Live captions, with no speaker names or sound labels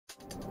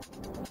Strap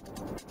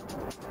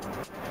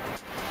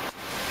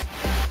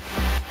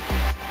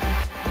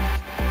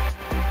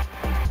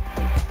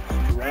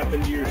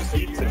into your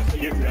seats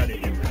and get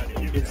ready.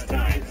 It's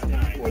time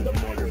for the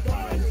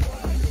Mortarpod.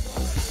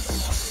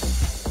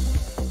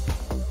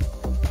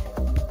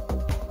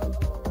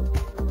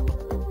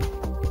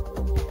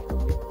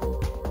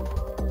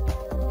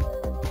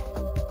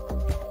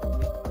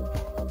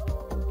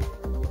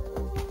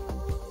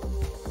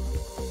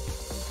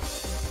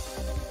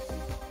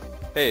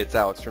 Hey, it's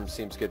Alex from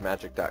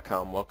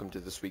SeemsGoodMagic.com. Welcome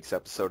to this week's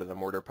episode of the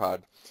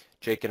Mortarpod.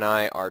 Jake and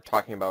I are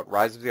talking about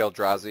Rise of the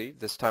Eldrazi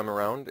this time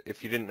around.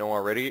 If you didn't know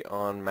already,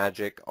 on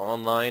Magic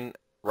Online,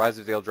 Rise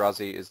of the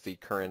Eldrazi is the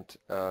current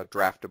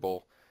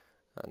draftable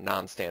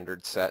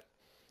non-standard set.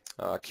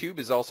 Cube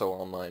is also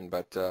online,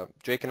 but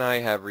Jake and I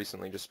have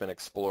recently just been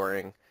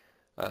exploring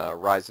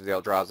Rise of the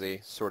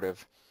Eldrazi, sort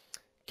of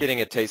getting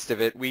a taste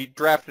of it. We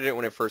drafted it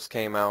when it first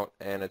came out,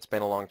 and it's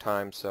been a long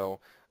time, so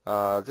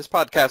this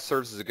podcast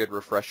serves as a good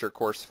refresher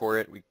course for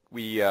it.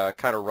 We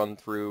kind of run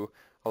through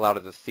a lot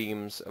of the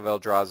themes of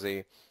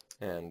Eldrazi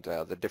and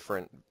the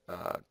different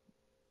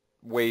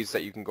ways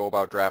that you can go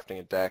about drafting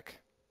a deck.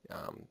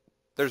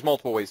 There's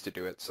multiple ways to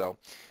do it. So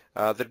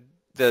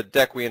the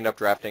deck we end up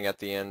drafting at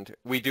the end,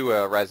 we do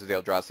a Rise of the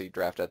Eldrazi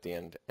draft at the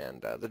end,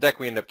 and the deck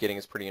we end up getting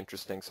is pretty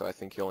interesting, so I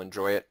think you'll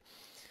enjoy it.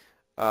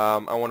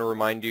 I want to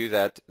remind you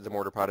that the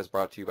Mortarpod is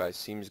brought to you by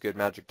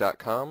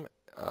SeemsGoodMagic.com.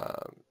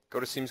 Go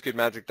to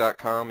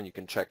SeemsGoodMagic.com and you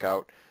can check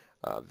out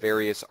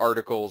various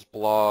articles,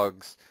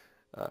 blogs,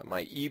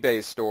 my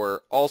eBay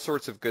store, all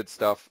sorts of good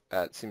stuff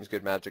at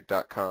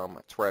SeemsGoodMagic.com.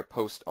 It's where I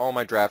post all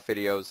my draft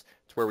videos.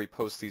 It's where we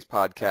post these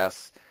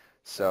podcasts.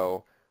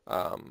 So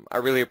I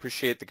really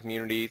appreciate the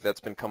community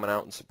that's been coming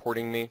out and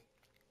supporting me.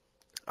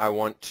 I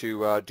want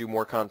to do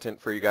more content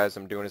for you guys.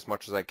 I'm doing as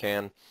much as I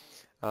can.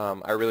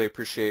 I really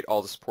appreciate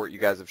all the support you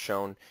guys have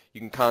shown.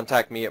 You can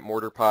contact me at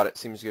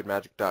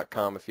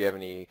mortarpod@SeemsGoodMagic.com if you have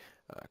any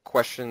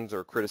questions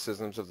or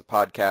criticisms of the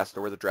podcast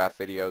or the draft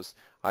videos.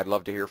 I'd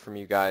love to hear from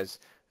you guys.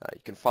 You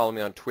can follow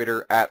me on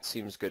Twitter at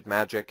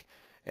SeemsGoodMagic,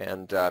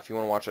 and if you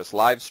want to watch us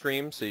live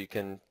stream so you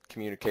can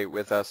communicate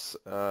with us,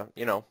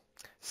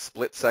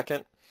 split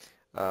second,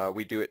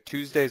 we do it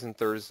Tuesdays and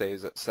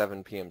Thursdays at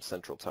 7 p.m.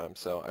 Central Time.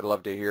 So I'd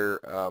love to hear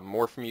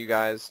more from you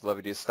guys. Love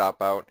you to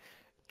stop out.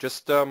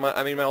 Just, my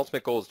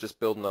ultimate goal is just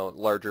building a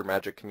larger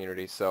Magic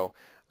community. So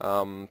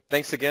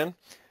thanks again.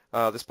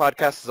 This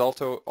podcast is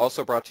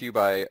also brought to you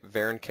by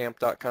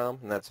Verenkamp.com,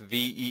 and that's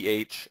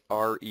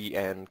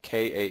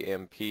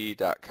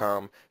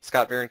VEHRENKAMP.com.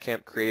 Scott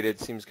Verenkamp created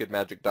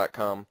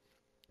SeemsGoodMagic.com.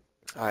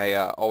 I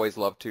always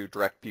love to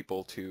direct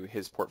people to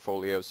his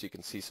portfolio so you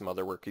can see some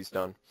other work he's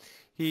done.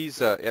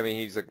 He's an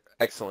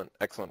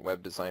excellent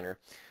web designer.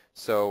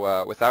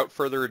 So without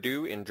further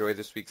ado, enjoy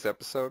this week's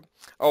episode.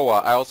 I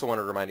also want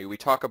to remind you, we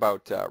talk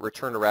about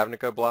Return to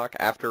Ravnica block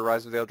after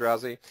Rise of the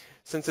Eldrazi.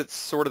 Since it's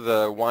sort of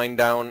the wind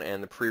down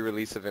and the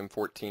pre-release of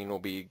M14 will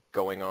be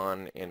going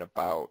on in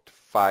about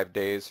 5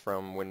 days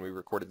from when we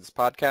recorded this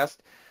podcast.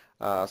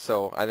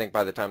 So I think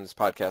by the time this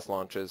podcast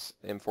launches,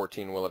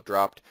 M14 will have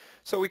dropped.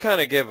 So we kind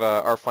of give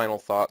our final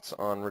thoughts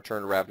on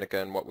Return to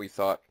Ravnica and what we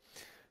thought.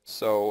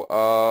 So,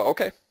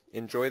 okay,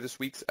 enjoy this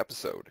week's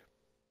episode.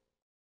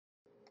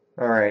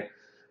 All right.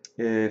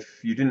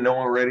 If you didn't know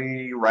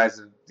already, Rise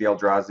of the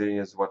Eldrazi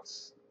is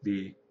what's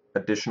the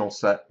additional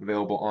set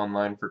available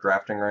online for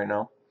drafting right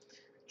now.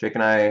 Jake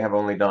and I have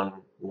only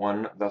done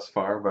one thus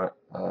far, but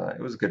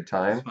it was a good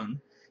time. It was fun.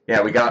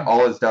 Yeah, we got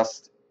all his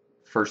dust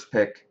first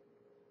pick,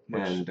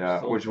 Which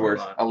which were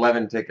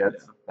 11 tickets.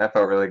 Yeah. That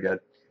felt really good.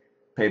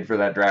 Paid for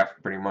that draft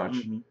pretty much.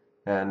 Mm-hmm.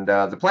 And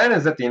the plan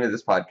is at the end of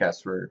this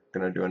podcast we're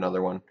going to do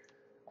another one.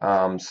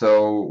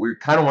 So we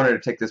kind of wanted to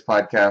take this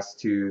podcast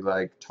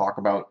to talk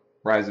about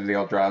Rise of the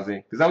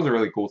Eldrazi, because that was a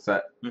really cool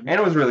set, and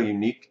it was really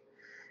unique,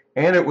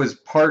 and it was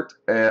part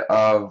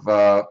of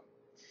the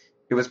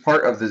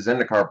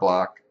Zendikar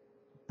block,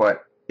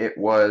 but it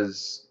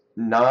was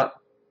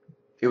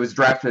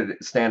drafted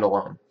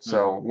standalone.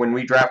 So when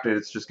we drafted,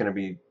 it's just going to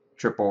be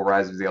triple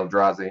Rise of the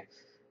Eldrazi.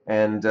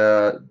 And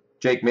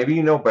Jake, maybe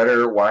you know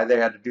better why they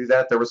had to do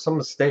that. There was some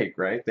mistake,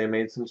 right? They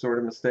made some sort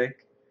of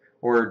mistake,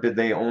 or did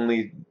they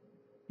only?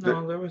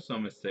 No, there was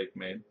some mistake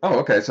made. Oh,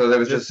 okay. So there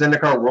was just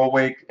Zendikar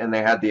Rollwake, and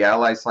they had the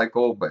ally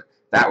cycle, but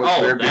that was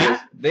weird because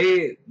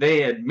they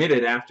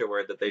admitted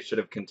afterward that they should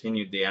have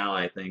continued the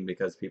ally thing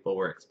because people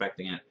were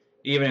expecting it,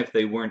 even if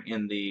they weren't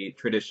in the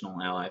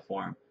traditional ally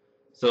form.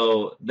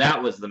 So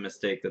that was the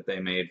mistake that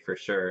they made for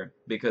sure,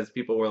 because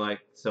people were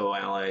like, so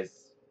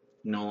allies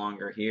no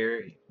longer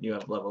here, you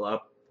have level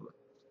up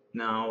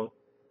now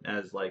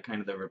as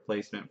kind of the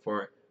replacement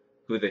for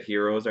who the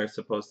heroes are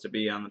supposed to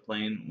be on the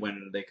plane,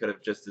 when they could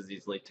have just as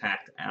easily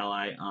tacked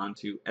ally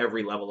onto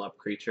every level up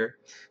creature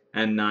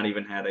and not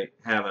even have an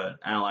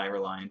ally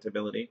reliant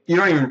ability. You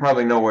don't even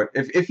probably know what,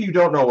 if you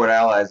don't know what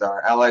allies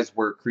are, allies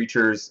were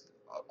creatures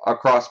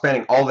across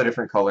spanning all the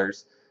different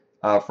colors,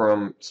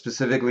 from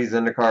specifically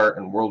Zendikar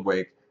and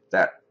Worldwake,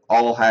 that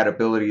all had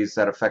abilities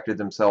that affected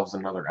themselves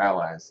and other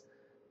allies.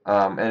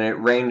 And it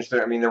ranged,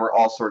 there were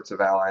all sorts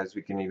of allies.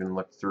 We can even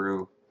look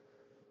through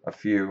a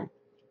few.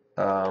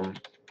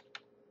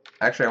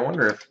 Actually, I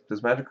wonder if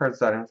does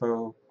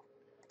magiccards.info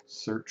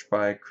search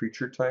by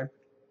creature type?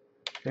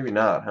 Maybe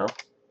not, huh?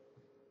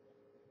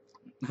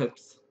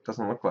 Oops.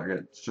 Doesn't look like it.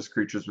 It's just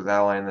creatures with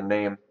ally in the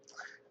name.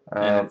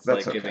 And it's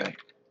That's like okay. giving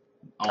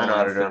I know all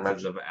how to do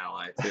instances it. of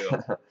ally too,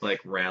 like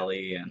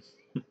rally and.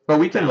 But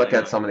we can look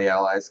Rally at some of the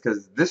allies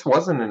because this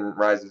wasn't in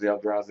Rise of the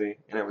Eldrazi,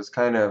 and it was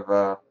kind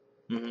of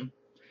hmm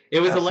It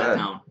was a sad.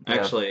 letdown, Yeah.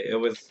 actually.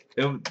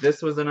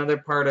 This was another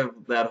part of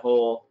that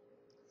whole.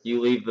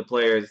 You leave the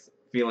players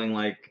feeling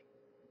like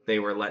they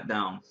were let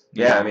down.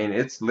 you Yeah, I know? mean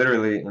it's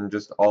literally in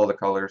just all the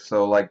colors.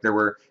 So like there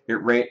were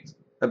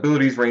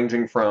abilities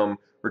ranging from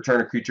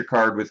return a creature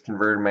card with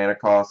converted mana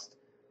cost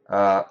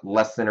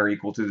less than or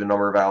equal to the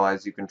number of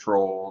allies you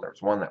control. There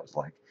was one that was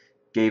like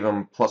gave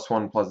them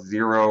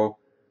 +1/+0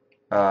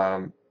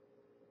 um,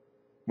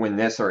 when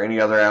this or any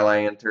other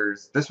ally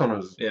enters. This one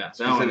was Yeah,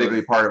 that one specifically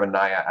was. part of a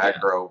Naya Yeah.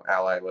 aggro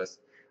ally list.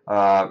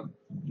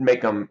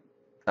 Make them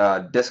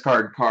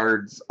discard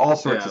cards, all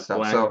sorts of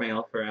stuff. So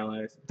Blackmail for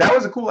allies. that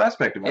was a cool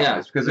aspect of Yeah,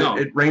 allies because no.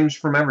 it ranged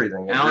from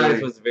everything. It Allies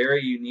really, was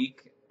very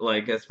unique,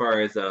 like as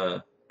far as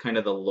kind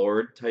of the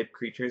lord type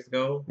creatures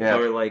go. Yeah.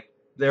 Or like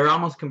they're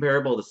almost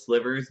comparable to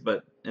slivers,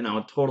 but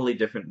a totally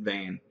different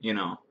vein.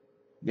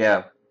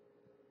 yeah.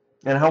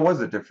 And how was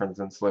it different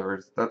than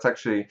slivers? That's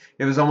actually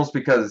it was almost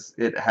because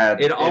it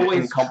had It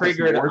always encompassed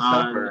triggered more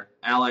stuff, on or?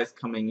 allies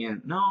coming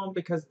in. No,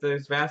 because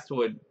there's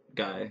Vastwood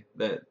guy,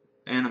 that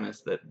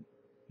Animus, that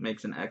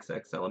makes an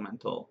XX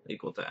elemental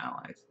equal to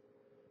allies.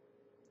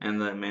 And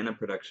the mana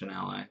production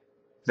ally.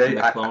 And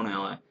the clone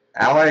ally.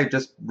 Ally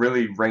just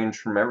really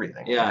ranged from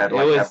everything. Yeah, it had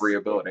like every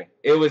ability.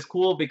 It was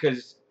cool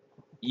because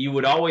you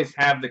would always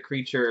have the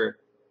creature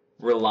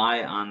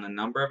rely on the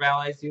number of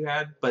allies you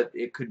had, but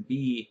it could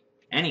be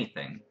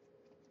anything.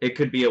 It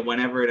could be a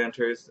whenever it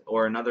enters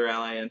or another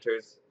ally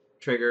enters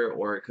trigger,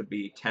 or it could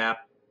be tap,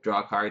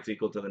 draw cards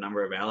equal to the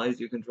number of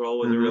allies you control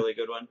was a really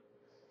good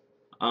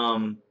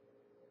one.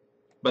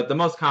 But the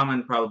most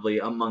common probably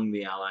among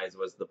the allies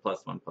was the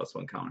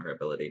 +1/+1 counter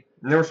ability.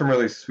 And there were some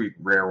really sweet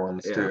rare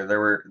ones too.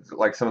 There were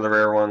like some of the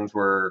rare ones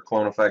were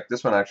Clone Effect.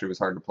 This one actually was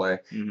hard to play,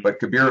 but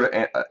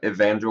Kabir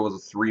Evangel was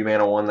a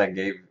 3-mana one that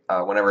gave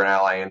whenever an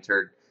ally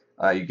entered,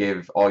 you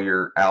gave all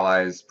your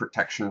allies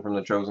protection from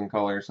the chosen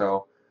color.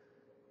 So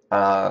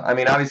I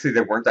mean, obviously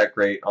they weren't that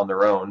great on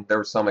their own. There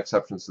were some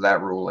exceptions to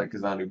that rule, like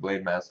Kazandu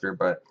Blade Master,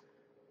 but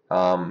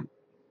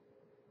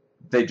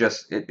they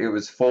just it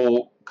was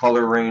full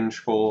color range,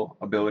 full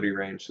ability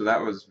range, so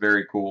that was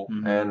very cool.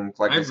 And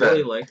like I said,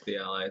 really liked the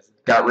allies.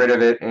 Got rid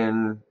of it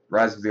in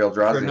Rise of the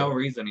Eldrazi for no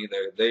reason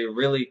either. They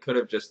really could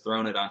have just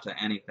thrown it onto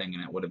anything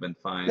and it would have been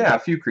fine. Yeah, a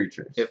few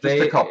creatures. If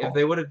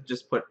they would have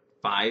just put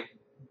 5,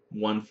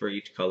 one for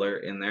each color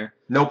in there,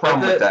 no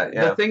problem with that.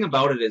 Yeah. The thing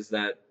about it is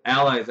that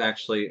allies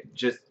actually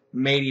just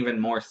made even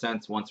more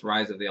sense once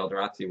Rise of the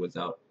Eldrazi was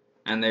out,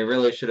 and they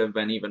really should have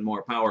been even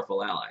more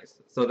powerful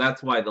allies. So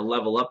that's why the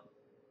level up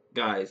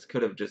guys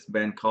could have just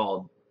been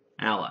called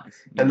allies.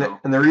 And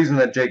the reason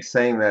that Jake's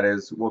saying that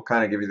is we'll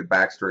kind of give you the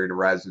backstory to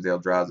Rise of the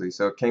Eldrazi.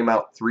 So it came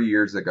out 3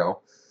 years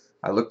ago.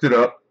 I looked it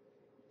up,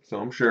 so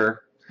I'm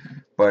sure.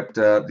 But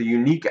the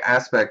unique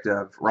aspect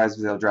of Rise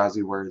of the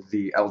Eldrazi were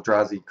the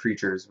Eldrazi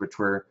creatures, which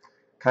were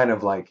kind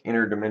of like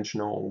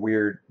interdimensional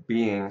weird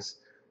beings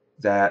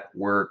that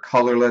were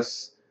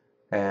colorless,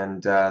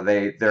 and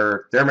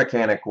their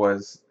mechanic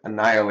was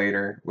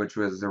Annihilator, which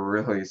was a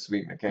really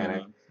sweet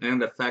mechanic.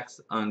 And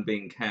effects on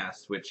being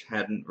cast, which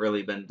hadn't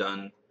really been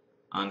done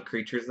on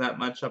creatures that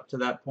much up to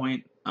that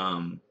point.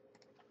 And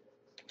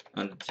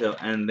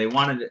they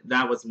wanted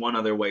that was one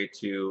other way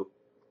to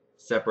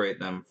separate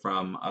them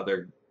from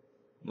other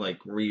like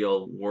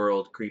real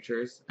world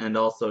creatures, and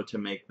also to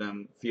make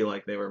them feel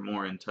like they were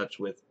more in touch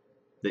with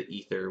the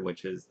ether,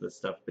 which is the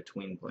stuff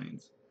between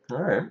planes.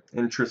 All right,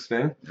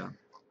 interesting. Yeah.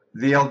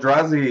 The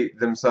Eldrazi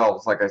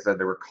themselves, like I said,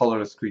 they were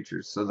colorless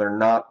creatures, so they're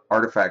not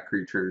artifact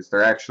creatures.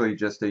 They're actually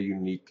just a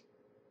unique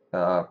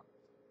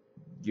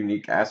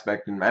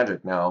aspect in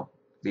Magic now.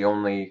 The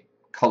only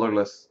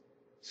colorless,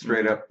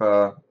 straight up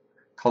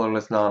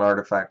colorless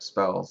non-artifact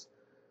spells.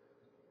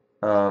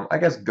 I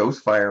guess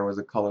Ghostfire was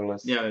a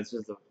colorless. Yeah, it's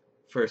just the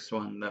first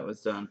one that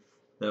was done.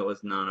 That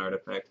was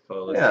non-artifact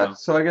colorless. Yeah,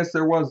 so I guess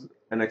there was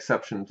an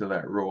exception to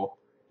that rule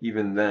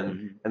even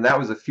then, and that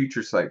was a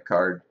Future Sight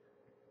card.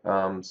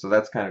 So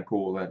that's kind of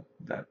cool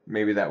that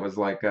maybe that was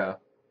like a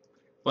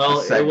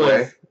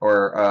segue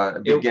or a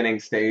beginning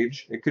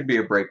stage. It could be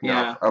a breaking.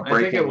 Yeah, I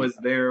think it was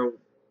their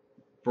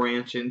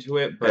branch into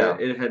it,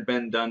 but it had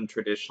been done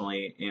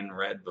traditionally in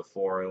Red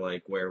before,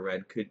 like where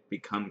Red could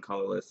become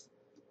colorless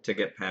to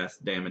get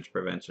past damage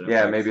prevention.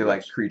 Yeah, maybe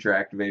like creature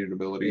activated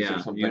abilities or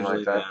something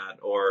like that.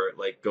 Or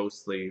like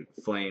Ghostly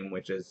Flame,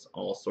 which is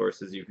all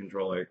sources you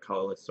control are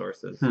colorless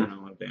sources,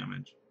 of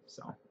damage.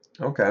 So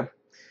okay.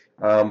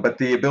 But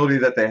the ability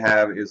that they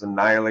have is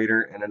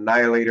Annihilator, and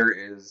Annihilator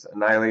is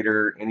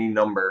Annihilator any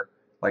number.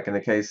 Like in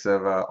the case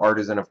of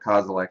Artisan of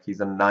Kozilek,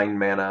 he's a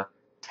 9-mana,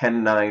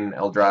 10/9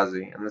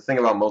 Eldrazi. And the thing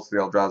about most of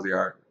the Eldrazi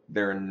are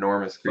they're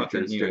enormous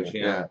creatures huge, too.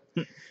 Yeah.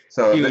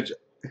 So huge.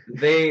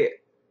 they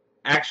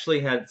actually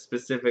had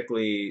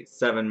specifically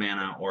 7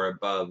 mana or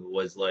above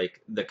was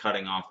like the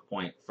cutting off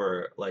point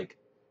for like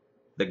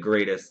the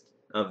greatest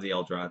of the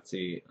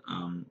Eldrazi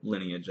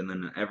lineage, and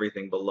then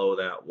everything below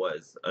that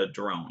was a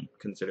drone,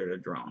 considered a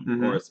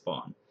drone or a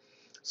spawn.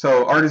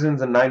 So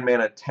Artisan's a 9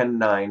 mana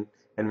 10/9,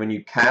 and when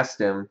you cast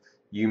him,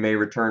 you may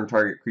return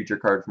target creature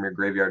card from your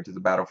graveyard to the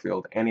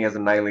battlefield. And he has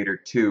Annihilator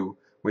 2,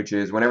 which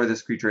is whenever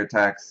this creature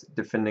attacks,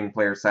 defending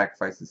player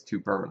sacrifices 2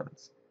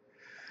 permanents.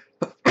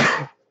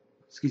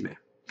 Excuse me.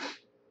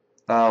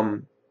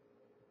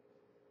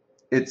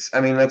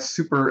 That's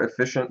super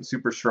efficient,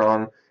 super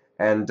strong.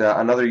 And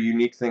another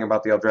unique thing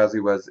about the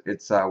Eldrazi was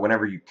it's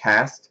whenever you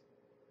cast.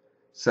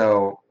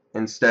 So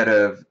instead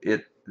of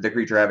the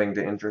creature having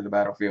to enter the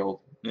battlefield.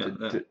 Yeah,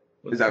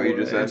 is that what you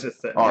just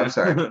said? Oh, yeah. I'm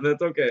sorry.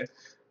 That's okay.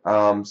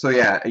 So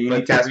yeah, a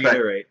unique aspect.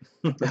 Reiterate.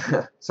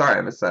 Sorry,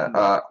 I missed that.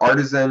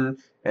 Artisan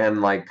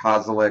and like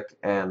Kozilek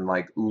and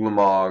like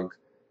Ulamog,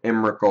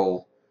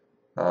 Emrakul.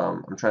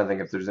 I'm trying to think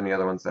if there's any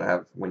other ones that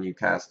have when you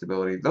cast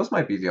ability. Those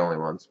might be the only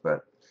ones,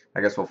 but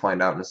I guess we'll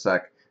find out in a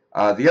sec.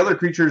 The other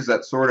creatures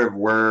that sort of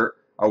were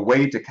a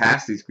way to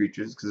cast these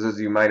creatures, because as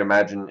you might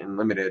imagine in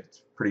Limited,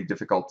 it's pretty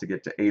difficult to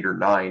get to 8 or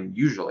 9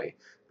 usually.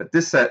 But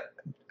this set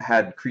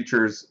had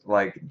creatures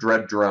like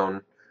Dread Drone,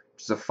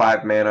 which is a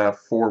 5 mana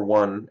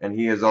 4/1, and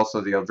he is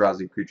also the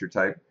Eldrazi creature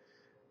type.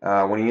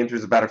 When he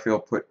enters the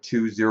battlefield, put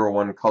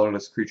 2/0/1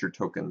 colorless creature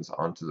tokens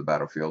onto the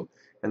battlefield,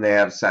 and they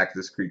have sack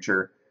this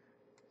creature.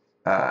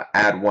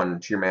 Add 1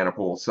 to your mana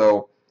pool.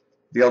 So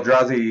the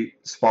Eldrazi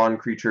spawn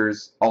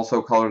creatures,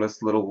 also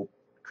colorless little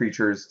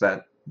creatures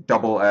that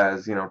double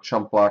as,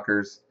 chump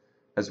blockers,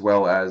 as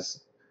well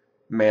as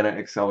mana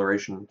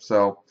acceleration.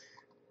 So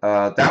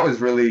that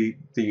was really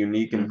the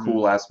unique and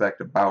cool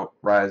aspect about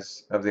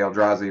Rise of the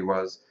Eldrazi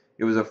was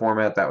it was a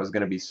format that was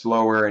going to be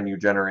slower and you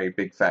generate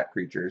big fat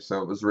creatures.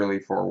 So it was really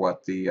for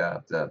what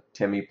the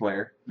Timmy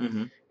player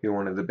he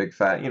wanted the big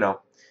fat,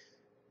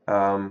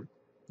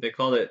 They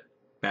called it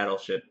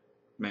Battleship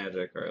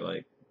Magic, or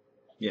like,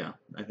 yeah,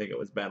 I think it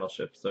was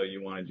Battleship. So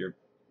you wanted your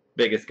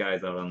biggest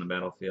guys out on the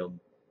battlefield.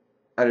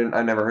 I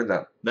never heard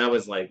that. That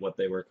was like what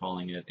they were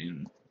calling it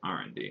in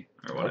R&D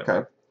or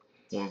whatever.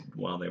 Okay.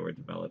 While they were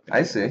developing.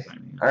 I see.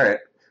 All right.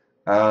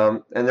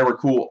 And there were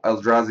cool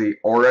Eldrazi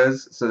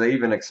auras, so they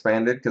even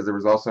expanded because there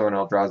was also an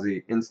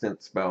Eldrazi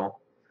instant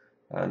spell,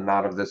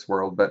 not of this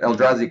world, but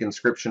Eldrazi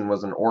Conscription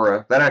was an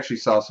aura that actually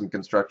saw some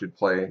constructed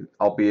play,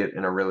 albeit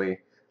in a really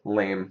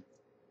lame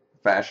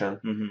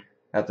fashion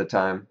at the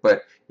time.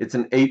 But it's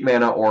an 8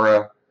 mana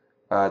aura.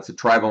 It's a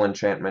tribal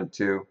enchantment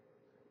too,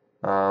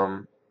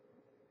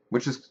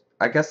 which is,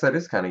 I guess that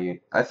is kind of.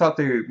 I thought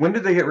when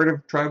did they get rid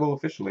of tribal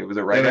officially? Was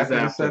it right after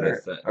the set?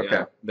 Okay.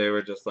 Yeah. They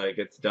were just like,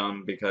 it's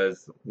dumb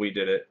because we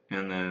did it,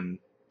 and then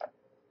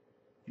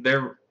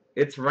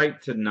it's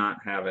right to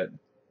not have it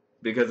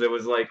because it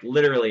was like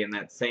literally in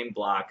that same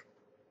block,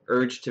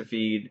 Urge to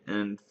Feed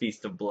and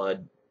Feast of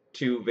Blood,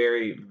 2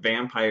 very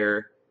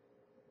vampire.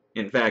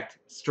 In fact,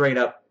 straight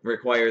up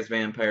requires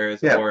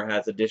vampires or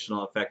has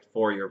additional effect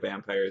for your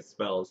vampires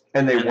spells.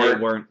 And they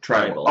weren't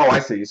tribal. Oh, I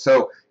see.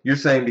 So you're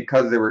saying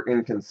because they were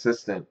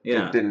inconsistent,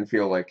 it didn't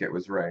feel like it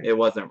was right. It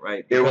wasn't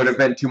right. It would have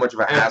been too much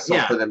of a hassle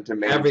for them to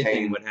maintain.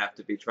 Everything would have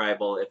to be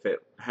tribal if it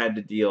had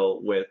to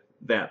deal with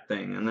that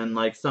thing. And then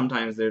like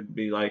sometimes there'd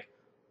be like,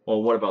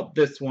 well, what about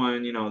this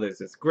one? There's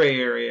this gray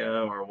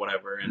area or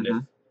whatever.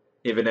 And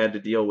if it had to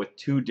deal with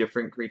 2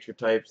 different creature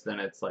types, then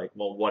it's like,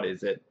 well, what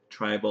is it?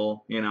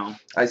 Tribal,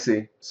 I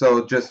see.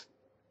 So just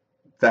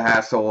the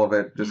hassle of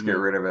it, just get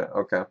rid of it.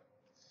 Okay.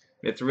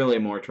 It's really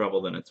more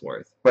trouble than it's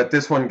worth. But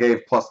this one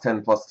gave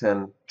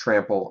 +10/+10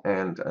 trample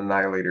and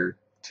Annihilator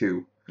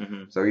 2.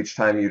 So each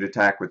time you'd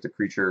attack with the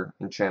creature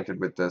enchanted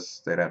with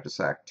this, they'd have to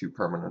sack 2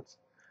 permanents.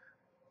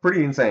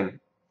 Pretty insane.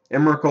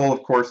 Emrakul,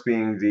 of course,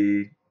 being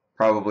the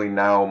probably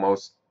now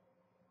most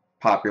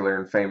popular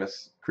and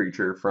famous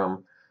creature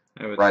from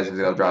Rise of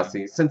the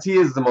Eldrazi, since he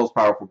is the most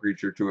powerful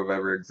creature to have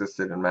ever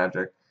existed in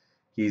Magic.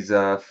 He's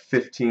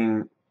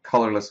 15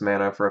 colorless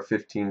mana for a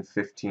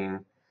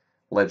 15/15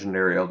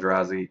 legendary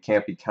Eldrazi.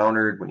 Can't be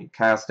countered when you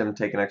cast him.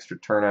 Take an extra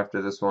turn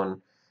after this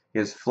one. He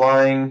has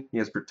flying, he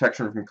has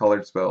protection from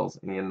colored spells,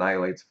 and he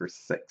annihilates for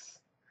 6.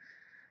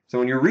 So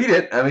when you read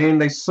it,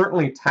 they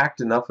certainly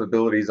tacked enough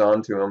abilities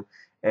onto him,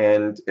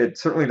 and it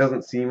certainly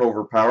doesn't seem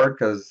overpowered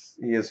because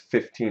he has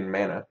 15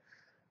 mana.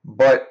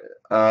 But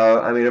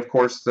of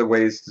course, the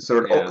ways to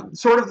sort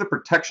of the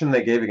protection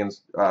they gave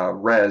against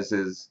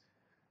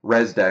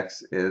res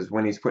decks is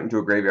when he's put into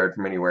a graveyard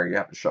from anywhere, you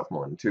have to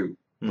shuffle him into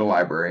the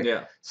library.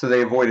 Yeah. So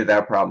they avoided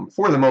that problem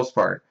for the most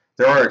part.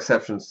 There are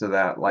exceptions to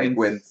that, like Instant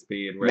with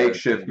speed,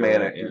 makeshift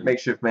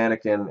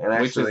mannequin, and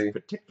actually, which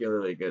is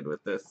particularly good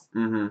with this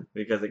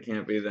because it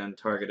can't be then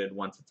targeted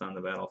once it's on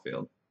the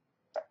battlefield.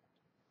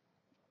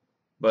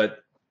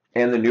 But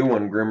and the new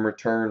one, Grim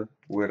Return,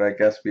 would I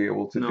guess be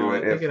able to do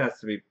it? I think it has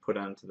to be put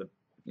into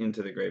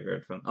the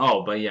graveyard from.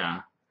 Oh, but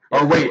yeah.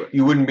 Or wait,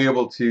 you wouldn't be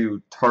able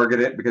to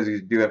target it because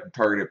you do have to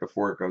target it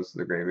before it goes to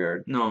the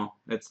graveyard. No,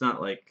 it's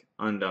not like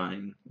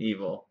Undying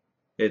Evil.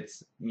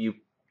 It's you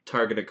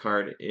target a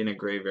card in a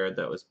graveyard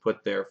that was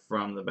put there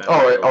from the Oh,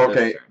 battlefield.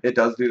 okay. It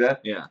does do that?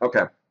 Yeah.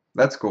 Okay.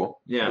 That's cool.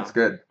 Yeah. That's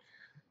good.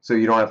 So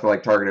you don't have to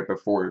like target it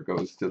before it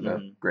goes to the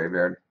Mhm.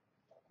 graveyard,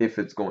 if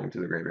it's going to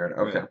the graveyard.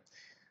 Okay.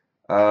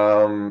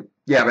 Right.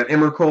 Yeah, but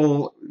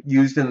Emrakul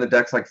used in the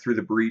decks like through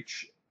the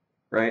breach,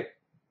 right?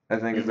 I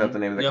think is that Mhm. the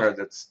name of the Yep. card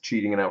that's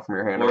cheating it out from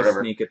your hand or Or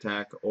whatever. sneak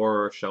attack,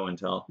 or show and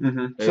tell.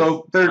 Mm-hmm. There's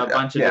So there, a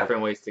bunch of yeah,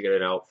 different ways to get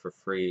it out for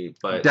free,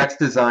 but decks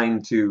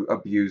designed to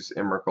abuse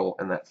Emrakul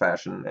in that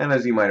fashion, and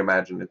as you might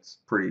imagine, it's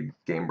pretty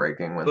game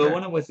breaking when. but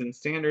when it was in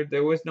standard,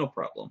 there was no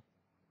problem.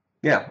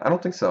 Yeah, I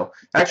don't think so.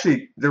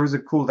 Actually, there was a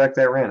cool deck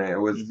that ran it. It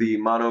was Mhm. the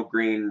mono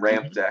green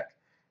ramp Mhm. deck,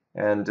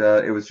 and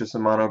it was just a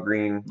mono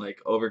green.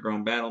 Like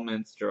Overgrown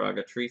Battlements,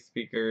 Jiraga Tree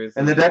Speakers,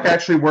 And the deck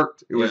actually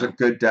worked. It was a Yeah.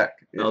 good deck.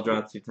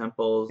 Eldrazi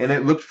Temples, And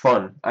it looked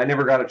fun. I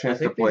never got a I chance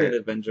to think they play did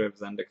it. Avenger of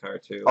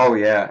Zendikar too. Oh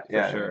yeah, for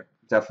yeah, sure.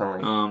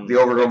 definitely. The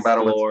Overgrown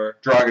Battlements, Explore.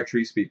 Jiraga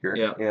Tree Speaker.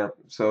 Yeah. Yeah.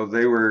 So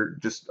they were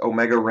just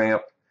Omega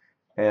ramp,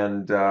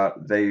 and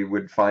they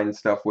would find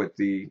stuff with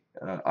the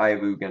Eye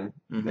of Ugin.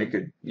 Mhm. They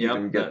could Yep,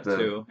 even get that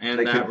too. And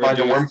they that could find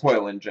the reduced-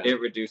 Wormcoil engine. It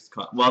reduced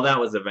cost. Well, that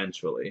was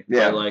eventually.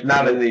 Yeah, but like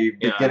not in the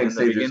yeah, beginning in the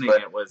stages, beginning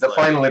but it was the like,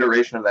 final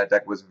iteration of that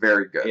deck was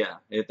very good. Yeah,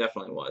 it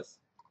definitely was.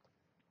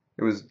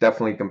 It was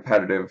definitely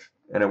competitive,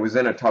 and it was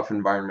in a tough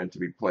environment to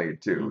be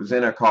played too. It was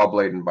in a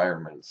Cawblade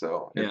environment,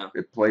 so Yeah.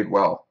 it played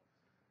well.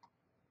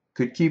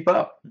 Could keep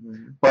up.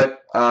 Mhm.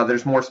 But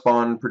there's more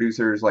spawn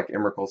producers like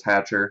Emrakul's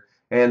Hatcher,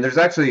 and there's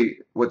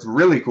actually what's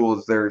really cool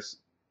is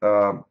there's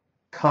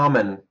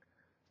common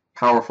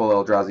powerful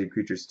Eldrazi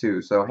creatures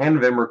too. So Hand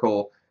of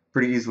Emrakul,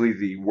 pretty easily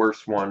the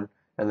worst one,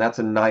 and that's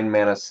a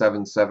 9-mana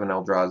 7/7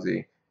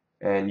 Eldrazi,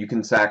 and you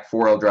can sack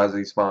 4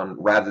 Eldrazi spawn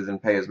rather than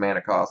pay his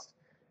mana cost,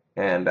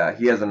 and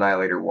he has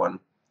Annihilator 1.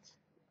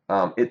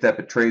 It That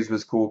Betrays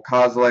was cool.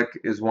 Kozilek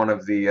is one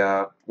of the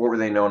what were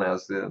they known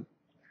as?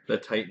 The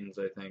Titans,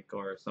 I think,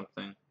 or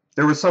something.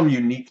 There was some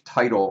unique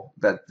title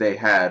that they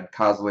had,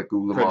 Kozilek,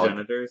 Ulamog.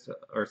 Progenitors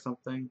or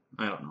something.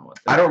 I don't know what.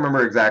 I don't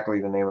remember exactly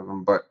the name of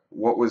them, but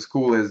what was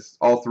cool is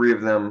all 3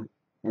 of them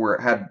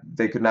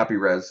they could not be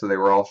res, so they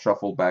were all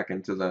shuffled back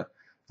into the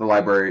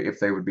library if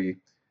they would be,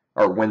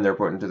 or when they're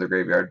put into the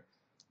graveyard.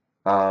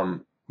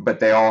 But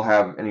they all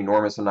have an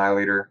enormous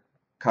Annihilator.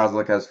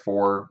 Kozilek has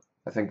 4.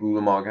 I think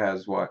Ulamog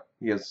has what?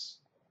 He has.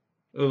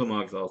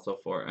 Ulamog's also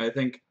 4. I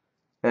think.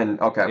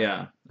 And okay.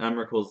 Yeah,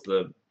 Emrakul's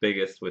the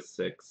biggest with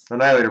 6.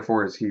 Annihilator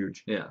 4 is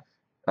huge. Yeah.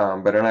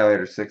 But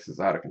Annihilator 6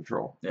 is out of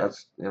control. Yeah.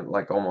 That's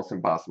like almost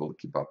impossible to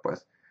keep up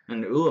with.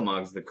 And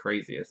Ulamog's the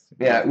craziest.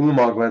 Yeah,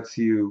 Ulamog lets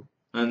you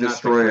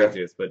destroy not the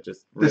craziest, but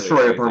just really destroy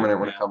crazy. a permanent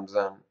when it comes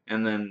in.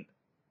 And then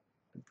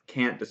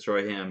can't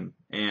destroy him,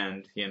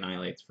 and he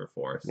annihilates for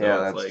 4. So Yeah,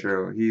 it's that's like,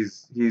 true.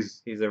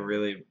 He's a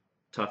really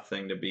tough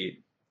thing to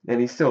beat. and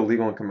he's still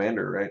legal in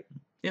Commander, right?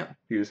 Yeah.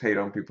 You just hate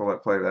on people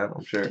that play that,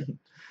 I'm sure.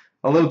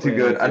 A little too Yeah,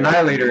 good. that's right.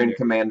 Annihilator in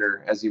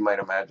Commander, as you might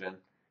imagine.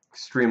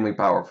 Extremely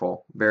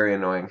powerful. Very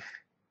annoying.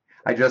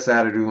 I just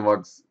added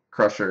Ulamog's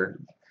Crusher,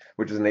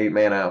 which is an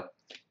 8-mana,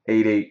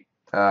 8/8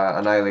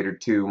 Annihilator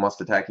 2,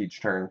 must attack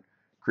each turn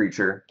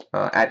creature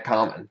at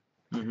common.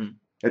 Mm-hmm.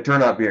 It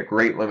turned out to be a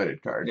great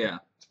limited card. Yeah.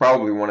 It's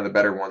probably one of the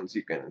better ones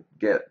you can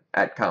get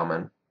at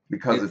common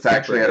because it's super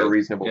actually at a good.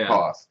 reasonable Yeah.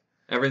 cost.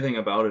 Everything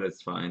about it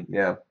is fine.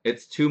 Yeah.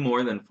 It's 2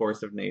 more than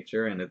Force of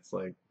Nature, and it's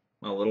like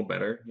a little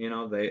better.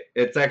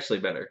 It's actually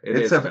better.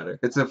 It's better.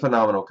 It's a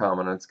phenomenal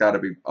common. It's got to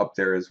be up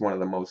there as one of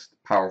the most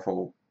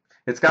powerful.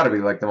 It's got to be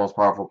like the most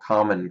powerful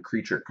common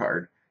creature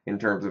card in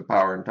terms of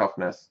power and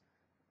toughness.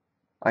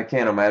 I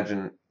can't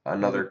imagine I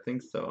another. don't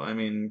think so. I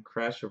mean,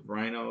 Crash of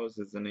Rhinos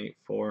is an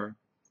 8/4.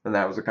 And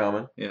that was a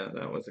common. Yeah,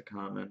 that was a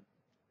common.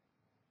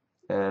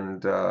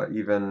 And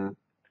even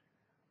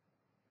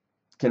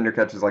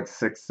Kindercatch is like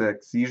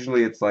 6/6.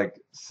 Usually it's like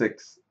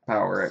 6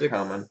 power at 6,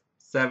 common.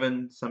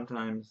 7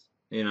 sometimes.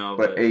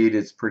 But 8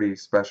 is pretty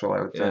special,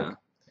 I would think. Yeah,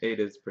 8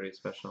 is pretty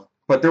special.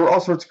 But there were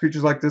all sorts of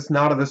creatures like this.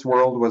 Not of this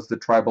world was the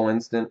tribal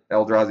instant,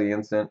 Eldrazi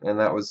instant, and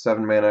that was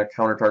 7 mana,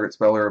 counter target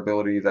spell or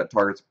ability that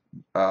targets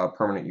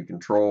permanent you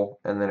control,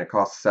 and then it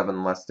costs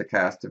 7 less to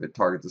cast if it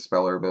targets a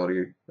spell or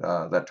ability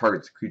that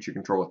targets a creature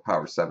control with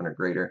power 7 or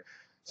greater.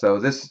 So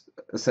this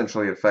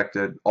essentially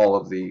affected all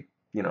of the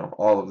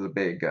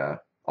big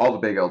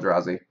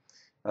Eldrazi.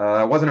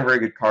 It wasn't a very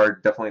good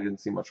card. Definitely didn't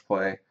see much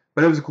play.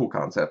 But it was a cool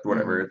concept,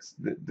 whatever.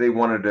 They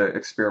wanted to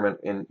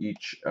experiment in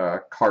each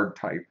card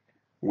type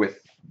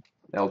with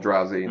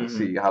Eldrazi and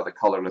see how the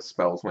colorless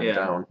spells went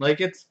down.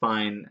 Like, it's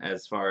fine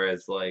as far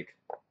as, like,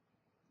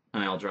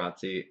 an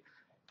Eldrazi.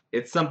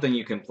 It's something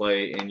you can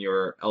play in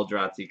your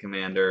Eldrazi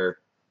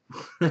Commander,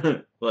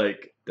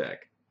 like,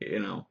 deck,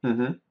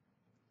 Mm-hmm.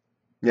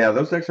 Yeah,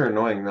 those decks are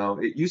annoying, though.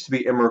 It used to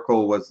be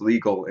Emrakul was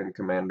legal in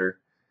Commander,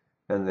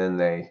 and then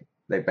they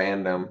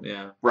banned him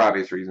for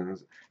obvious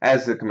reasons.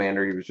 As the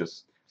Commander, he was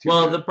just...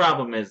 Well, the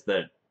problem is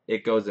that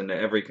it goes into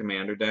every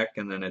Commander deck,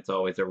 and then it's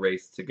always a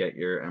race to get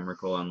your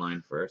Emrakul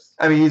online first.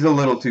 I mean, he's a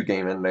little too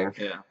game-ending.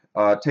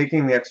 Yeah.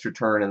 Taking the extra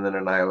turn and then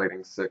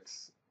annihilating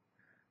 6,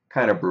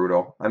 kind of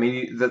brutal. I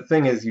mean, the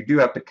thing is, you do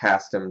have to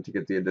cast him to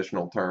get the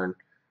additional turn.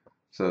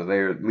 So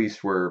they at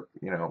least were,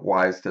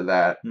 wise to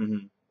that. Hmm.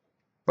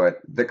 But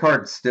the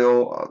card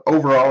still,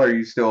 overall, are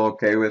you still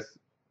okay with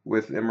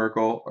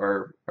Emrakul,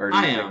 or do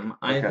I you think? am.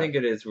 I Okay. think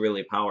it is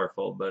really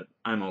powerful, but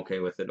I'm okay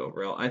with it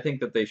overall. I think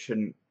that they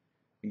shouldn't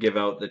give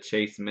out the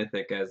Chase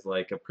Mythic as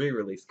like a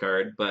pre-release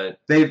card, but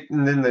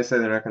And then they say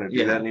they're not going to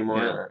do that yeah,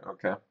 anymore. yeah.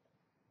 Okay.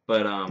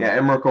 But Yeah,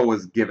 Emrakul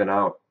was given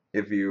out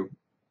if you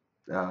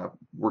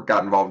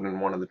got involved in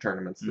one of the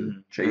tournaments.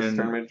 The Chase and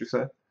tournament, did you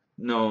say?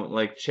 no,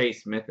 like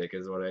Chase Mythic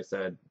is what I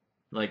said.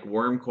 Like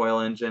Worm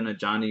Coil Engine, a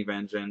Johnny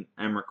Vengeance,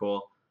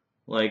 Emrakul,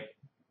 like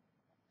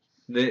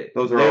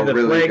Those are they're all the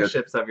really good.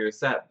 flagships of your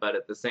set, but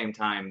at the same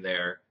time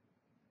they're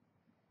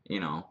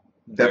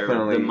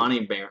Definitely. the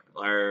money bear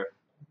or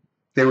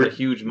They were the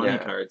huge money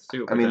yeah. cards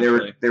too. I mean,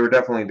 they were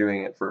definitely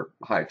doing it for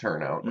high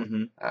turnout.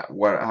 Hmm.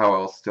 How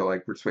else to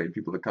like persuade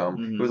people to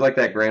come? It was like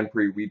that Grand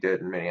Prix we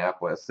did in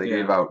Minneapolis. They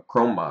gave out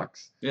Chrome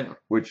Mox, Yeah.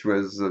 which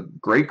was a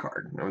great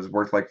card. It was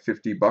worth like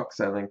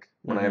 $50, I think,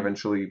 when I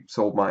eventually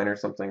sold mine or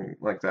something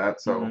like that.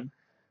 So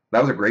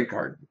that was a great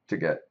card to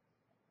get.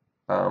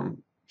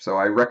 So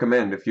I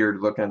recommend if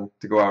you're looking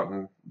to go out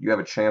and you have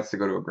a chance to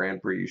go to a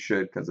Grand Prix, you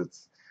should, because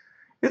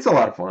it's a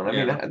lot of fun. I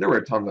mean, there were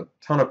a ton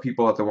of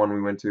people at the one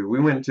we went to. We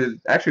went to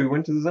the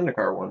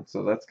Zendikar one,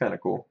 so that's kind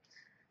of cool.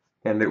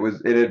 And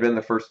it had been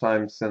the first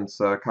time since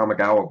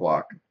Kamigawa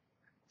block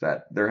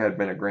that there had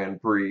been a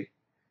Grand Prix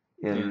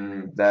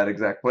in that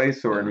exact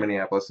place, or in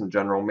Minneapolis in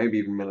general, maybe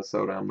even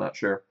Minnesota. I'm not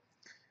sure.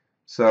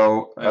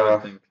 So I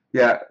would think.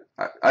 yeah,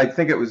 I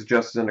think it was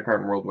just Zendikar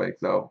and World Wake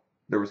though.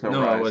 There was no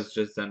No, Rise. it was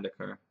just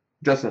Zendikar.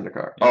 Just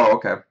Zendikar. Yeah. Oh,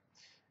 okay.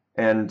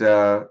 And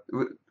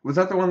was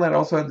that the one that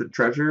also had the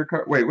treasure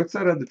card? Wait, what's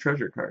that had the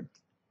treasure card?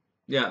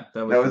 Yeah,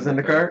 that was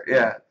Zendikar?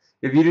 Yeah.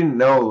 If you didn't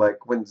know,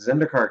 like when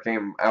Zendikar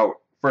came out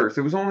first,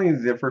 it was only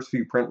the first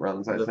few print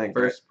runs, I think.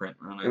 The first print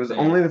run. It was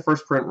only the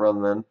first print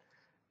run then,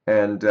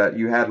 and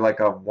you had like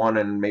a 1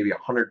 in maybe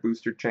 100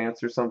 booster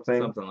chance or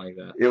something. Something like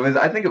that.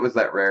 I think it was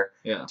that rare.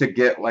 Yeah. To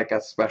get like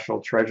a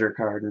special treasure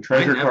card, and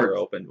I never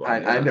opened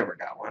one. I never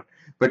got one.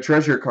 But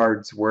treasure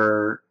cards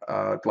were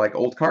like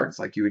old cards,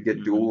 like you would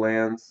get dual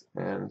lands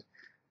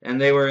and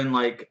they were in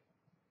like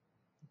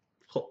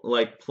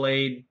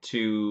played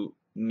to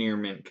near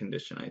mint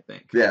condition, I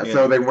think. Yeah,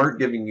 so they weren't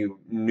giving you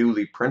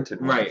newly printed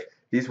ones. Right.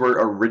 These were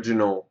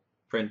original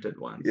printed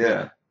ones.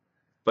 Yeah.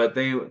 But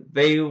they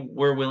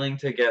were willing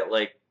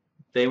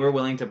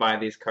to buy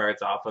these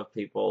cards off of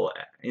people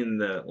in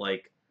the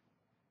like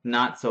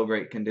not so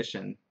great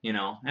condition, And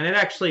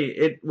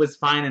it was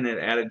fine, and it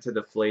added to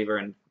the flavor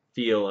and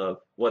feel of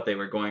what they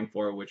were going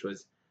for, which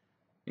was,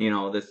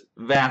 this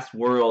vast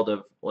world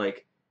of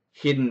like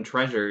hidden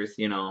treasures,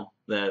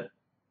 that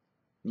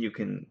you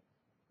can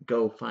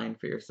go find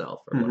for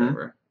yourself or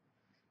whatever.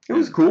 It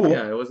was cool.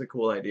 Yeah, it was a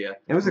cool idea.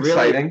 It was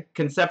exciting.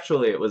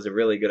 Conceptually, it was a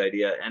really good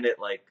idea, and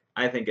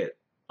I think it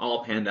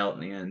all panned out in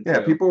the end. Yeah,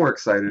 too. people were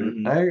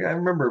excited. I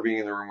remember being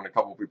in the room when a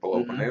couple people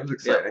opened. It was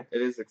exciting. Yeah,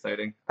 it is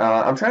exciting.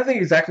 I'm trying to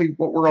think exactly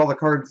what were all the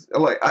cards.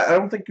 Like, I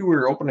don't think you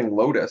were opening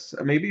Lotus.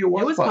 Maybe it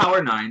was. It was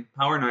Power 9.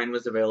 Power 9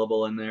 was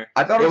available in there.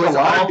 I thought it was a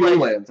lot of dual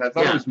lands. I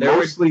thought it was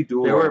mostly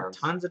dual lands. There were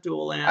tons of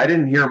dual lands. I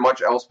didn't hear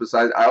much else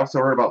besides. I also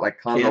heard about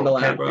like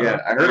Candelabra.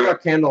 Yeah, I heard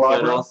about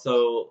Candelabra. But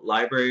also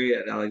Library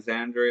at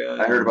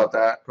Alexandria. I heard about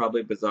that.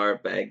 Probably Bazaar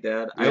at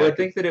Baghdad. Yeah, I would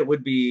think that it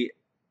would be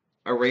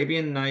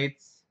Arabian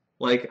Nights.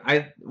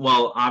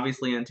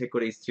 Obviously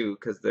Antiquities too,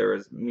 because there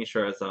was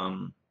Mishra's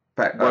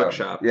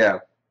workshop. Yeah.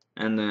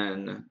 And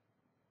then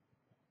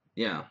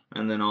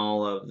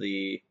all of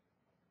the.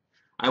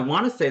 I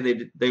want to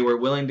say they were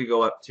willing to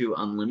go up to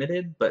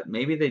Unlimited, but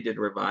maybe they did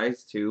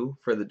Revise too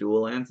for the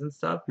dual lands and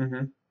stuff.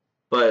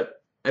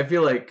 But I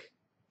feel like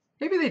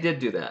maybe they did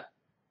do that.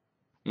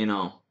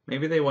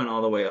 Maybe they went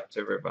all the way up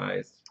to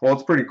Revise. Well,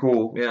 it's pretty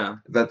cool. Yeah.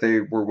 That they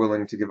were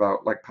willing to give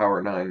out like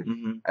Power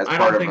 9 as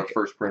part of a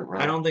first print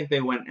run. I don't think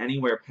they went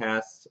anywhere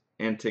past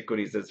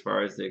Antiquities as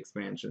far as the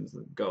expansions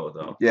go,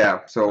 though.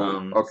 Yeah. So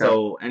okay.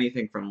 So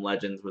anything from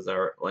Legends was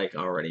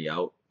already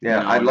out.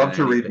 Yeah, I'd love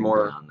to read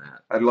more.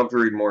 I'd love to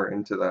read more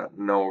into that.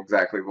 Know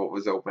exactly what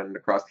was opened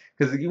across,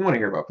 because you want to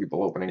hear about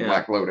people opening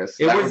Black Lotus.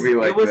 It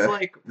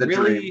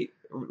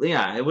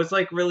was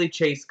like really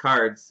chase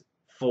cards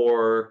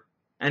for,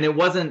 and it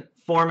wasn't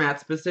format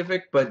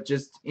specific, but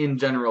just in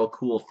general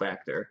cool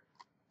factor.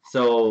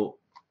 So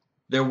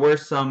there were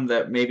some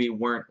that maybe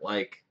weren't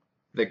like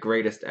the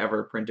greatest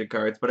ever printed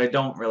cards, but I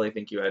don't really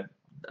think you had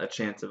a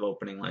chance of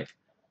opening like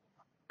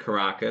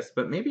Caracas.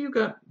 But maybe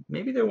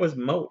there was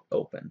Moat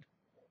opened.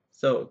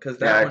 So because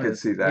I could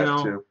see that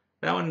too.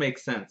 That one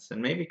makes sense,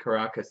 and maybe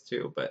Caracas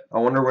too. But I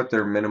wonder what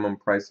their minimum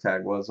price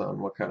tag was on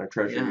what kind of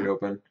treasure you'd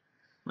open.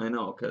 I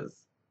know, because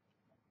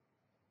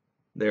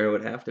there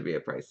would have to be a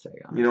price tag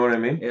on it. You know what I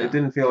mean? Yeah. It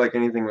didn't feel like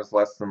anything was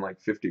less than like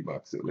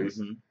 $50 at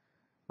least.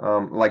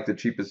 Like the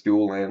cheapest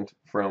dual land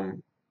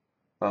from,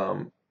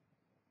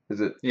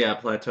 is it? Yeah,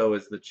 Plateau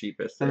is the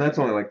cheapest. And that's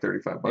only like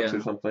 $35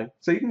 or something.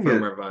 So you can from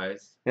get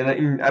Revise.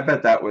 And I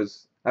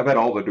bet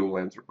all the dual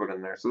lands were put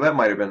in there. So that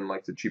might have been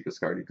like the cheapest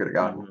card you could have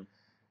gotten.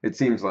 It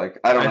seems like.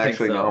 I don't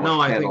actually know how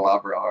much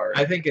Candelabra are.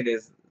 I think it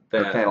is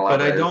that. can't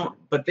But I elaborate. don't.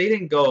 But they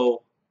didn't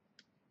go.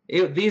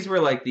 These were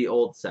like the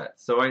old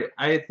sets, so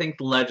I think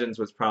Legends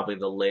was probably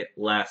the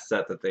last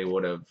set that they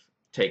would have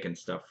taken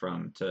stuff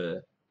from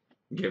to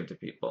give to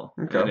people,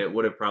 Okay. and it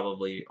would have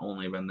probably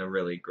only been the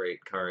really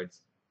great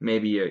cards.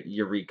 Maybe a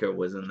Eureka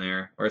was in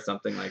there or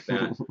something like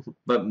that,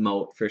 but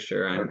Moat for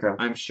sure.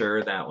 I'm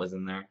sure that was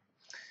in there.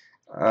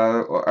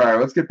 All right,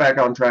 let's get back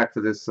on track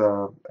for this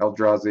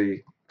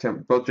Eldrazi.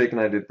 Both Jake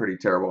and I did pretty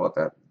terrible at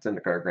that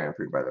Zendikar Grand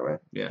Prix, by the way.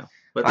 Yeah,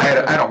 but I had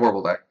a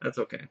horrible deck. That's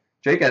okay.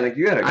 Jake, I think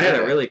you had a good I had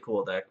deck. a really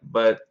cool deck,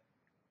 but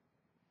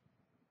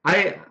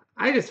I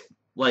just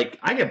like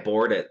I get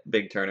bored at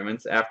big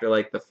tournaments after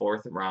like the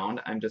 4th round.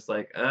 I'm just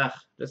like, ugh,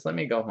 just let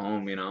me go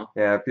home, you know.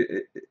 Yeah,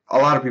 a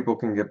lot of people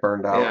can get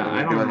burned out. Yeah, when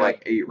I you're don't doing have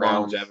like 8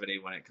 rounds. longevity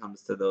when it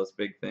comes to those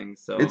big things.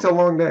 So It's a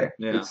long day.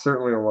 Yeah. It's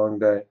certainly a long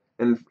day.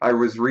 And I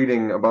was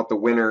reading about the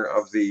winner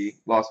of the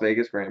Las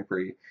Vegas Grand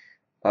Prix,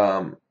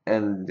 and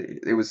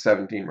it was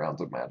 17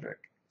 rounds of Magic.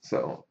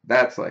 So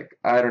that's like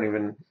I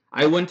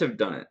wouldn't have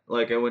done it.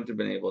 Like I wouldn't have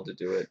been able to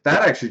do it.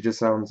 That actually just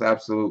sounds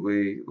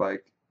absolutely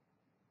like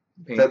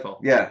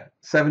Painful.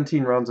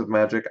 17 rounds of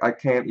Magic. I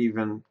can't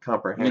even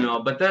comprehend. You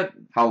know, but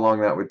how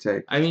long that would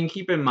take. I mean,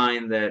 keep in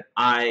mind that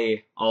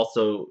I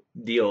also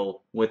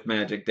deal with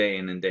Magic day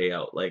in and day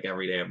out, like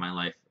every day of my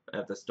life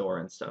at the store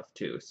and stuff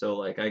too. So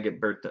like I get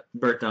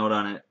burnt out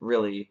on it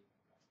really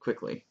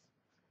quickly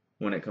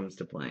when it comes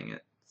to playing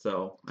it.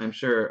 So I'm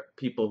sure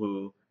people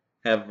who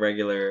have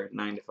regular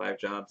 9-to-5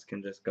 jobs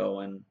can just go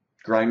and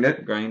grind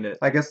it.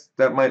 I guess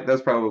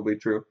that's probably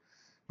true.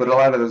 But a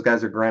lot of those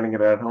guys are grinding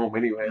it at home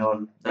anyway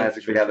on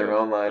Magic the Gathering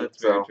Online.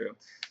 That's very true.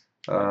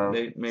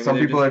 Some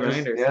people are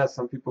just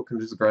some people can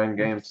just grind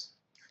games.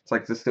 It's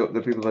like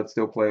the people that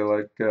still play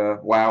like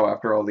WoW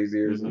after all these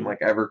years and like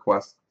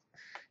EverQuest,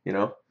 you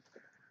know.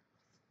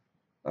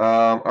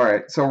 All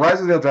right, so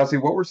Rise of the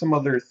Eldrazi. What were some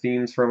other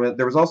themes from it?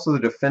 There was also the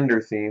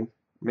Defender theme.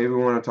 Maybe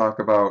we want to talk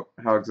about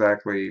how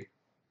exactly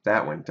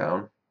that went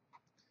down.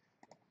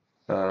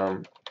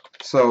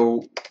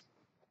 So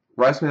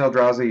Rise of the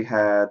Eldrazi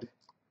had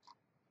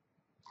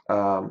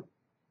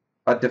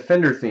a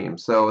Defender theme.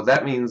 So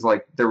that means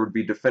like there would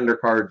be Defender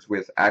cards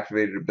with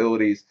activated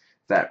abilities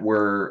that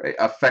were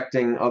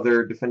affecting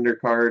other Defender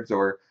cards,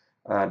 or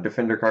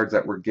Defender cards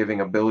that were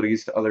giving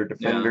abilities to other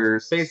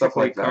Defenders. Basically, stuff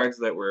like cards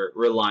that were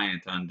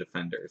reliant on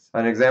Defenders.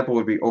 An example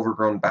would be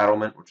Overgrown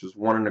Battlement, which was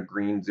 1 in a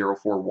green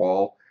 0/4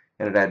 wall,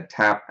 and it had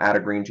tap, add a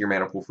green to your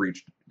mana pool for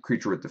each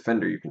creature with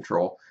Defender you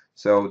control.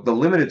 So the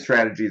limited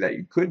strategy that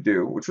you could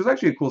do, which was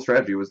actually a cool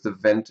strategy, was the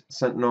Vent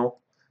Sentinel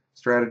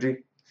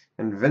strategy.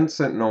 And Vent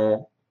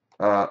Sentinel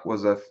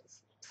was a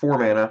 4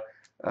 mana,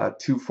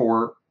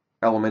 2/4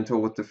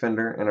 elemental with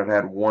Defender, and it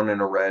had 1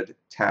 in a red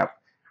tap,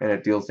 and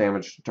it deals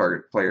damage to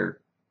target player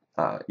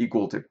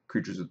equal to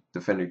creatures with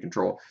Defender you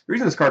control. The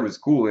reason this card was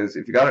cool is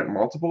if you got it in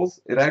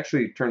multiples, it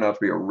actually turned out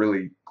to be a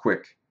really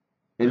quick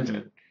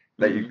engine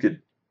that you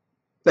could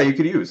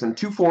use. And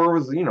 2/4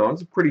 was,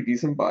 it's a pretty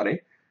decent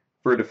body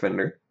for a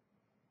Defender.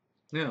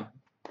 Yeah.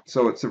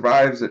 So it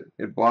survives.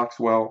 It blocks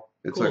well.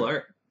 It's cool a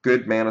art.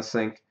 Good mana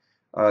sink.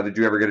 Did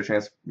you ever get a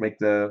chance to make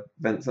the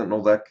Vent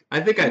Sentinel deck?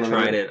 I think I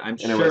tried it. I'm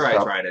sure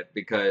I tried it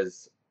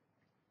because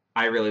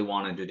I really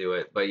wanted to do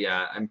it. But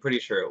yeah, I'm pretty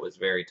sure it was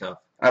very tough.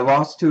 I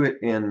lost to it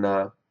in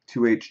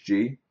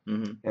 2HG,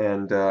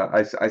 and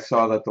I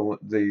saw that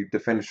the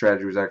Defender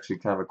strategy was actually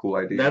kind of a cool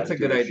idea. That's a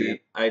good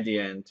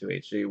idea in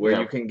 2HG, where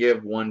you can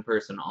give one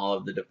person all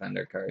of the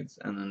Defender cards,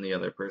 and then the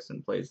other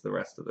person plays the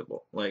rest of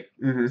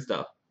the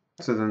stuff.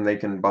 So then they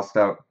can bust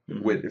out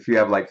with, if you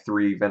have like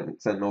 3 Vent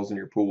Sentinels in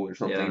your pool or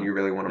something, and you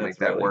really want to make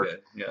that really work.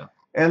 Good. Yeah.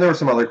 And there were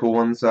some other cool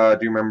ones. Do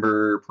you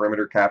remember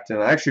Perimeter Captain?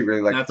 I actually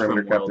really like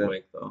Perimeter Captain.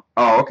 Worldwake, though.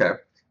 Oh, okay.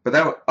 But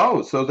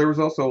so there was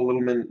also a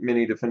little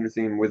mini Defender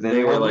theme within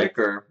Worldwake,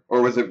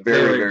 or was it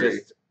very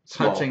just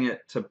small? Touching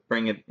it to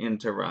bring it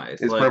into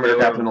Rise? Is Perimeter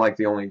Captain like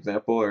the only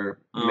example, or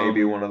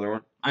maybe one other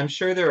one? I'm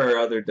sure there are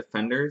other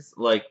Defenders.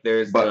 Like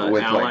there's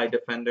the Ally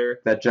Defender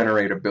that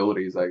generate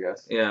abilities, I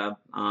guess. Yeah.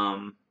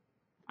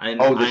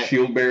 The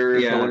Shield Bearer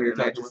is the one you're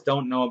talking about? I just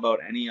don't know about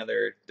any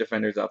other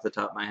Defenders off the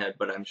top of my head,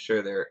 but I'm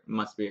sure there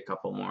must be a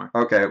couple more.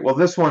 Okay, well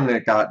this one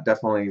it got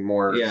definitely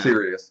more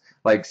serious.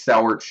 Like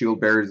Stalwart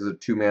Shield Bearer is a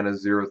 2 mana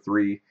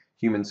 0/3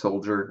 human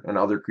soldier, and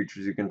other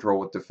creatures you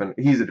control with Defender.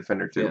 He's a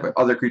Defender too, but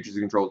other creatures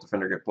you control with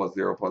Defender get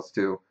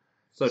 +0/+2.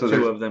 So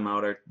 2 of them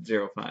out are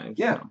 0/5.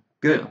 Yeah, so.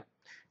 good. Yeah.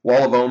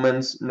 Wall of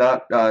Omens,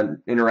 not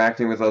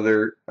interacting with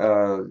other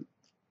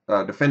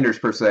Defenders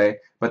per se,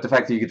 but the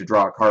fact that you get to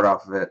draw a card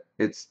off of it,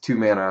 it's 2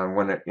 mana, and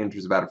when it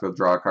enters the battlefield,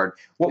 draw a card.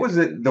 What was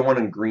it, the one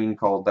in green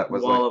called that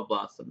was Wall of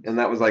Blossoms? And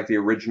that was like the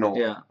original,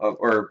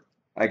 or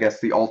I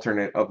guess the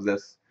alternate of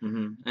this.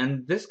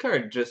 And this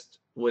card just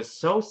was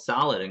so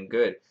solid and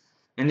good.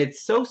 And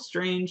it's so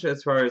strange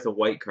as far as a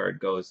white card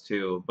goes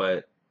too,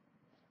 but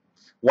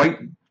white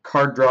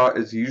card draw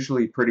is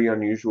usually pretty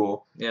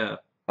unusual. Yeah.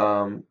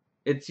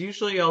 It's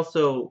usually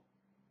also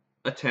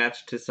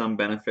attached to some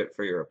benefit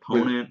for your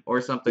opponent or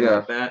something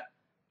like that,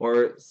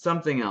 or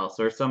something else,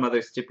 or some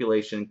other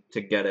stipulation to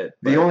get it.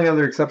 The only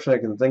other exception I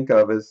can think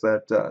of is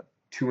that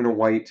 2 and a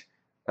white,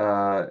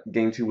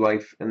 gain 2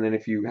 life, and then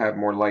if you have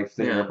more life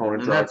than your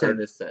opponent, and draw a that's in card.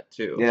 this set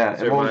too. Yeah,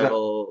 and what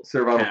was that?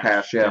 Survival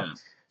Cash, yeah.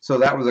 So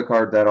that was a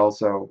card that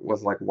also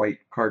was like white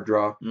card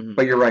draw.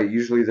 But you're right,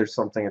 usually there's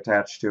something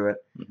attached to it,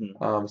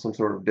 some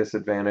sort of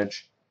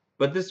disadvantage.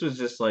 But this was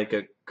just like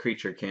a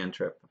creature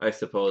cantrip, I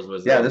suppose,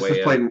 was Yeah, the this way was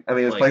played. I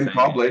mean, it was played in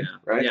Cobblade,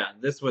 right? Yeah,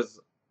 this was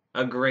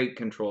a great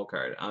control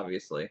card,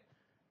 obviously.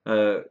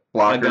 Blocker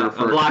a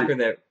blocker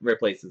that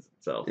replaces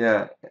itself.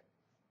 Yeah,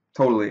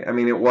 totally. I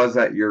mean, it was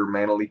at your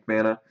mana leak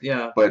mana.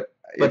 Yeah, but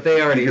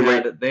they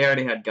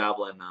already had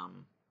Goblin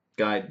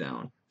Guide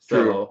down.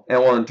 So true. And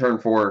well, in turn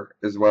 4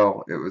 as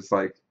well, it was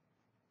like,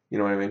 you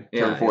know what I mean?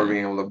 Turn 4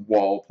 being able to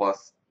wall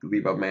plus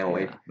leave up mana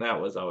leak. That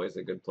was always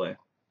a good play.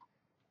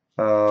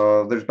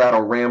 There's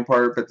Battle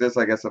Rampart, but this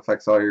I guess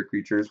affects all your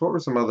creatures. What were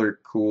some other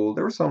cool?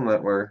 There were some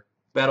that were.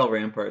 Battle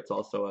Rampart's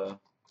also a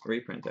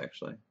reprint,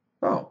 actually.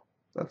 Oh,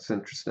 that's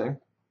interesting.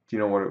 Do you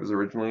know what it was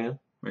originally in?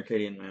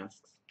 Mercadian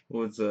Masks. It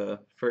was the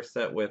first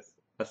set with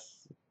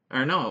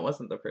or no, it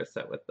wasn't the first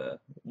set with the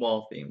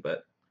wall theme,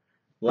 but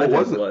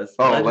Legends was.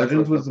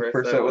 Legends was the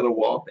first set with a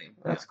wall theme.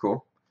 That's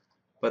cool.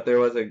 But there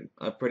was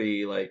a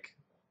pretty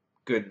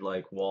good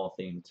wall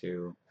theme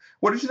too.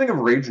 What did you think of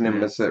Rage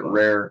Nimbus at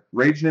Rare?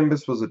 Rage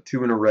Nimbus was a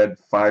 2 and a red,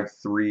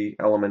 5/3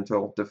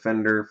 elemental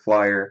defender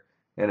flyer,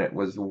 and it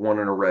was 1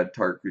 and a red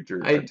target creature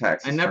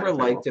attacks. I never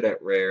liked it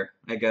at Rare,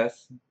 I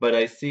guess, but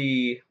I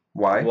see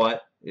why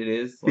what it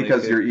is.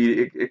 Because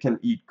it can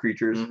eat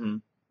creatures.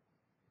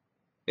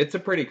 It's a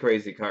pretty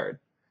crazy card.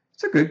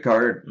 It's a good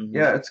card.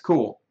 Yeah, it's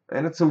cool,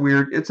 and it's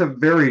a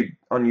very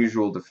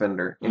unusual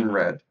defender in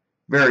red.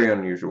 Very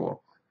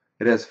unusual.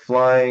 It has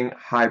flying,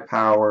 high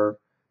power.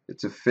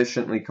 It's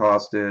efficiently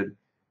costed.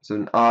 It's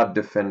an odd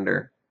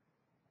defender.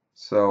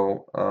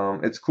 So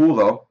it's cool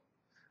though.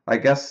 I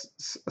guess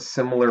a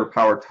similar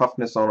power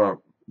toughness on a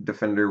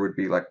defender would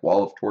be like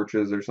Wall of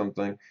Torches or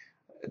something.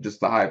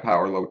 Just the high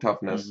power, low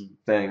toughness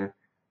thing.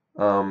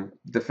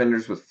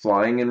 Defenders with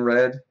flying in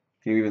red.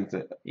 Can you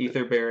even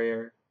Ether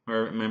Barrier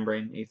or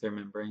Membrane? Ether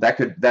Membrane.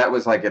 That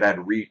was like it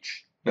had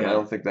reach. And I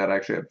don't think that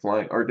actually had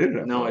flying. Or did it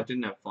have flying? No, it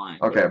didn't have flying.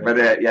 Okay, but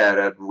it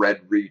had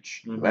red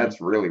reach. That's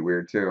really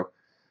weird too.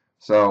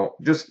 So,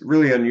 just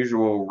really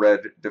unusual red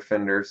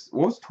defenders.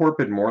 What was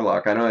Torpid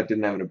Morlock? I know it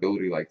didn't have an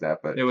ability like that,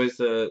 but... It was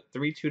a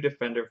 3/2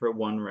 defender for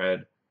 1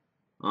 red.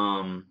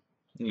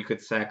 You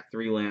could sack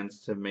 3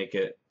 lands to make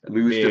it...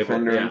 Lose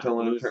defender until...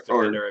 Lose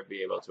defender and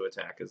be able to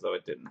attack as though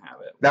it didn't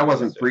have it. That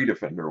wasn't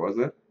pre-defender, was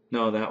it?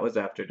 No, that was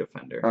after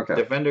defender. Okay.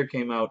 Defender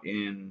came out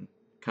in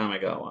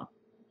Kamigawa.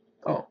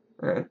 Oh,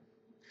 alright.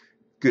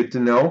 Good to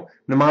know.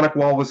 Mnemonic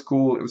Wall was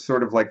cool. It was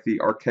sort of like the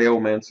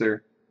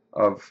Archaeomancer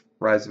of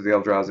Rise of the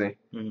Eldrazi.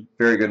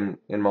 Very good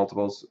in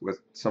multiples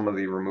with some of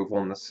the removal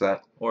in the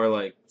set. Or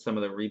like some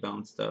of the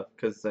rebound stuff,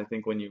 because I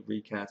think when you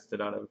recast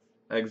it out of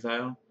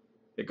exile,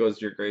 it goes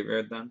to your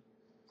graveyard then.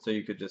 So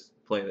you could just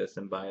play this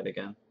and buy it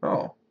again.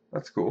 Oh,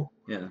 that's cool.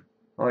 Yeah.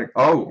 I like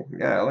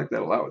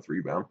that a lot with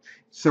rebound.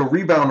 So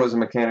rebound was a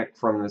mechanic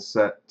from this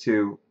set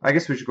too. I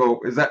guess we should go.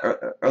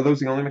 Are those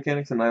the only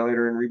mechanics?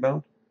 Annihilator and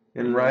rebound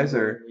in Rise,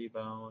 or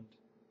rebound?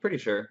 Pretty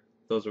sure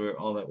those were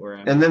all that were.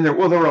 And then there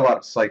were a lot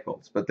of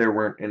cycles, but there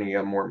weren't any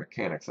more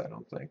mechanics. I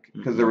don't think,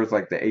 because there was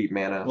like the 8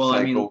 mana. Well,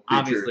 cycle I mean, creature.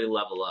 Obviously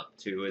level up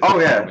too.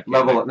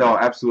 Level up. No,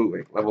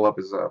 absolutely, level up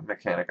is a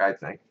mechanic. I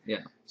think.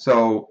 Yeah.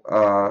 So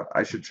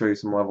I should show you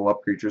some level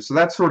up creatures. So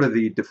that's sort of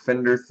the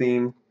defender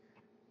theme,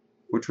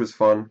 which was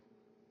fun.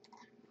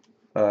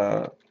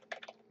 Let's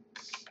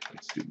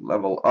do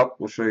level up.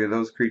 We'll show you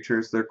those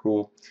creatures. They're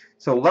cool.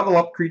 So level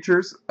up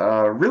creatures,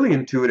 really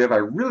intuitive. I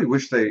really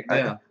wish they...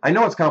 Yeah. I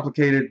know it's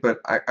complicated, but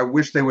I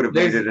wish they would have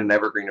made it an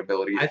evergreen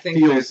ability. I think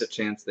there's a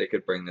chance they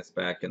could bring this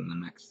back in the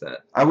next set.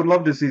 I would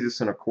love to see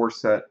this in a core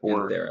set,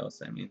 or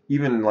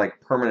even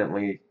like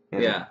permanently.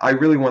 I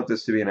really want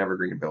this to be an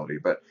evergreen ability,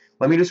 but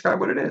let me describe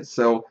what it is.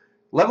 So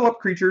level up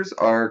creatures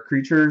are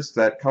creatures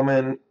that come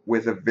in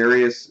with a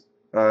various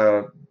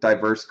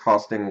diverse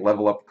costing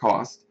level up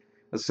cost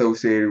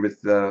associated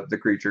with the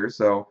creature.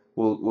 So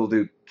we'll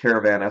do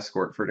Caravan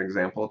Escort for an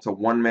example. It's a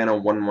 1 mana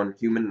 1/1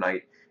 human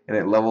knight, and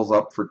it levels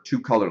up for 2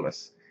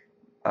 colorless.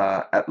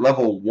 At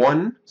level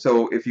 1,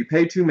 so if you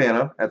pay 2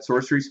 mana at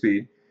sorcery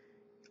speed,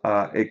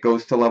 it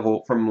goes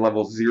to from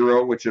level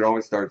 0, which it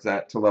always starts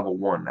at, to level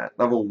 1. At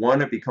level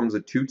 1, it becomes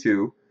a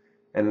 2/2,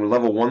 and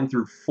level 1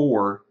 through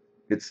 4,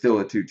 it's still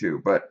a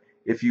 2/2. But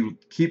if you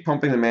keep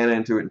pumping the mana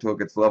into it until it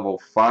gets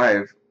level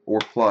 5 or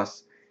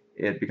plus,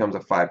 it becomes a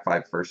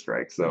 5/5 first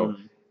strike. So,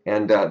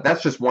 and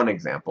that's just one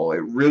example. It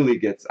really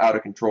gets out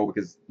of control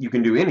because you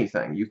can do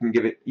anything.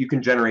 You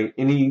can generate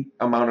any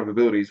amount of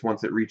abilities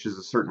once it reaches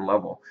a certain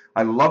level.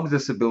 I loved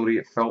this ability.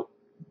 It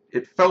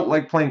felt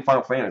like playing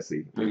Final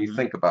Fantasy when you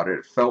think about it.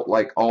 It felt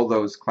like all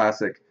those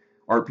classic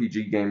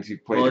RPG games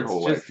you've played your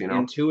whole life. You know,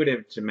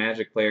 intuitive to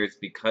Magic players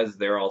because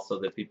they're also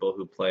the people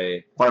who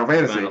play Final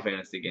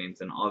Fantasy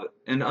games and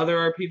other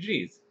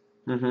RPGs.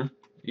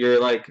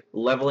 You're like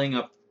leveling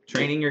up,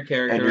 training your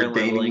character, and you're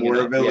gaining more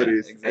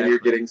abilities, and you're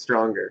getting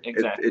stronger.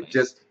 Exactly.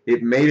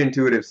 It made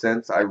intuitive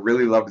sense. I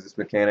really loved this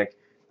mechanic.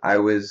 I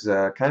was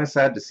kind of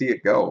sad to see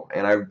it go,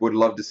 and I would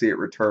love to see it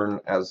return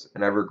as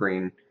an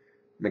evergreen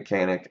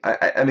mechanic.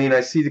 I mean,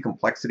 I see the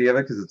complexity of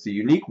it because it's a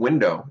unique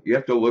window. You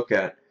have to look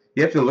at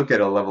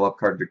a level up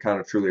card to kind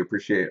of truly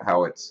appreciate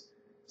how it's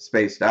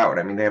spaced out.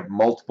 I mean, they have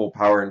multiple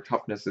power and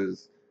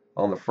toughnesses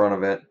on the front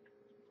of it.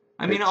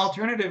 I mean, It's-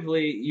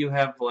 alternatively, you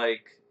have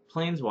like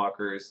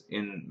planeswalkers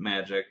in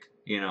Magic,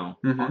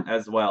 Mhm.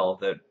 as well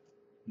that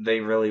they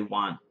really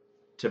want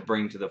to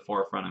bring to the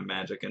forefront of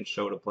Magic and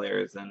show to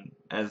players and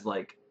as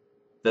like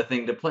the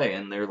thing to play,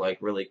 and they're like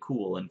really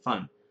cool and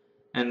fun.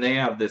 And they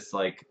have this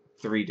like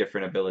 3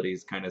 different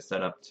abilities kind of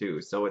set up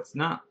too, so it's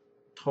not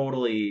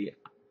totally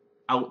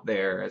out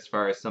there as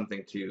far as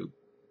something to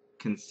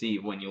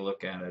conceive when you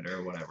look at it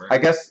or whatever. I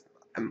guess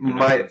Or not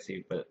my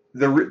conceive, but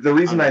the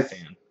reason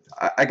understand.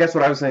 I guess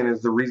what I was saying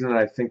is the reason that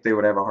I think they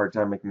would have a hard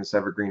time making this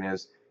evergreen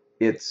is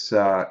it's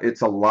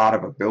a lot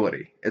of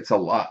ability. It's a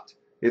lot.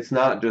 It's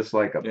not just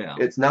like Yeah.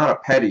 it's not a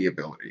petty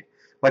ability.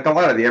 Like a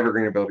lot of the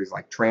evergreen abilities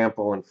like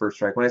trample and first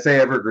strike. When I say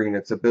evergreen,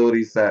 it's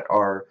abilities that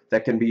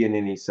can be in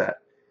any set.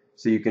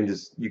 So you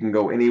can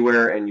go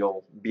anywhere and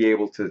you'll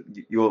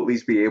at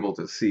least be able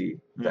to see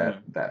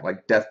that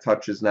like death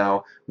touches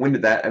now. When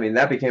did that? I mean,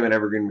 that became an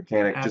evergreen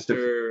mechanic just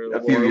After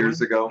a few War years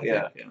One, ago. I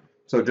Yeah. think,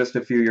 So just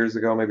a few years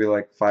ago, maybe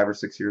like 5 or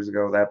 6 years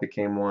ago, that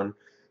became one.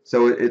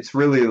 So it's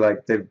really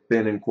like they've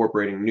been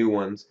incorporating new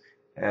ones,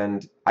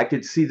 and I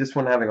could see this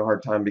one having a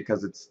hard time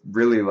because it's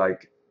really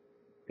like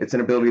it's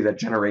an ability that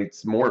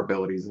generates more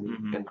abilities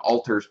and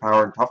alters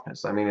power and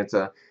toughness. I mean, it's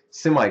a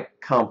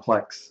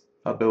semi-complex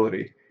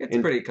ability. It's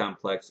pretty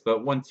complex,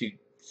 but once you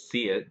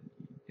see it,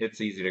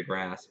 it's easy to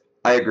grasp.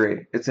 I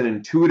agree. It's an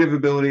intuitive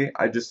ability.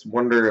 I just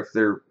wonder if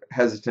they're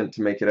hesitant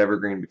to make it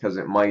evergreen because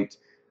it might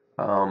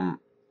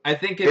I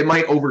think it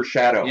might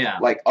overshadow Yeah.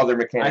 like other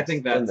mechanics. I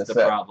think in that's the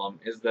set. problem,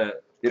 is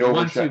that It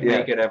once you overshadows. Yeah.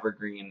 make it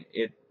evergreen,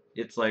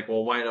 it's like,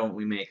 well, why don't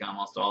we make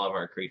almost all of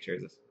our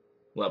creatures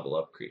level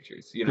up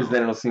creatures? Because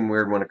then it'll seem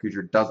weird when a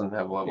creature doesn't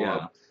have level Yeah.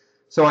 up.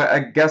 So I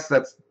guess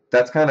that's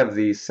kind of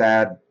the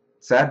sad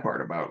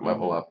part about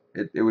level up.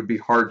 It would be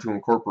hard to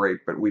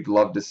incorporate, but we'd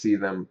love to see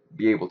them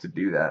be able to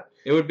do that.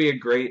 It would be a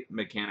great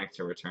mechanic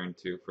to return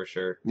to, for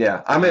sure.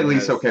 Yeah, I'm at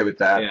least okay with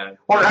that. Yeah.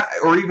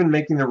 Or even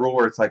making the rule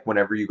where it's like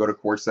whenever you go to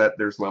core set,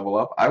 there's level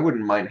up. I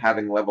wouldn't mind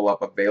having level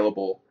up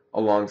available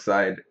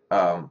alongside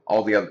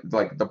all the other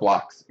like the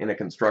blocks in a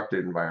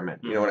constructed environment.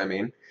 You know what I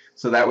mean?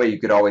 So that way you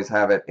could always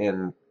have it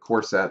in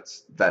core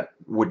sets that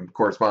would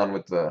correspond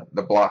with the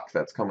block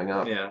that's coming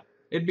up. Yeah.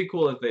 It'd be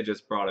cool if they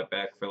just brought it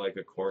back for like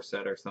a core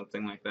set or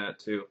something like that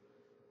too.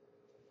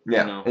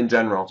 Yeah, in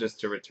general.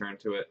 Just to return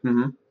to it.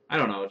 Mm-hmm. I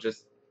don't know,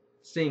 just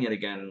seeing it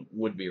again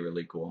would be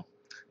really cool.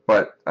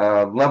 But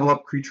level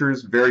up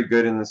creatures, very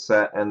good in the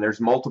set, and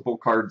there's multiple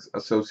cards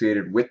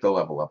associated with the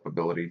level up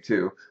ability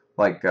too.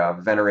 Like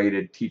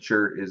Venerated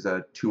Teacher is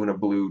a 2 and a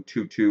blue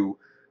 2/2.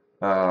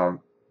 I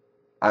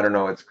don't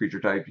know, it's creature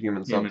type,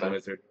 human something.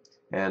 Wizard.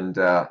 And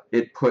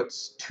it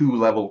puts 2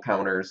 level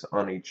counters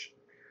on each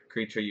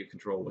creature you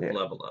control with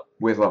level up.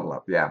 With level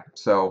up, yeah.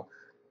 So,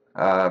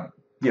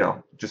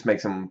 just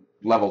makes them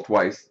level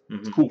twice.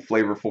 It's a cool,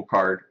 flavorful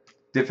card.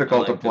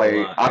 Difficult to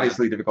play.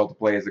 Obviously difficult to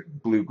play as a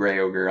blue-gray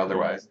ogre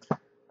otherwise.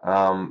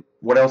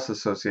 What else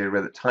associated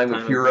with it? Time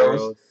of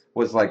Heroes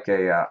was like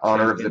a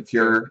Honor of the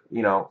Pure,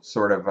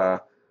 sort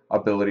of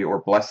ability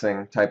or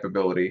blessing type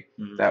ability.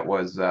 That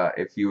was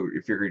if your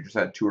creatures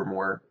had 2 or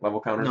more level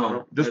counters on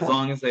them. Just as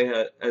long as they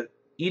had...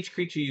 each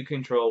creature you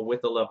control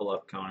with a level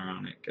up counter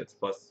on it gets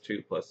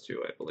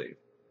 +2/+2, I believe.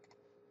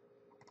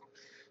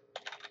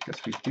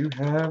 Guess we do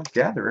have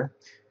Gatherer.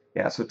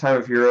 Yeah, so Time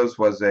of Heroes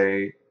was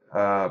a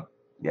 2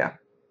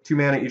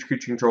 mana, each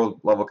creature controls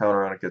level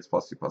counter on it gets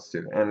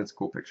 +2/+2, and it's a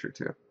cool picture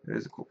too. It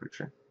is a cool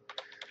picture.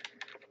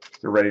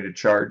 They're ready to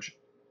charge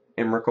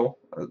Emrakul,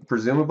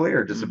 presumably,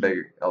 or just a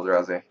big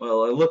Eldrazi?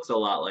 Well, it looks a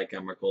lot like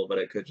Emrakul, but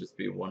it could just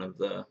be one of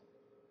the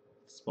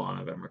spawn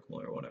of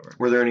Emrakul or whatever.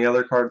 Were there any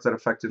other cards that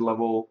affected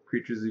level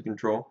creatures you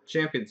control?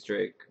 Champion's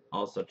Drake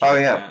also. Oh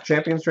yeah,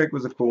 Champion's Drake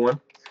was a cool one.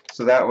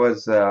 So that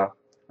was a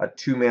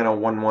 2 mana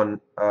 1/1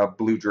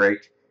 blue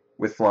Drake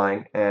with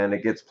flying, and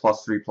it gets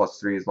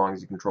 +3/+3 as long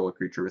as you control a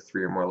creature with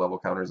 3 or more level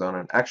counters on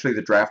it. Actually,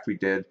 the draft we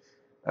did,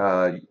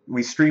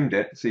 we streamed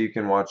it, so you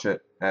can watch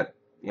it at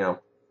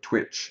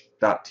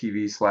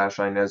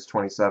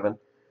twitch.tv/Inez27,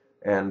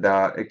 and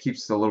it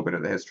keeps a little bit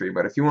of the history.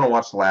 But if you want to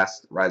watch the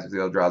last Rise of the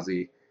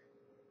Eldrazi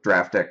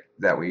draft deck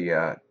that we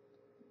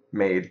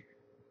made,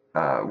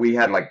 we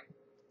had like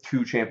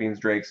 2 Champions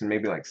Drakes and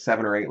maybe like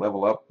 7 or 8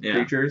 level up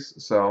creatures.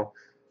 So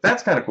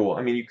that's kind of cool.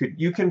 I mean,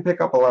 you can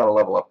pick up a lot of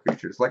level up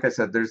creatures. Like I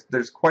said,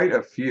 there's quite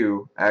a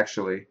few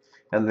actually,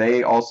 and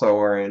they also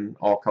are in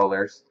all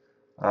colors.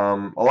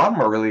 A lot of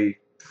them are really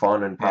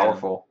fun and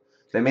powerful.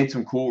 They made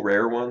some cool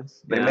rare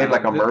ones. They made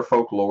like a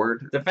Merfolk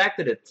Lord. The fact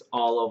that it's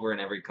all over in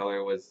every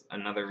color was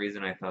another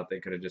reason I thought they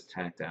could have just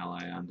tacked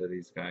Ally onto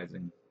these guys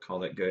and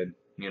called it good.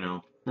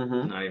 Not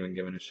even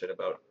giving a shit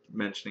about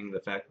mentioning the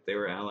fact that they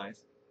were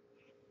allies.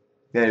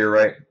 Yeah, you're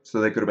right. So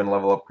they could have been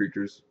level up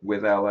creatures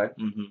with Ally.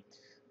 Mm-hmm.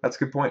 That's a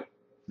good point.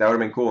 That would have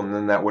been cool, and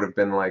then that would have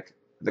been like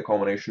the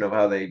culmination of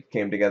how they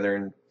came together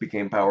and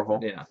became powerful.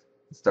 Yeah.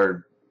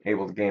 Started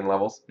able to gain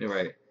levels. You're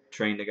right.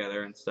 Train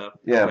together and stuff.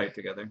 Yeah. Fight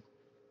together.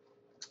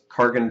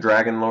 Kargan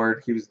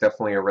Dragonlord, he was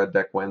definitely a red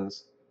deck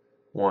wins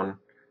one.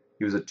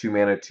 He was a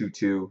 2-mana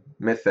 2/2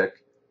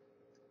 mythic,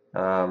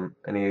 and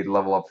he'd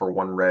level up for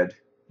 1 red.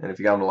 And if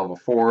you got him to level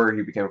 4,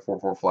 he became a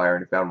 4/4 flyer.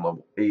 And if you got him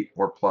level 8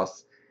 or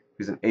plus,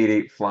 he was an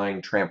 8/8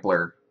 flying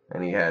trampler,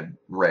 and he had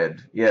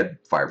red. He had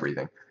fire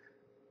breathing.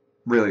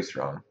 Really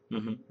strong.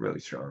 Mm-hmm. Really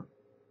strong.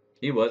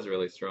 He was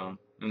really strong,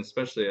 and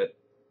especially at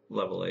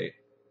level 8.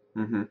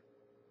 Mm-hmm.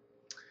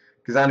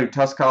 Kazanu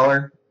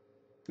Tuskcaller.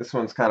 This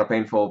one's kind of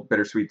painful,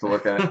 bittersweet to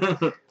look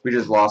at. We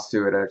just lost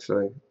to it,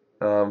 actually.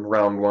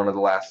 Round 1 of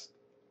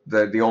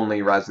the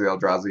only Rise of the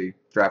Eldrazi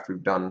draft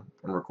we've done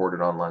and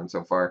recorded online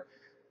so far.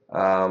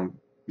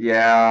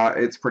 Yeah,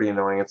 it's pretty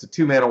annoying. It's a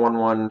 2-mana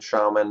 1/1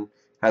 shaman,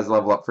 has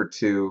level up for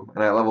 2,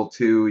 and at level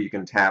 2 you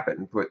can tap it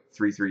and put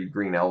 3/3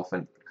 green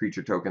elephant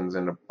creature tokens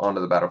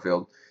onto the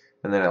battlefield,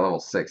 and then at level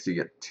 6 you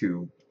get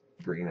 2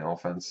 green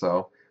elephants.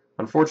 So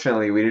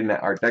unfortunately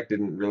our deck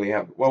didn't really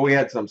have, well, we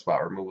had some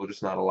spot removal,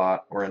 just not a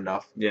lot or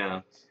enough.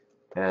 Yeah.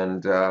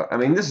 And I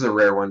mean, this is a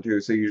rare one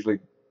too, so you usually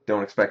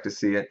don't expect to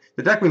see it.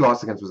 The deck we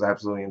lost against was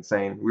absolutely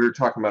insane. We were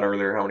talking about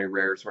earlier how many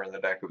rares were in the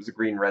deck. It was a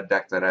green-red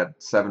deck that had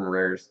 7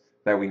 rares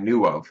that we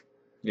knew of.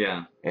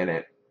 Yeah. In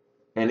it.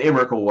 And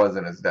Emrakul was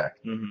in his deck.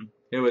 Mm-hmm.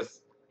 It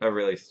was a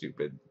really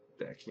stupid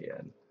deck he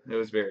had. It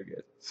was very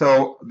good.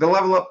 So the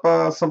level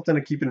up, something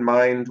to keep in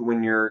mind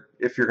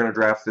if you're going to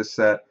draft this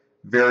set.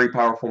 Very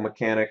powerful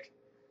mechanic.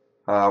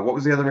 What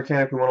was the other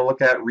mechanic we want to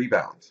look at?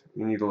 Rebound.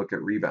 You need to look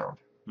at Rebound.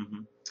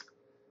 Mm-hmm.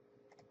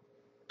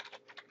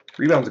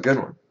 Rebound's a good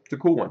one. It's a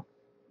cool one.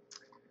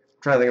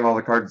 I'm trying to think of all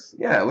the cards.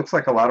 Yeah, it looks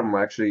like a lot of them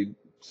actually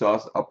saw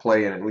a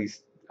play in at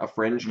least a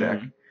fringe deck.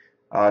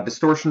 Mm-hmm.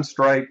 Distortion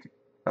Strike.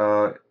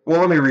 Well,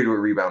 let me read what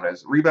Rebound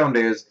is. Rebound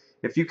is,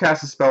 if you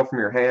cast a spell from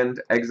your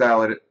hand,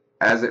 exile it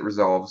as it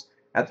resolves.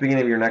 At the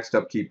beginning of your next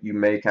upkeep, you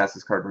may cast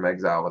this card from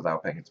exile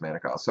without paying its mana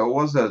cost. So it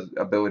was an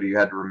ability you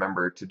had to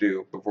remember to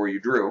do before you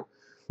drew,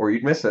 or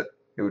you'd miss it.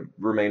 It would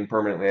remain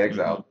permanently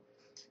exiled.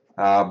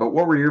 Mm-hmm. But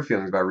what were your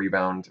feelings about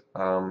Rebound?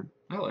 I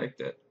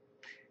liked it.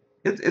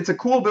 It's a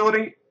cool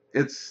ability.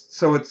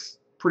 It's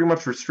pretty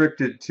much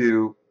restricted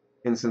to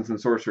instants and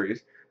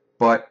sorceries,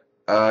 but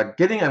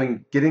getting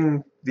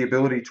the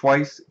ability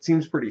twice, it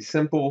seems pretty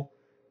simple.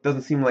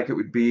 Doesn't seem like it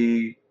would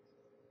be,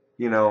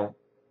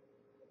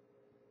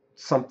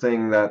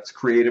 something that's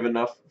creative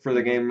enough for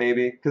the game,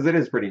 maybe, because it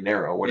is pretty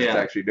narrow what it's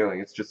actually doing.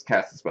 It's just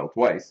cast the spell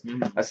twice,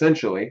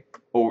 essentially,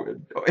 or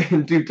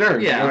in 2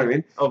 turns. Yeah, you know what I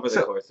mean? Over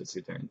the course of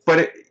 2 turns.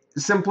 But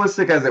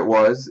simplistic as it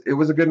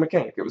was a good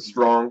mechanic. It was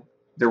strong.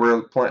 There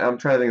were I'm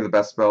trying to think of the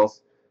best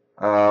spells.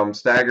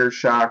 Stagger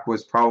Shock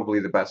was probably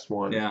the best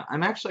one. Yeah,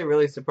 I'm actually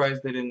really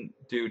surprised they didn't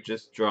do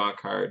just draw a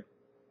card,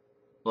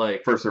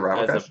 like for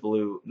survival as cache? a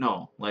blue.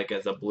 No, like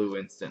as a blue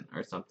instant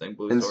or something.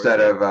 Blue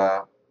instead sorcery.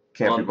 of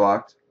can't be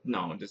blocked.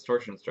 No,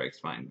 Distortion Strike's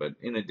fine, but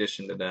in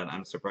addition to that,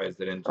 I'm surprised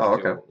they didn't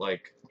just do,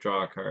 like,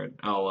 draw a card.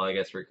 Oh, well, I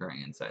guess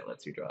Recurring Insight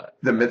lets you draw it.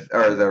 The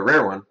the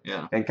rare one.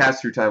 Yeah. And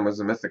Cast Through Time was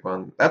the mythic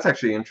one. That's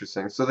actually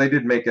interesting. So they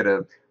did make it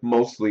a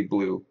mostly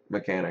blue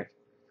mechanic.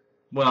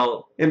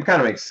 Well, it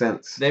kind of makes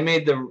sense. They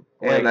made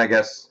and I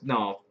guess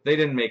no, they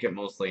didn't make it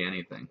mostly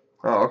anything.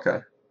 Oh, okay.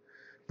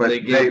 But they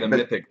gave the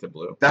mythic to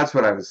blue. That's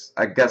what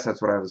I guess that's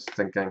what I was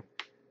thinking.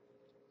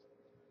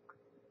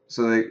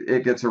 So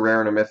it gets a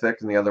rare and a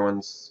mythic, and the other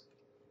ones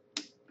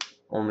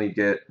only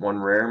get 1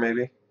 rare,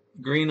 maybe?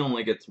 Green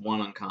only gets 1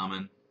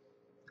 uncommon.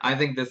 I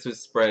think this was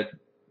spread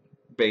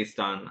based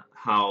on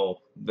how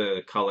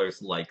the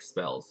colors like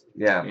spells.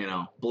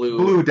 Yeah.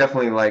 Blue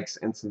definitely likes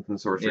instant and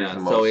sorceries the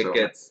most. So it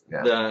gets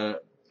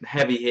the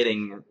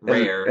heavy-hitting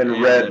rare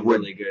and red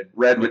would, really good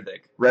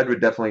mythic. Red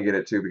would definitely get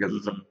it too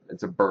because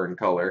it's a burn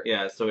color.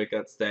 Yeah, so it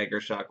got Stagger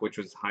Shock, which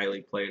was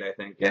highly played, I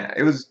think. Yeah,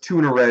 it was 2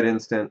 and a red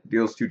instant,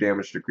 deals 2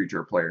 damage to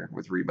creature or player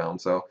with Rebound.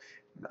 So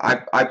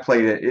I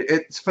played it.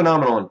 It's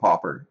phenomenal in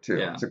Pauper too.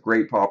 Yeah. It's a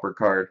great Pauper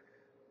card.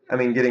 I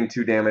mean, getting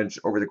 2 damage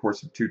over the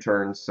course of 2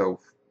 turns, so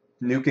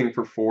nuking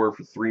for 4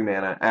 for 3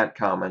 mana at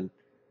common,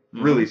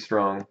 really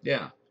strong.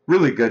 Yeah.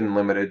 Really good and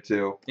limited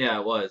too. Yeah,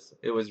 it was.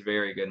 It was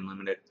very good and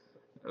limited.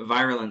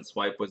 Virulent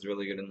Swipe was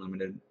really good and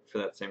limited for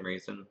that same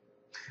reason.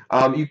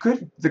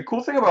 The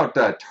cool thing about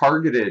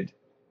targeted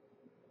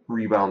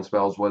Rebound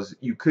spells was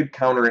you could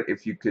counter it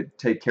if you could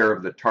take care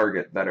of the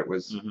target that it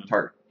was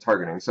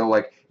targeting. So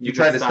like you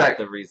tried to stack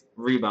the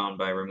rebound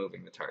by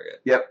removing the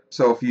target. Yep.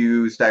 So if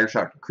you Stagger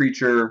Shocked a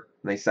creature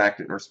and they sacked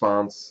it in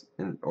response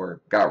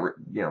or got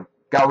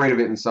rid of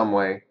it in some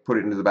way, put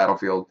it into the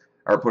battlefield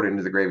or put it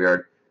into the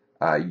graveyard,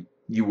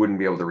 you wouldn't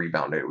be able to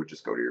rebound it. It would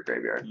just go to your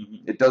graveyard.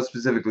 It does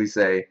specifically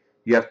say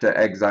you have to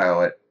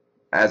exile it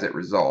as it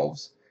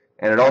resolves,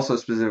 and it also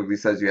specifically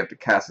says you have to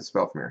cast a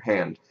spell from your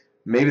hand.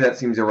 Maybe that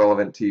seems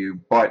irrelevant to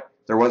you, but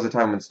there was a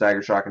time when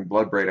Stagger Shock and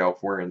Bloodbraid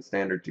Elf were in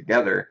Standard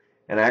together,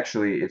 and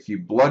actually if you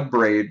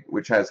Bloodbraid,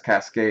 which has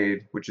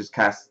Cascade, which is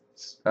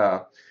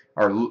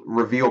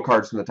reveal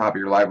cards from the top of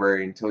your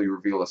library until you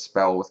reveal a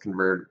spell with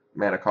converted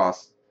mana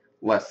cost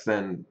less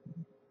than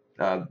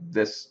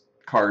this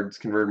card's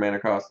converted mana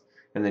cost,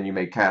 and then you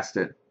may cast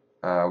it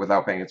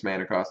without paying its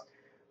mana cost.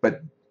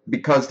 But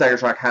because Stagger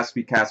Shock has to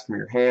be cast from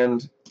your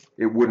hand,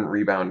 it wouldn't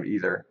rebound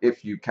either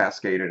if you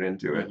cascade it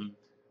into it.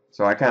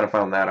 So I kind of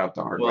found that out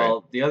the hard way.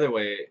 Well, the other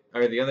way,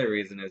 or the other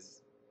reason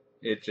is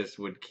it just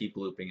would keep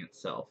looping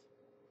itself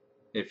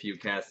if you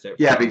cast it.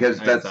 Yeah, from because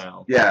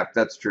exile.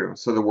 that's true.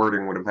 So the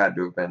wording would have had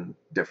to have been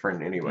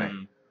different anyway.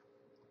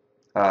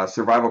 Mhm.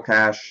 Survival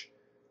Cache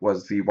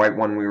was the white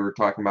one we were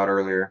talking about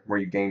earlier, where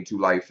you gain 2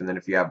 life, and then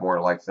if you have more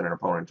life than an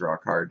opponent, draw a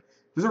card.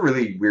 It was a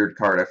really weird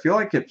card. I feel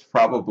like it's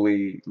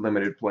probably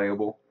limited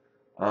playable.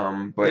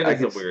 But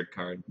It is a weird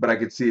card. But I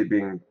could see it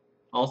being...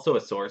 Also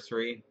a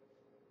sorcery.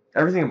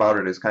 Everything about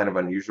it is kind of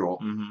unusual.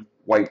 Mm-hmm.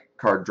 White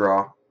card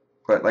draw.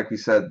 But like we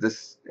said,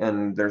 this,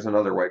 and there's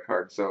another white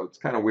card, so it's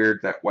kind of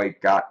weird that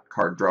white got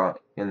card draw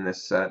in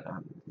this set.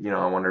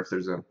 I wonder if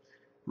there's a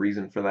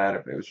reason for that,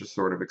 if it was just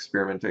sort of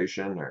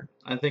experimentation, or...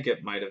 I think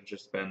it might have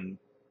just been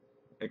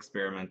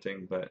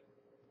experimenting, but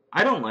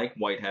I don't like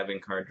white having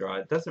card draw.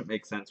 It doesn't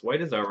make sense.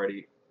 White is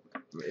already...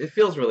 It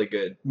feels really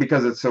good.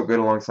 Because it's so good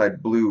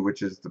alongside blue,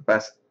 which is the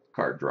best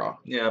card draw.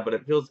 Yeah, but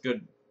it feels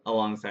good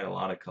alongside a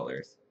lot of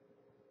colors.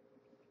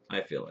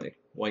 I feel like.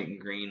 White and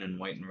green and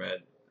white and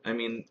red. I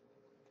mean,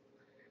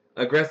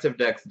 aggressive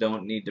decks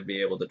don't need to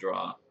be able to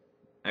draw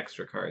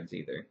extra cards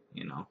either,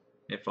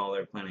 if all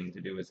they're planning to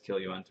do is kill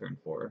you on turn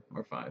 4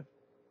 or 5.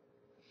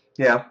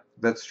 Yeah,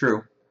 that's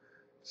true.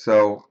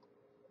 So,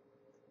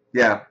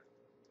 yeah,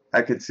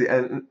 I could see,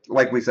 and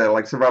like we said,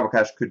 like Survival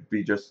Cache could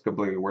be just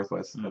completely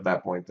worthless at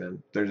that point.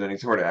 Then if there's any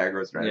sort of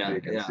aggro strategy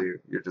against you,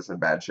 you're just in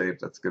bad shape.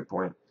 That's a good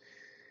point.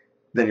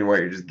 Then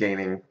you're just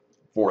gaining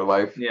 4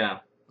 life. Yeah,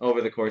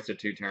 over the course of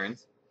 2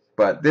 turns.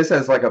 But this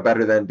has like a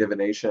better than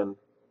divination,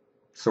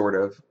 sort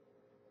of.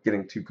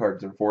 Getting 2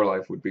 cards in 4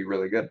 life would be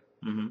really good.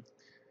 Mm-hmm.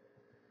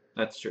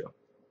 That's true.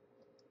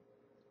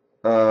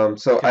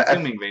 So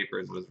Consuming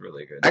Vapors was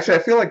really good. Actually,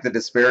 I feel like the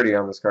disparity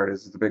on this card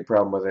is the big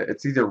problem with it.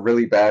 It's either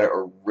really bad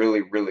or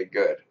really, really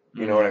good.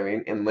 You know what I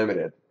mean? In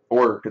limited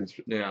or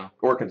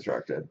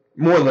constructed.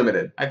 More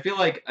limited. I feel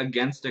like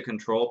against a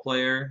control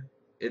player,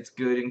 it's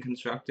good in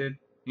constructed.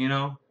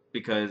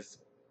 Because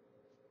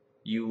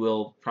you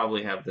will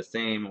probably have the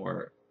same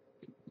or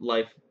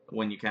life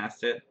when you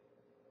cast it,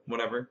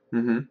 whatever.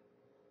 Mm-hmm.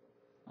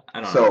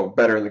 I don't know. So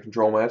better in the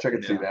control match, I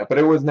could see that, but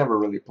it was never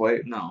really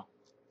played. No.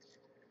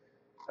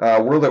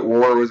 World at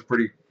War was a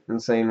pretty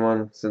insane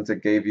one since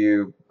it gave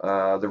you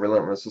the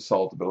Relentless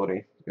Assault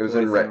ability. It was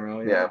in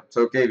red, yeah.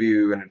 So it gave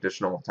you an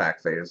additional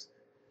attack phase,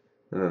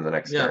 and then the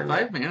next turn.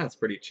 5 mana is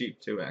pretty cheap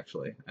too,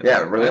 actually.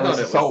 Relentless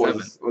Assault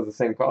was the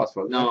same cost,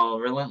 wasn't it? No,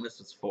 Relentless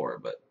was 4,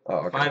 but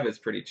okay. 5 is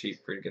pretty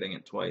cheap for getting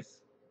it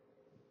twice.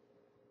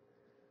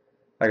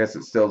 I guess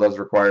it still does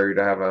require you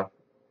to have a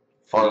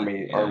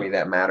army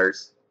that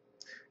matters.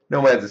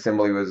 Nomad's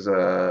Assembly was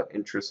an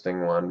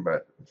interesting one,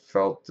 but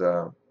felt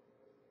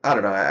I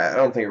don't know. I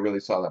don't think it really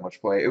saw that much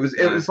play. It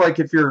was like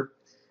if you're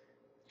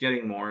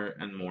getting more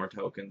and more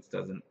tokens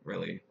doesn't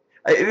really.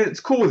 It's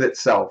cool with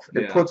itself.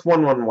 It puts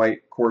 1/1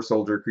 white core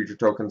soldier creature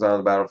tokens on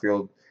the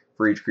battlefield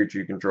for each creature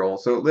you control.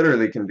 So it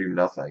literally can do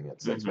nothing at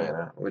 6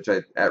 mana, which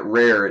at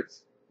rare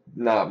it's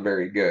not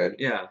very good.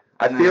 Yeah.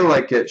 I feel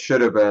like it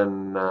should have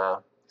been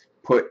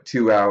put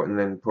 2 out and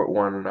then put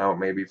 1 out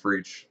maybe for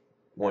each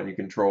one you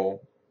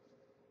control.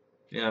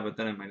 Yeah, but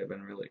then it might have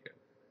been really good.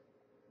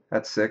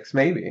 At 6,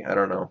 maybe. I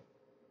don't know.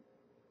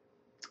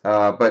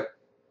 But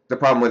the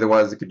problem with it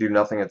was it could do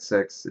nothing at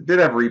 6. It did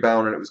have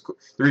rebound, and it was cool.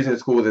 The reason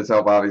it's cool with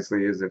itself,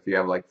 obviously, is if you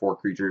have like 4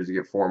 creatures, you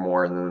get 4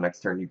 more, and then the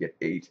next turn you get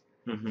 8.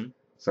 Mm-hmm.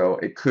 So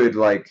it could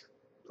like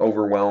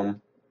overwhelm,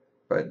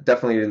 but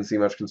definitely didn't see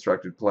much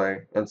constructed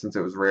play. And since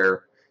it was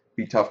rare,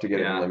 be tough to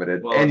get it in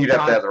limited, well, and you'd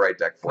have to have the right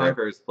deck for it.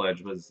 Conqueror's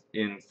Pledge was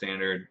in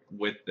standard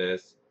with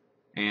this,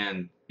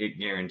 and it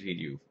guaranteed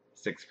you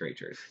 6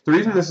 creatures. The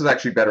reason this is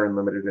actually better in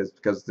limited is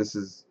because this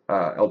is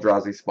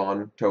Eldrazi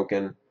spawn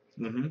token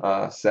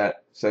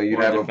set. So you'd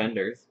have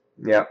defenders.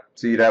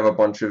 So you'd have a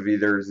bunch of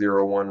either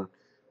 0/1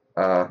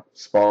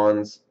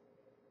 spawns,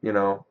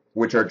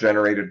 which are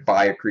generated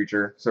by a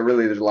creature. So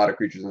really, there's a lot of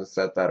creatures in the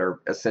set that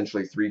are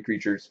essentially 3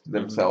 creatures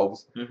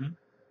themselves,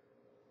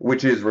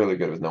 which is really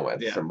good with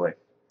Nomad's Assembly.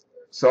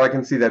 So I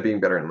can see that being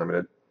better in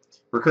limited.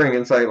 Recurring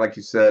Insight, like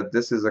you said,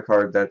 this is a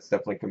card that's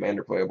definitely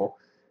commander playable.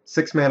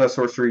 6 mana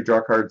sorcery,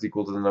 draw cards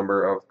equal to the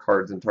number of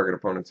cards in target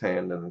opponent's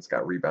hand, and it's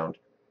got rebound.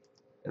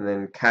 And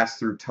then Cast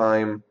Through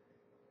Time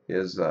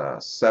is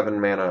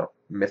 7 mana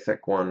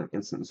mythic one.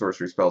 Instant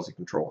sorcery spells you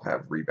control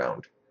have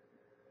rebound.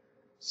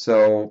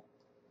 So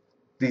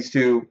these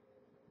two,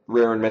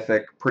 rare and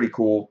mythic, pretty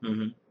cool.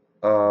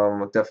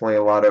 Definitely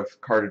a lot of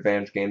card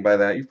advantage gained by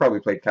that. You've probably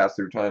played Cast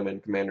Through Time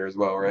in Commander as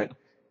well, right?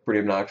 Pretty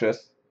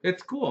obnoxious.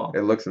 It's cool.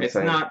 It looks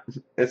insane.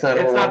 It's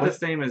not the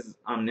same as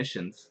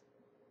Omniscience.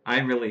 I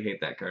really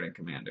hate that card in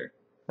Commander.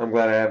 I'm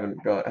glad I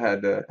haven't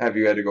had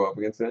to go up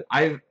against it.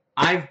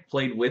 I've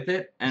played with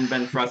it and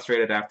been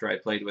frustrated after I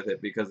played with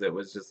it because it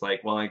was just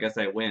like, well, I guess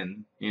I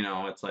win.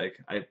 It's like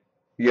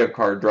you have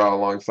card draw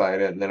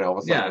alongside it, and then all of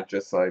a sudden Yeah. it's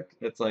just like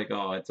It's like,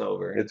 oh, it's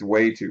over. it's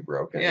way too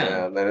broken.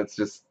 Yeah. And then it's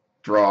just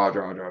draw.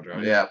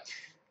 Mhm. Yeah.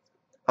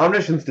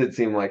 Omniscience did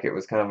seem like it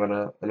was kind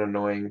of an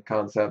annoying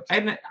concept.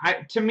 And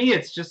to me,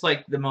 it's just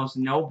like the most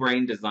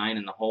no-brain design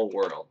in the whole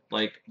world.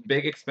 Like,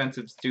 big,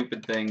 expensive,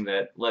 stupid thing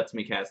that lets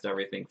me cast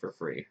everything for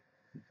free.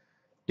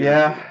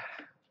 Yeah.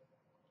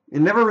 It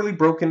never really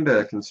broke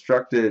into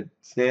constructed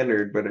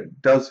standard, but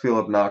it does feel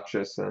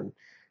obnoxious in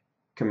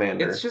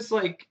Commander. It's just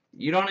like,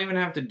 you don't even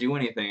have to do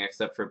anything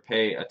except for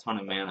pay a ton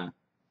of mana.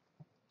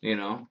 You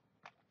know?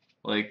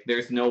 Like,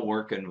 there's no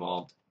work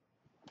involved.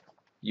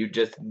 You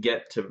just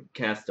get to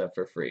cast stuff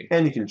for free.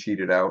 And you can cheat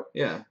it out.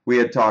 Yeah. We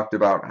had talked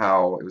about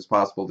how it was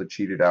possible to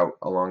cheat it out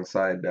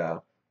alongside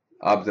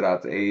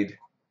Obzedat's Aid,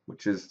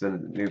 which is the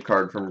new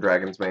card from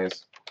Dragon's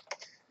Maze.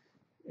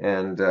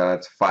 And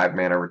it's 5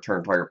 mana,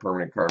 return target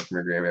permanent card from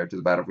your graveyard to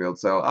the battlefield.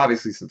 So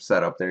obviously some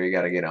setup there. You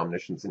got to get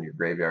Omniscience in your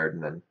graveyard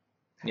and then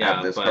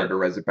have this card to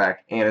res it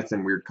back. And it's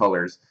in weird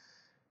colors.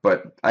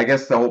 But I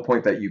guess the whole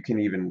point that you can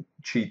even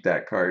cheat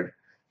that card,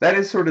 that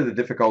is sort of the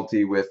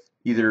difficulty with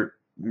either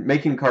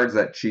making cards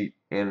that cheat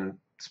in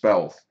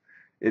spells.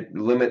 It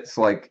limits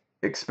like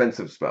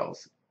expensive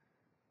spells.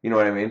 You know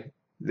what I mean?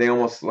 They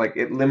almost like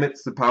it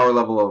limits the power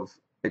level of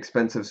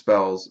expensive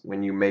spells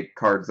when you make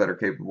cards that are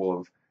capable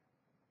of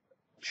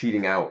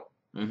cheating out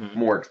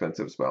more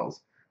expensive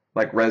spells,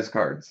 like res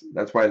cards.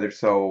 That's why they're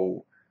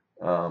so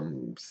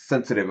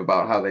sensitive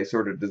about how they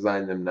sort of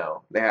design them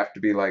now. They have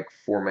to be like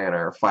 4 mana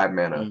or 5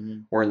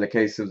 mana, or in the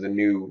case of the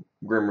new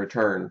Grim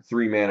Return,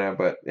 3 mana,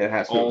 but it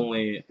has to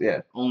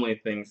only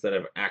things that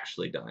have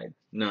actually died,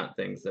 not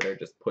things that are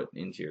just put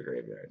into your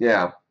graveyard.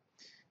 Yeah,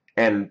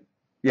 and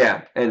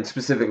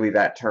specifically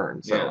that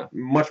turn. So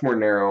much more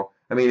narrow.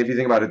 I mean, if you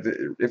think about it,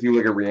 if you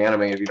look at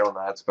Reanimate, if you don't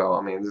know that spell,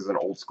 I mean, this is an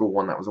old school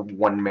one that was a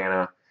 1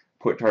 mana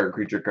put target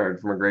creature card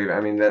from a grave.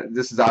 I mean,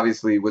 this is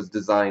obviously was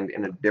designed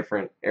in a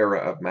different era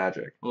of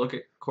Magic. Look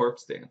at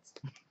Corpse Dance.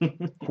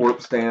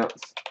 Corpse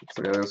Dance. Let's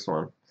look at this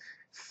one.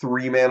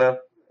 3 mana,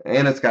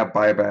 and it's got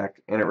buyback,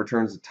 and it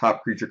returns the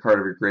top creature card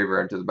of your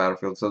graveyard into the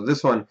battlefield. So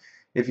this one,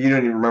 if you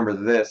don't even remember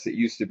this, it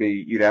used to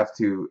be you'd have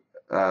to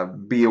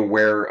be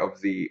aware of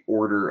the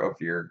order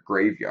of your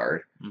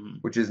graveyard,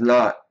 which is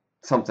not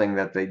something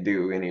that they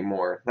do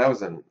anymore. That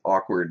was an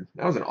awkward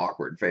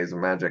phase of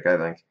Magic, I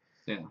think.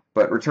 Yeah.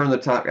 But return the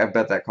top, I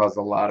bet that caused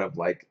a lot of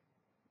like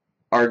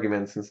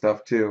arguments and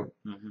stuff too.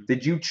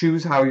 Did you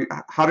choose how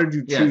did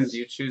you choose? Yes,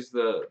 you choose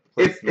the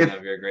placement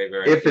of your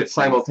graveyard. If it's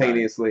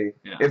simultaneously,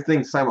 if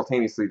things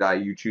simultaneously die,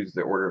 you choose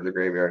the order of the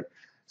graveyard.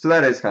 So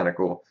that is kind of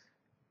cool.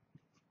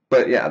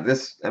 But yeah,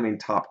 this, I mean,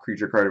 top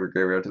creature card of your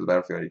graveyard to the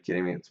battlefield. Are you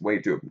kidding me? It's way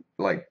too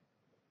like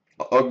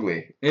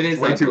ugly. It is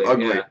way too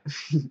ugly. Yeah.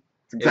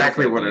 It's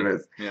exactly what it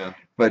is. Yeah.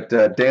 But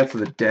Dance of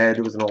the Dead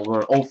was an old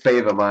one, old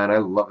fave of mine. I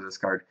love this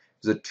card.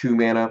 It was a 2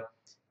 mana,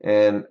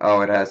 and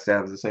it has to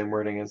have the same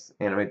wording as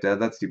Animate Dead.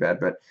 That's too bad.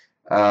 But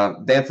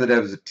Dance of the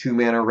Dead was a 2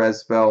 mana res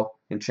spell,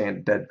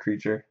 enchant dead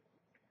creature.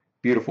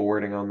 Beautiful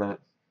wording on that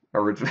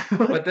original.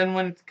 But then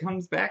when it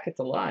comes back, it's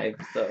alive.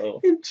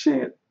 So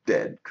enchant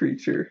dead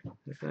creature.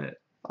 Isn't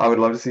it? I would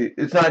love to see.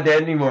 It's not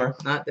dead anymore.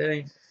 Not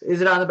dead.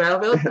 Is it on the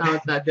battlefield? No,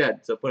 it's not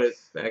dead. So put it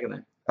back in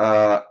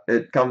there.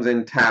 It comes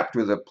in tapped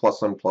with a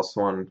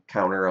 +1/+1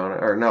 counter on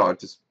it. Or no, it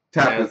just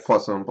tapped with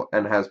 +1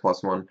 and has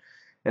 +1.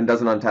 And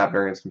doesn't untap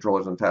during its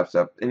controller's untap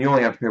step. And you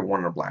only have to pay 1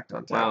 and a black to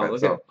untap wow, it.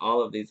 Look at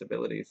all of these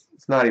abilities.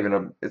 It's not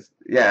even it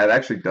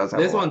actually does have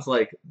this one's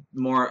like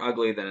more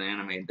ugly than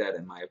Animate Dead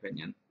in my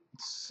opinion.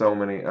 So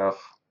many,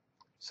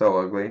 so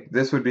ugly.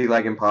 This would be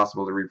like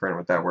impossible to reprint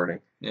with that wording.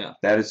 Yeah.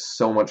 That is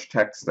so much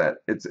text that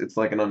it's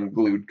like an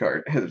unglued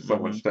card. There's so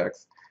much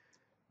text.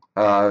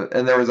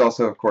 And there was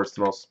also, of course,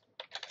 the most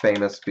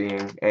famous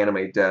being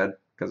Animate Dead,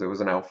 because it was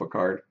an alpha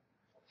card.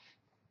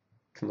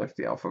 Can look at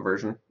the alpha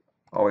version.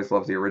 Always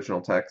love the original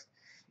text.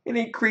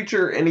 Any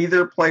creature in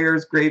either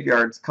player's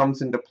graveyards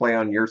comes into play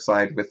on your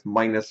side with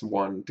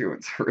 -1 to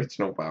its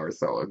original power.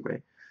 So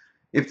ugly.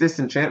 If this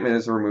enchantment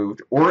is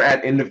removed, or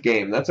at end of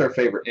game, that's our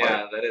favorite part.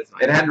 Yeah, that is.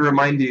 It had to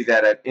remind you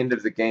that at end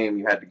of the game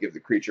you had to give the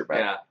creature back.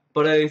 Yeah,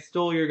 but I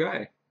stole your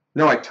guy.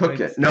 No, I took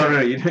it. No,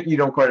 you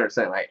don't quite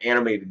understand. I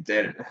animated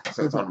did it,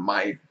 so it's on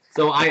my.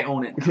 So I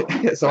own it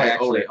now. So I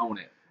actually own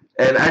it.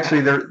 And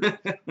actually,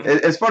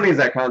 as funny as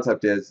that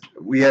concept is,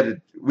 we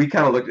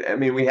kind of looked. I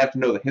mean, we have to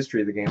know the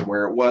history of the game,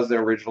 where it was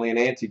originally an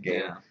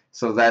anti-game,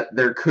 so that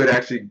there could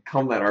actually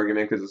come that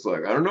argument because it's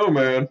like, I don't know,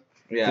 man.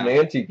 It's an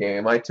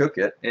anti-game. I took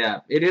it.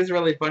 Yeah, it is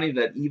really funny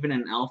that even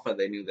in alpha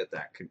they knew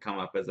that could come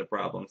up as a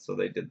problem, so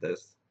they did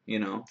this. You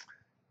know.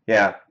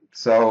 Yeah.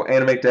 So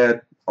Animate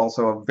Dead,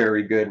 also a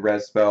very good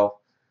res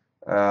spell.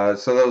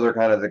 So those are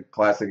kind of the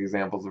classic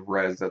examples of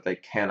res that they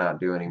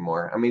cannot do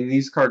anymore. I mean,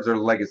 these cards are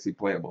legacy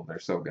playable. They're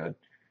so good.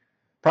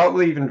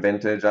 Probably even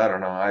vintage. I don't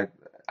know. I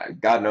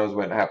God knows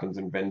what happens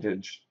in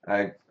vintage.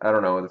 I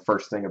don't know the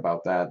first thing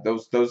about that.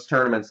 Those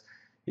tournaments,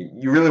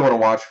 you really want to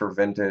watch for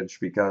vintage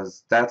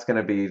because that's going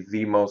to be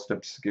the most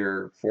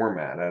obscure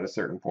format at a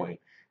certain point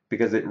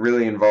because it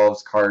really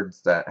involves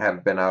cards that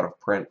have been out of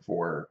print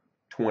for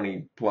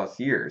 20 plus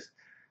years.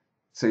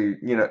 So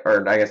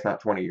or I guess not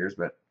 20 years,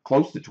 but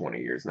close to 20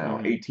 years now,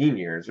 Mhm. 18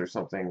 years or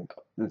something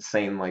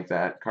insane like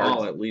that. Cards.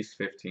 Oh, at least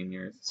 15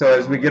 years. So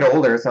as we get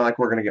older, it's not like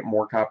we're going to get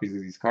more copies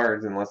of these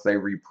cards unless they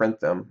reprint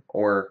them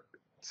or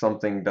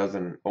something does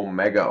an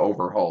Omega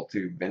overhaul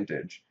to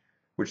Vintage,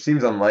 which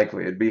seems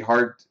unlikely. It'd be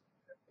hard.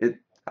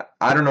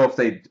 I don't know if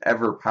they'd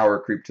ever power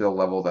creep to the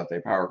level that they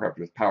power crept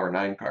with Power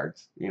 9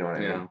 cards. You know what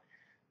I mean?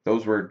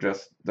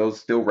 Those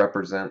still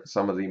represent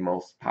some of the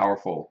most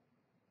powerful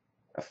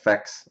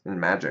effects in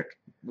Magic.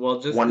 Well,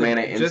 just One the,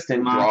 mana just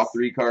instant, Mox, draw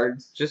 3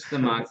 cards. Just the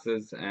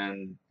Moxes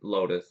and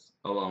Lotus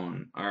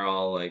alone are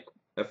all like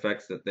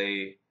effects that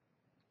they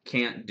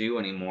can't do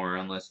anymore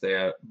unless they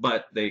have,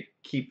 but they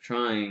keep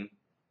trying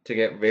to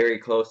get very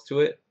close to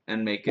it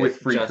and make it With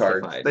free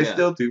justified. cards. They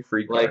still do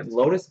free Like cards.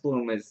 Lotus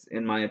Bloom is,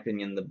 in my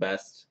opinion, the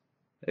best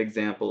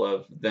example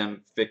of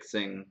them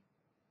fixing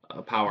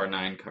a Power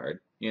 9 card,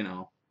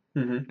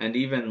 Mm-hmm. And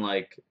even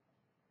like,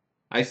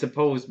 I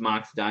suppose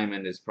Mox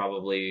Diamond is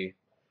probably,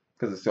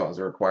 Because it still has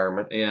a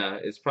requirement. yeah,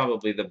 it's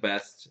probably the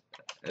best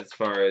as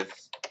far as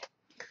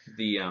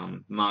the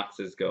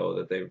Moxes go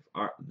that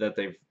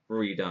they've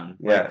redone.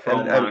 Yeah, Like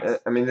Chrome and Mox.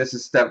 I mean, this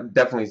is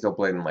definitely still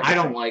played in Legacy. I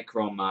don't like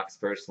Chrome Mox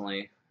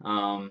personally.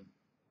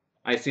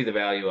 I see the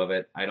value of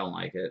it. I don't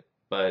like it,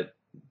 but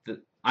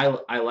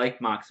I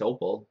like Mox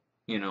Opal,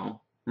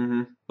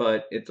 Mm-hmm.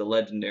 but it's a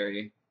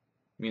legendary,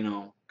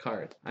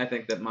 card. I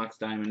think that Mox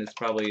Diamond is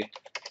probably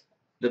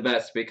the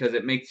best because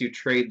it makes you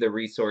trade the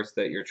resource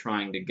that you're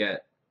trying to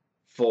get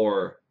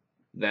for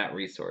that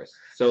resource.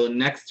 So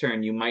next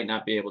turn you might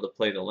not be able to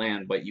play the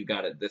land, but you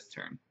got it this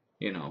turn.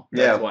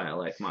 That's why I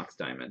like Mox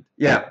Diamond.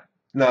 Yeah,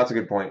 no, that's a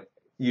good point.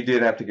 You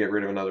did have to get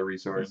rid of another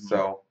resource, Mhm.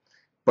 so,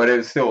 but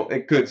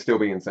it could still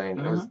be insane.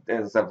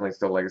 It's definitely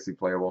still Legacy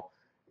playable.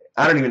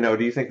 I don't even know.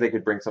 Do you think they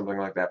could bring something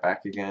like that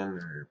back again?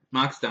 Or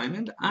Mox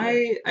Diamond?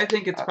 Yeah. I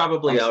think it's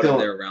probably I'm out still-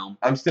 of their realm.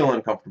 I'm still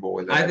uncomfortable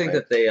with it. I think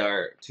that they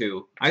are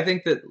too. I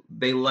think that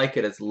they like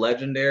it as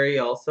legendary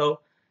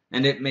also,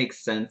 and it makes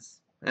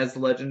sense as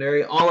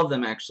legendary. All of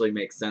them actually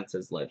make sense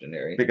as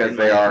legendary because in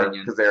they my are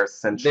opinion. they're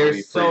essentially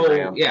They're so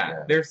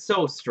free-ram. they're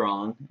so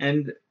strong.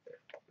 And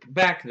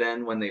back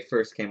then when they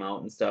first came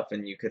out and stuff,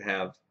 and you could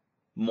have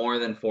more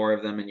than 4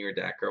 of them in your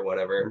deck or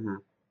whatever.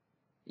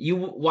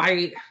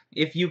 Mhm.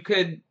 If you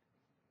could,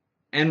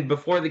 and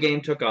before the game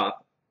took off,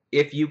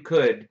 if you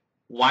could,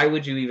 why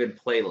would you even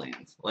play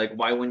lands? Like,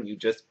 why wouldn't you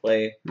just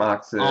play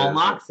Moxes, all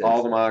Moxes?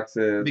 all the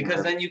Moxes,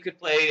 Because then you could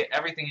play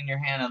everything in your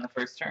hand on the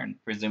first turn,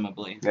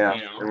 presumably. yeah,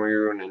 and we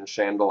were in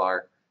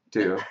Chandelar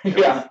too.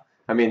 Yeah.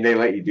 I mean, they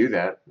let you do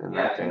that in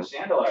that Yeah, game. and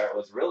Chandelar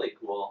was really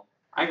cool.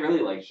 I really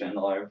like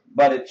Chandelar,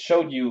 but it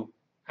showed you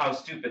how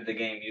stupid the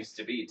game used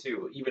to be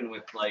too, even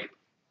with like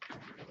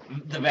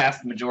the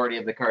vast majority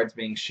of the cards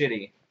being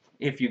shitty.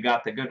 If you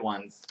got the good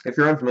ones. If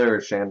you're unfamiliar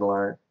with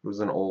Chandelar, it was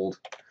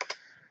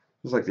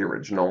like the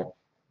original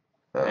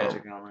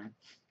Magic Online.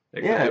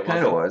 Yeah, it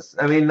kind of was.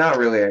 I mean, not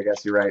really, I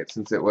guess you're right,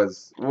 since it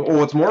was... Well,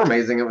 what's more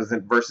amazing, it was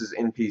versus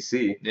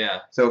NPC. Yeah.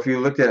 So if you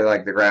looked at,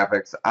 like, the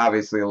graphics,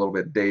 obviously a little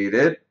bit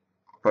dated,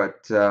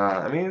 but,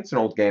 I mean, it's an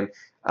old game.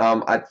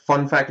 A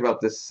fun fact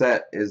about this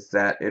set is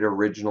that it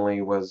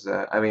originally was...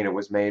 it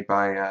was made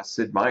by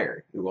Sid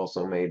Meier, who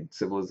also made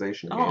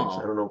Civilization games.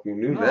 I don't know if you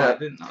knew that. I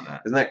didn't know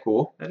that. Isn't that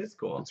cool? That is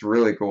cool. It's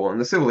really cool.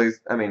 And the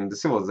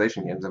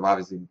Civilization games have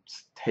obviously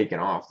taken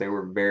off. They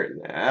were very...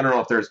 I don't know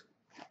if they're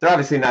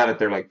obviously not at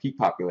their like peak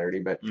popularity,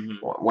 but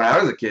when I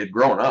was a kid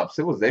growing up,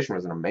 Civilization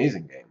was an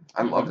amazing game.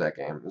 I loved that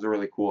game. It was a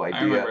really cool idea.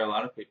 I remember a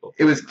lot of people.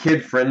 It was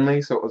kid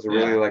friendly, so it was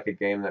really like a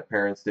game that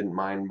parents didn't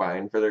mind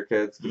buying for their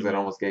kids because it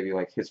almost gave you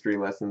like history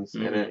lessons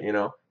in it,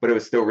 But it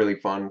was still really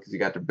fun because you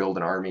got to build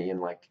an army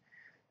and like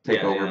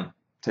take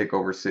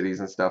over cities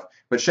and stuff.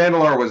 But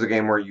Chandelar was a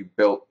game where you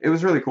built. It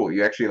was really cool.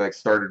 You actually like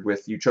started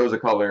with you chose a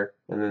color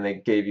and then they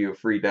gave you a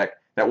free deck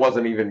that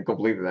wasn't even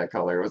completely that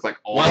color. It was like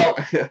all.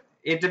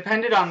 It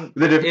depended on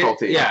the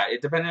difficulty.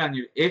 It depended on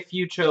you. If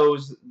you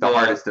chose the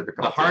hardest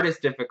difficulty. The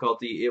hardest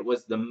difficulty, it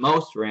was the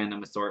most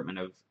random assortment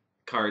of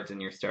cards in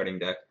your starting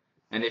deck.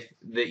 And if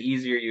the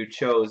easier you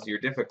chose your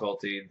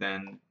difficulty,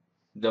 then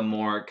the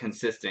more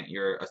consistent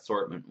your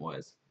assortment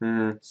was.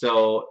 Mm-hmm.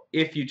 So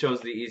if you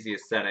chose the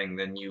easiest setting,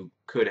 then you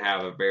could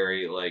have a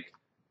very like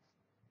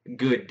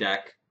good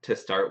deck to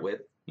start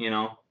with.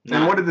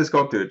 And what did this go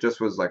up to? It just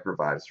was like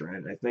revised,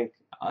 right? I think.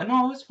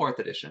 No, it was 4th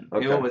edition.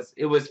 Okay.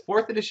 It was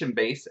 4th edition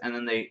base, and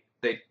then they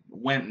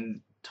went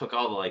and took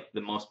all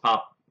the most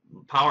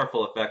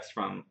powerful effects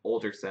from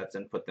older sets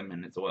and put them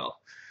in as well.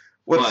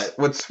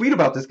 What's sweet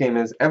about this game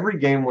is every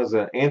game was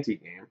an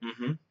anti-game,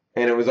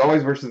 and it was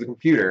always versus the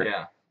computer.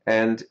 Yeah.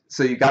 And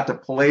so you got to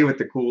play with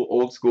the cool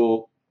old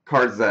school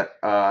cards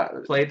that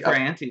played for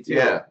anti too.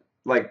 Yeah.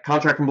 Like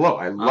Contract from Below.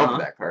 I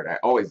loved that card. I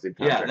always did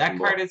Contract that from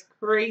card Below. is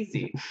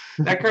crazy.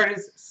 That card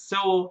is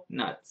so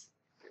nuts.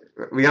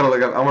 We gotta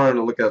look up. I wanted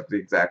to look up the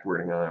exact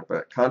wording on it,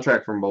 but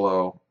Contract from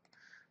Below,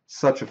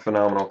 such a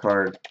phenomenal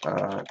card.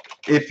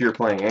 If you're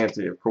playing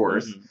anti, of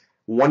course.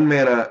 1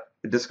 mana,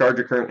 discard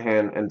your current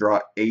hand and draw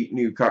 8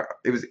 new cards.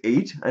 It was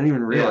 8? I didn't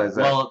even realize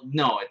that. Well,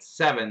 no, it's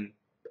 7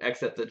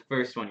 except the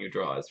first one you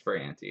draw is for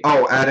ante.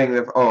 Oh, adding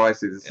the. Oh, I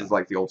see. This Yeah. is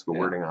like the old school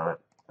Yeah. wording on it.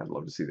 I'd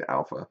love to see the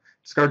alpha.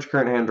 Discard your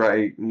current hand, draw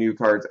 8 new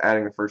cards,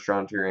 adding the first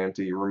drawn to your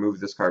ante. Remove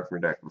this card from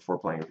your deck before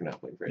playing if you're not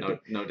playing for ante.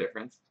 No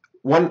difference.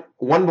 One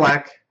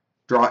black,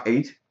 draw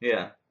 8,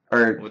 Yeah.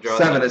 or We'll draw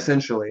 7 7.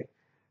 essentially.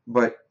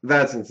 But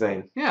that's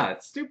insane. Yeah,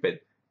 it's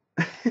stupid.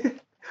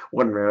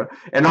 1 mana.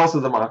 And also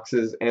the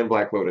Moxes and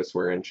Black Lotus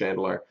were in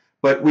Chandelar.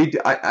 But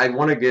I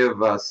want to give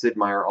Sid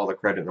Meier all the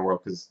credit in the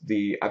world because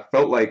I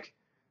felt like,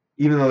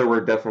 even though there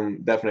were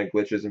definite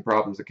glitches and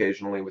problems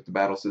occasionally with the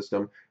battle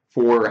system,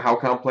 for how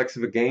complex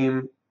of a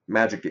game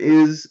Magic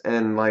is,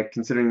 and like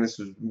considering this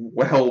was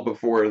well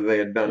before they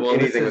had done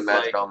anything with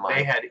Magic Online.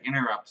 They had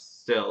interrupts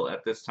still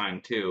at this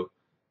time too,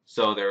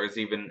 so there was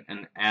even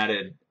an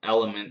added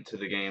element to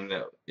the game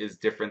that is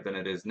different than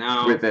it is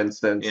now. With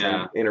instants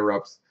and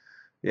interrupts.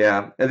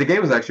 Yeah, and the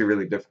game was actually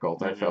really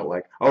difficult. I felt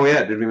like. Oh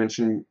yeah, did we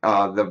mention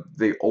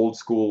the old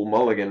school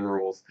Mulligan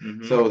rules?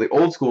 So the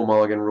old school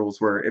Mulligan rules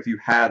were if you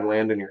had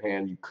land in your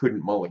hand, you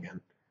couldn't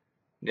Mulligan.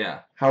 Yeah.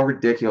 How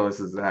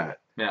ridiculous is that?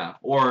 Yeah,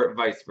 or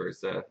vice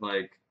versa.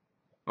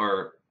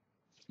 Or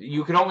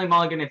you could only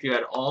Mulligan if you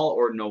had all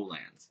or no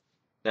lands.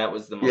 That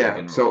was the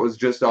Mulligan rule. So it was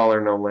just all or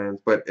no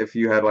lands. But if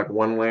you had like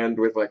 1 land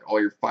with like all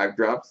your 5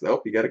 drops,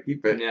 you got to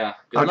keep it. Yeah.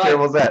 How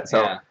terrible is that?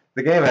 So. Yeah.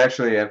 The game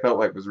actually, I felt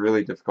like, was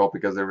really difficult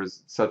because there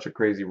was such a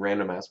crazy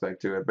random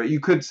aspect to it. But you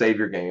could save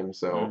your game,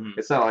 so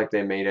it's not like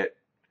they made it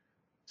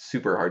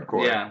super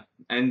hardcore. Yeah,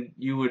 and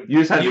you would want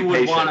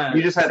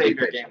to save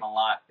your game a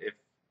lot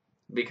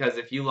because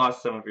if you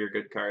lost some of your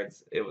good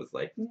cards, it was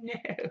like no.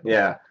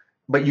 Yeah,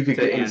 but you could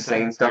get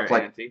insane stuff.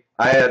 Like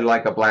I had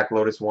like a Black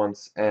Lotus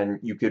once, and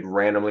you could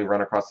randomly run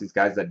across these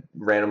guys that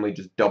randomly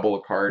just double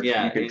a card you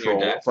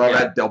control. So I've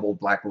had double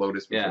Black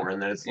Lotus before,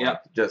 and then it's like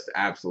just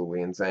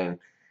absolutely insane.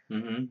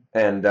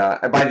 And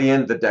by the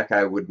end, the deck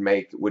I would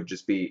make would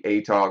just be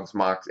Atogs,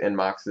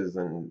 Moxes,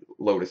 and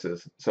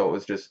Lotuses. So it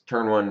was just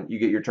turn 1, you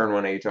get your turn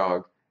 1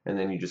 Atog, and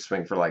then you just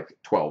swing for like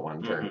 12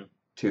 on turn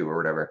 2 or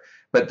whatever.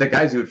 But the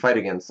guys you would fight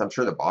against, I'm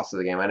sure the boss of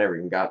the game, I never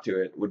even got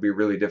to it, would be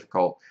really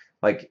difficult.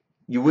 Like,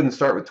 you wouldn't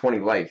start with 20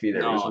 life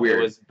either. No, it was weird.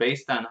 It was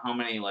based on how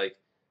many like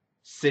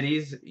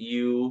cities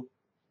you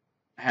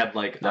had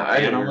like. No, I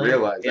didn't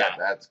realize that.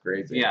 That's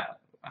crazy. Yeah.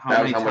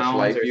 How many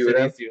towns or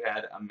cities you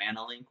had a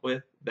mana link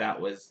with, that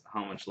was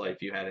how much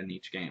life you had in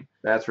each game.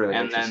 That's really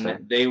interesting. And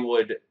then they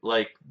would,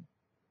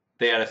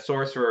 they had a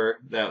sorcerer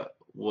that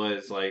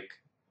was,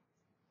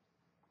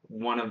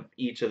 one of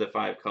each of the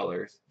 5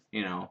 colors,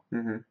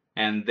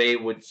 and they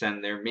would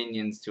send their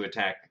minions to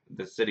attack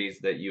the cities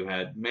that you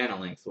had mana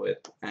links with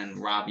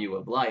and rob you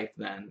of life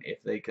then if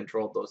they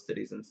controlled those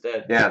cities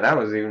instead. Yeah, that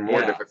was even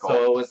more difficult.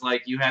 So it was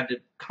like you had to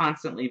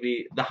constantly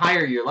be, the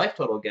higher your life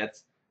total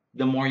gets,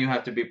 the more you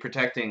have to be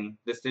protecting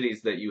the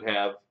cities that you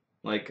have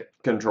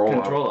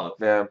control of.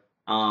 Yeah.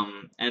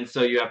 And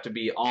so you have to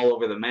be all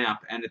over the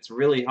map, and it's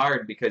really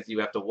hard because you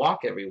have to walk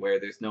everywhere.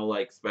 There's no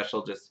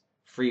special just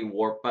free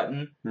warp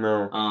button.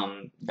 No.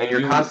 And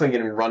you're constantly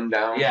getting run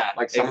down. Yeah.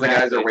 Like some of the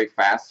guys are way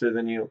faster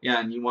than you. Yeah,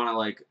 and you want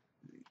to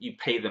you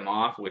pay them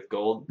off with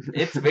gold.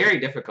 It's very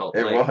difficult.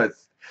 It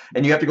was.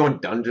 And you have to go in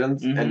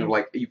dungeons, and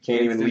you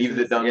can't even leave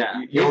the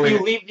dungeon. Yeah.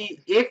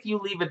 If you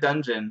leave a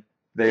dungeon,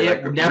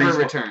 it never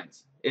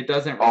returns. It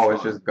doesn't respawn. Oh,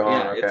 it's just gone.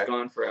 Yeah, okay. It's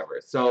gone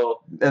forever.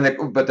 So.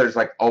 But there's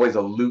always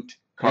a loot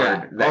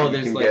card that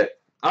you can get.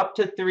 Up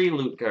to 3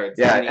 loot cards.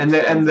 Yeah, and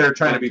they're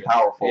trying to be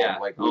powerful. Yeah.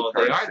 Loot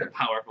they cards. are the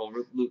powerful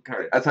loot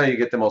cards. That's how you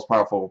get the most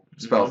powerful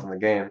spells in the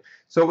game.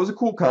 So it was a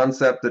cool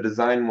concept. The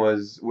design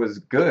was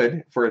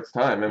good for its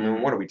time. I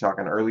mean, what are we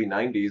talking? Early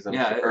 90s?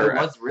 It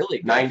was really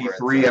good.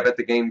 93, I bet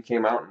the game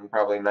came out in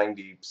probably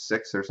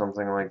 96 or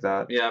something like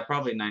that. Yeah,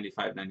 probably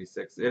 95,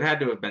 96. It had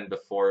to have been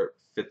before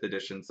 5th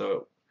edition,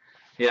 so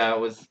it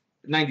was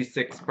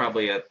 96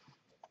 probably at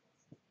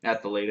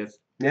the latest.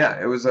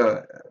 Yeah, it was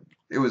a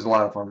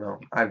lot of fun though.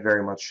 I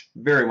very much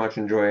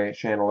enjoy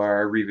Chandelar.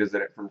 I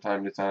revisit it from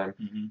time to time.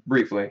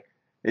 Briefly.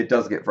 It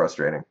does get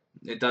frustrating.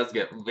 It does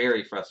get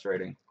very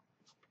frustrating.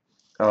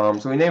 So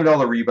we named all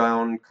the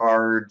rebound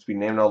cards, we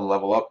named all the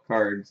level up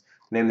cards,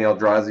 named the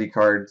Eldrazi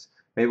cards.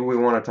 Maybe we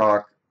want to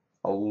talk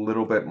a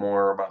little bit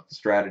more about the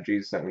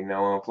strategies that we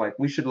know of.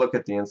 We should look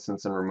at the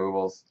instants and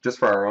removals just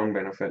for our own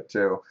benefit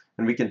too.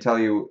 And I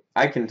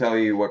can tell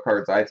you what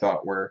cards I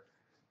thought were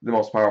the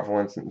most powerful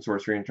instant and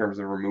sorcery in terms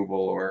of removal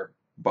or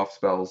buff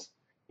spells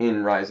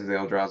in Rise of the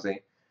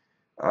Eldrazi.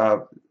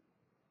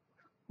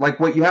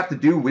 What you have to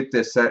do with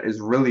this set is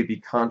really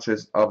be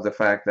conscious of the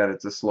fact that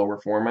it's a slower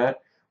format,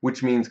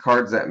 which means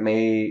cards that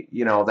may,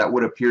 that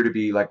would appear to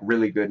be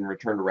really good in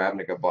Return to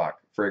Ravnica block,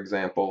 for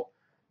example,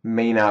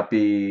 may not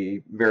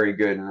be very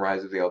good in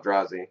Rise of the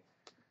Eldrazi.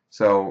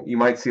 So you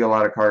might see a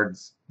lot of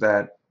cards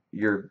that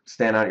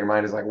stand out in your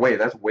mind as wait,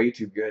 that's way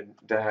too good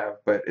to have,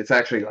 but it's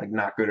actually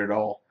not good at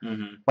all.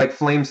 Like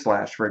Flame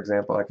Slash, for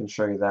example. I can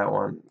show you that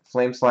one.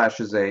 Flame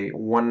Slash is a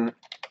 1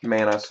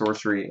 mana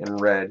sorcery in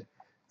red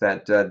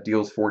that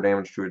deals 4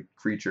 damage to a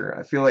creature.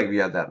 I feel like we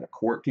had that in a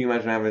core. Can you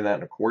imagine having that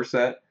in a core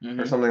set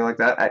or something like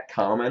that at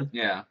common?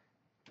 Yeah,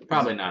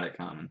 probably not at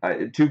common.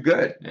 Too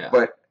good. Yeah.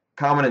 But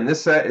Common in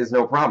this set is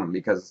no problem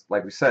because,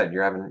 like we said, you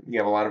have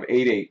a lot of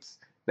 8/8s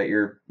that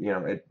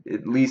it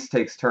at least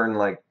takes turn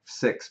like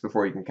 6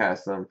 before you can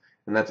cast them,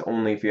 and that's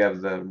only if you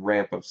have the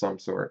ramp of some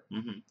sort.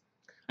 Mm-hmm.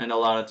 And a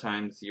lot of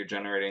times you're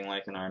generating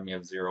like an army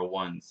of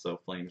 0/1s, so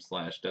Flame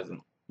Slash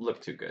doesn't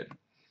look too good.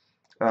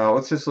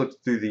 Let's just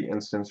look through the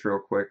instance real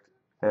quick,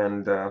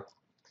 and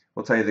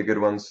we'll tell you the good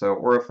ones. So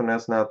Aura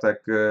Finesse, not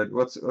that good.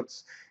 What's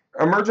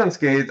Emerge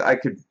Unscathed? I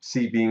could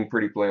see being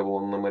pretty playable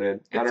and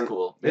limited. It's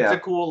cool. Yeah. It's a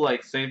cool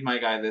like save my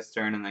guy this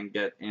turn and then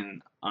get in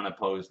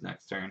unopposed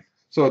next turn.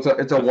 So it's a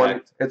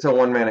Effect.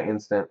 1 mana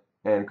instant,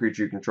 and target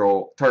creature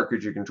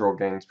you control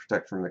gains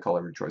protect from the color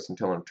of your choice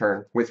until end of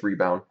turn with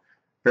rebound.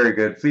 Very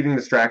good. Fleeting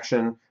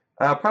Distraction,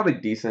 probably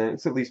decent.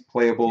 It's at least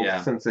playable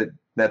since it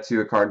nets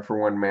you a card for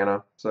 1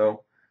 mana,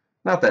 so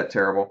not that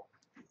terrible.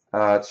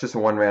 It's just a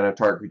 1 mana,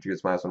 target creature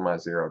gets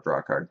 -1/-0, draw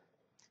a card.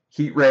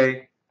 Heat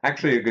Ray,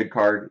 actually a good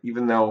card,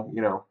 even though,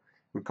 it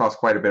would cost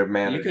quite a bit of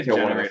mana You to could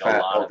kill one of the generate a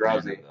fat lot of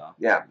mana, Eldrazi. though.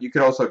 Yeah, you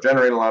could also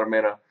generate a lot of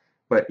mana,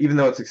 but even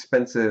though it's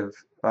expensive,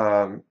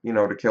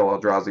 to kill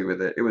Eldrazi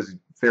with it, it was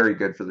very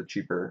good for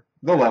the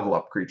level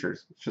up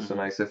creatures. It's just a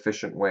nice,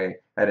 efficient way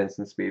at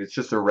instant speed. It's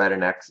just a red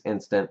and X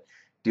instant,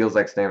 deals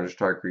X damage to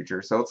target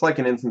creature. So it's like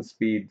an instant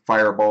speed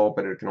fireball,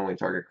 but it can only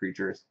target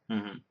creatures.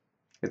 Mm-hmm.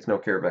 It's no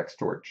Carevex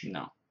Torch.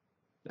 No,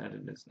 that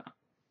it is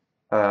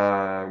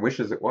not.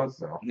 Wishes it was,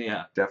 though.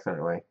 Yeah.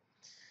 Definitely.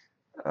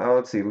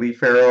 Let's see.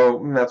 Leaf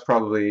Arrow, that's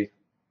probably...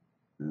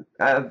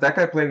 that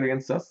guy played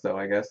against us, though,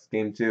 I guess.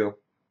 Game 2.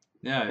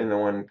 Yeah. In the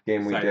one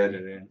game we did.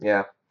 It in.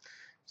 Yeah.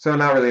 So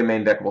not really a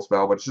main deckable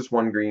spell, but it's just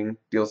 1 green,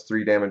 deals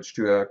 3 damage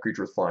to a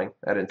creature with flying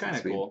at instant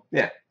speed. Cool.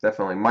 Yeah,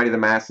 definitely. Mighty the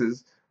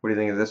Masses. What do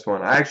you think of this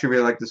one? I actually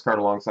really like this card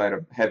alongside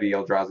a heavy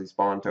Eldrazi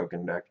spawn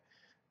token deck.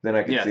 Then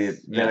I could see it.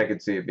 Then I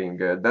could see it being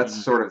good.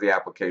 That's sort of the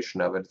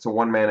application of it. It's a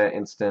 1 mana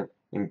instant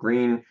in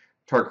green.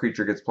 Target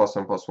creature gets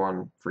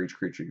 +1/+1 for each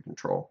creature you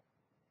control.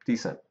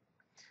 Decent.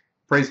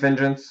 Praise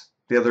Vengeance.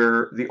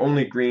 The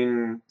only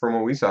green from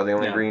what we saw, the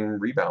only green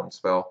rebound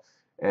spell,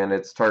 and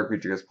its target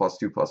creature gets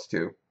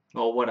 +2/+2.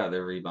 Well, what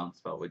other rebound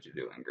spell would you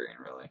do in green,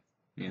 really?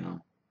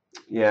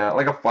 Yeah,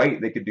 like a fight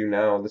they could do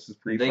now. This is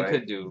pre-fight. They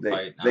could do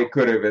fight now. They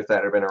could have if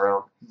that had been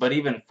around. But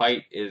even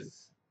fight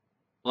is,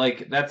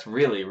 that's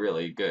really,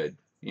 really good.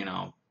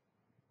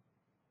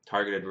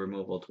 Targeted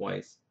removal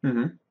twice.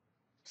 Mm-hmm.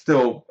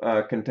 Still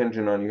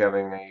contingent on you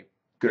having a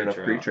good enough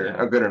creature.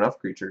 A good enough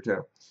creature,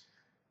 too.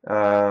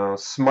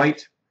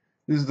 Smite.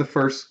 This is the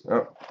first...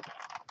 Oh.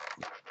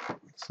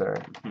 Sorry.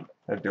 I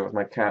had to deal with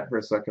my cat for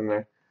a second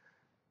there.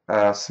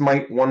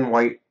 Smite, 1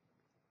 white.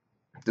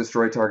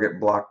 Destroy target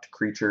blocked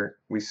creature.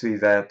 We see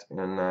that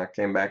and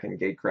came back in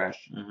Gatecrash.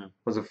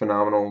 Was a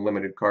phenomenal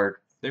limited card.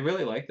 They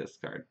really like this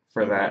card.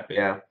 For that,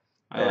 yeah.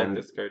 I like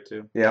this card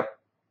too. Yep.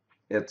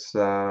 It's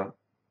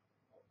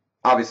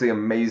obviously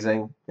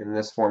amazing in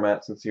this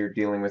format since you're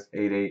dealing with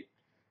 8/8.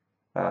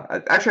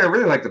 Actually, I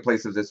really like the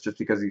place of this just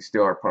because you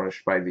still are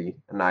punished by the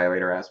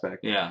Annihilator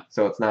aspect. Yeah.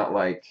 So it's not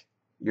like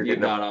you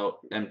got out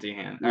empty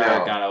hand. Or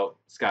got out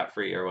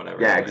scot-free or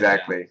whatever. Yeah,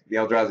 exactly.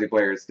 Yeah. The Eldrazi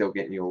player is still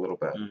getting you a little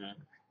bit.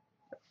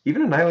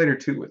 Even Annihilator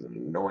 2 was an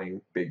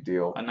annoying big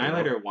deal.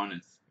 Annihilator 1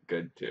 is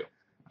good too.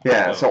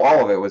 Yeah, so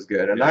all of it was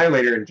good.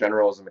 Annihilator in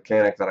general is a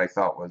mechanic that I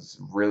thought was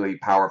really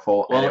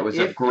powerful, and it was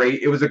a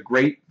great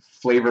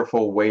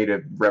flavorful way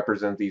to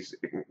represent these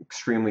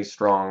extremely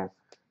strong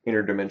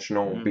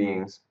interdimensional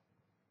beings.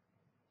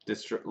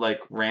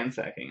 Like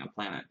ransacking a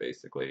planet,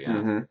 basically.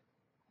 Yeah.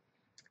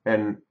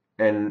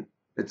 And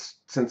it's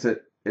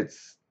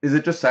is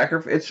it just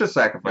sacrifice? It's just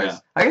sacrifice. Yeah.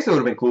 I guess it would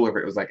have been cooler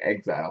if it was like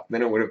exile.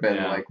 Then it would have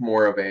been like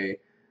more of a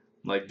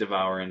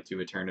devour into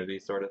eternity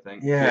sort of thing.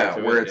 Yeah,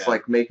 where it's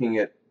like making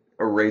it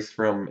erased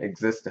from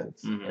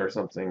existence or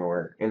something,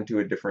 or into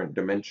a different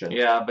dimension.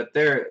 Yeah, but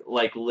they're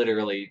like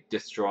literally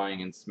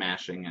destroying and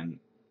smashing and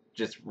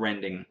just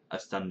rending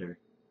asunder.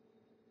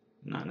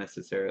 Not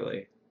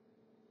necessarily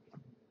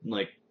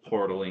like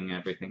portaling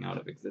everything out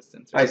of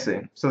existence. I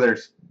see. So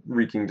there's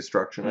wreaking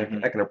destruction.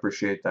 I can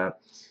appreciate that.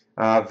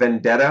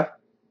 Vendetta,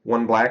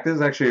 1 black. This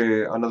is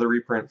actually another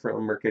reprint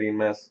from Mercadian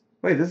Mass.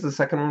 Wait, this is the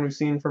second one we've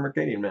seen from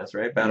Mercadian Mass,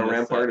 right? Battle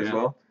Rampart as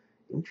well?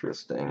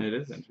 Interesting. It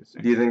is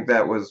interesting. Do you think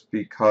that was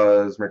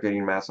because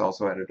Mercadian Mass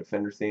also had a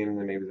Defender theme,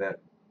 and maybe that...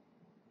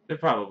 It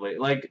probably.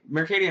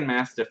 Mercadian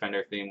Mass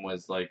Defender theme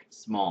was,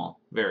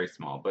 small. Very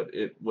small, but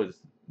it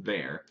was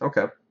there.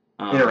 Okay.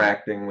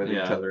 Interacting with each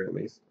other, at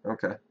least.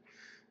 Okay.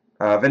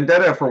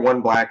 Vendetta for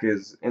 1 black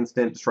is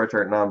instant, destroy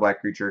target non-black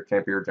creature,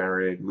 can't be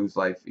regenerated, lose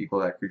life, equal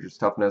that creature's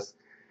toughness.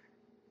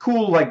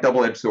 Cool,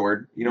 double-edged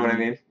sword, you know what I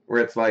mean?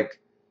 Where it's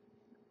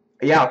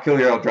yeah, I'll kill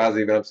your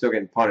Eldrazi, but I'm still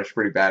getting punished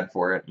pretty bad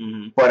for it.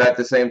 But at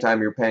the same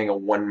time, you're paying a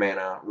 1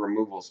 mana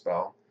removal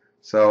spell.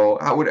 So,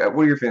 what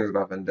are your feelings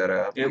about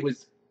Vendetta? It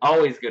was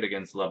always good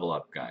against level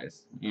up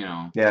guys,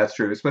 Yeah, that's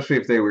true, especially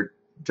if they were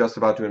just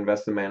about to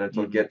invest the mana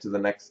to get to the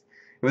next...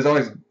 It was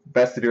always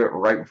best to do it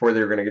right before they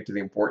were going to get to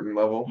the important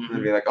level,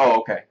 and be like,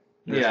 oh, okay.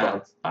 In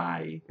response.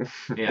 Bye.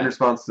 In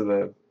response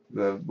to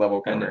the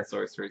level counter. And it's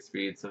sorcery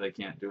speed, so they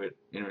can't do it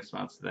in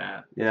response to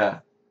that. Yeah.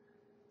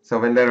 So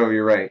Vendetto,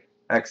 you're right.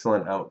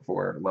 Excellent out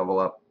for level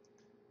up.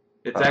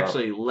 It's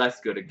actually less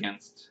good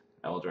against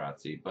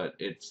Eldrazi, but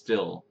it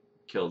still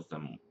kills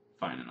them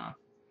fine enough.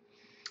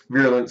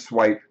 Virulent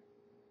Swipe.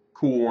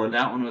 Cool one.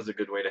 That one was a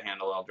good way to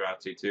handle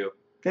Eldrazi too.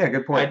 Yeah,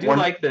 good point. I do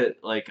like that.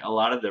 Like a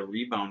lot of the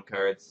rebound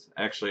cards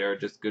actually are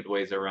just good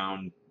ways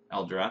around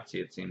Eldrazi.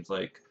 It seems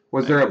like.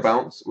 Was there a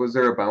bounce? Was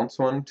there a bounce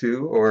one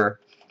too, or?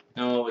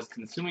 No, it was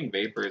Consuming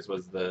Vapors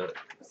was the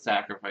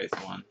sacrifice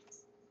one.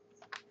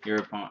 Your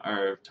opponent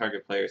or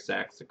target player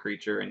sacks a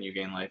creature and you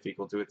gain life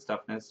equal to its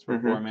toughness for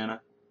 4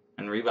 mana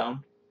and rebound.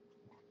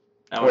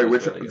 Wait,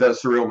 which really the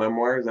Surreal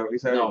Memoir? Is that what you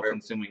said? No,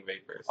 Consuming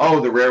Vapors. Oh,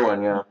 the rare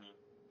one, yeah.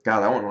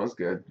 God, that one was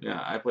good.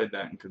 Yeah, I played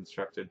that in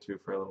Constructed too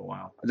for a little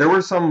while. There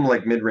were some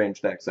like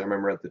mid-range decks I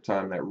remember at the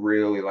time that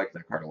really liked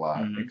that card a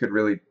lot. It could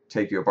really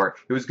take you apart.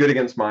 It was good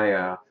against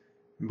my,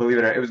 believe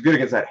it or not, it was good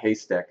against that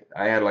haste deck.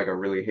 I had like a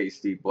really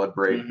hasty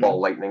Bloodbraid Ball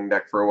Lightning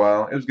deck for a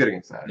while. It was good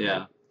against that.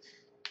 Yeah.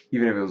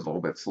 Even if it was a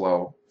little bit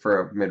slow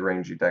for a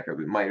mid-rangey deck, it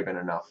might have been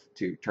enough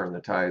to turn the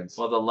tides.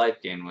 Well, the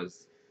life gain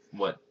was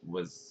what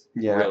was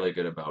really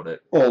good about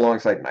it. Well,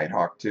 alongside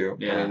Nighthawk too.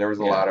 Yeah. I mean, there was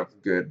a lot of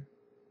good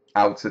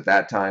outs at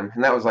that time,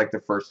 and that was like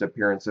the first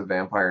appearance of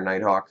Vampire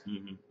Nighthawk,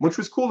 which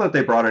was cool that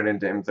they brought it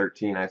into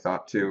M13. I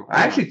thought too.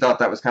 I actually thought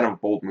that was kind of a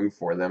bold move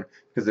for them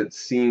because it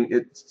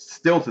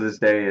still to this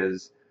day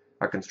is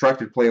a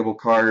constructed playable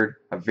card,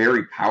 a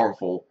very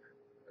powerful.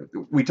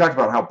 We talked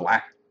about how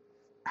Black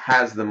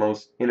has the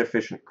most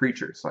inefficient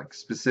creatures, like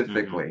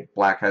specifically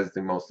Black has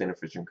the most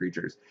inefficient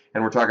creatures,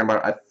 and we're talking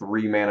about a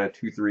 3 mana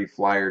 2/3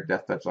 flyer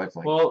Death Touch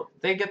lifelink. Well,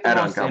 they get the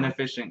most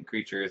inefficient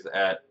creatures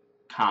at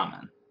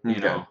common. You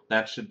know,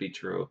 that should be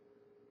true.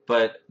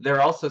 But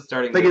they're also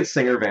starting They get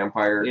Singer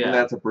Vampire, and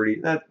that's a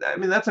pretty I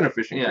mean that's an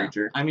efficient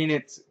creature. I mean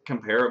it's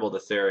comparable to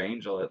Sarah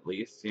Angel at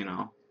least, you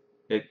know.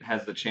 It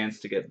has the chance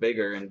to get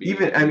bigger and be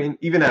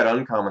even at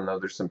uncommon though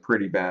there's some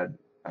pretty bad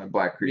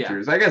Black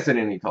creatures. I guess in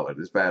any color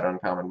there's bad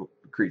uncommon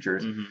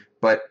creatures.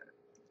 But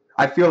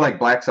I feel like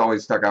Black's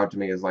always stuck out to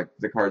me as like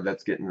the card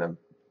that's getting them.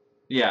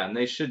 Yeah, and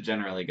they should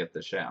generally get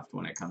the shaft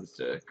when it comes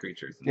to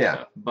creatures and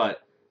stuff. But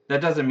that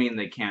doesn't mean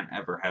they can't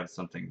ever have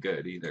something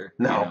good either.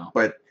 No, you know?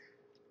 but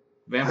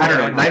Vampire I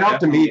don't know. Nighthawk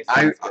to me,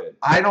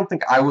 I don't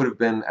think I would have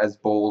been as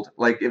bold.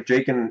 Like if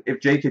Jake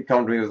had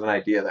come to me with an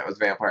idea that was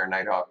Vampire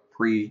Nighthawk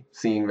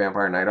pre-seeing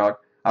Vampire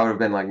Nighthawk, I would have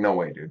been like, no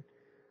way, dude.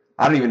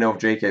 I don't even know if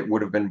Jake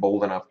would have been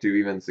bold enough to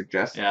even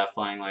suggest. Yeah,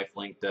 Flying Life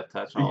Link, Death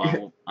Touch,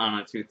 all on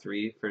a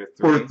 2/3 for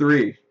 3. For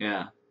 3.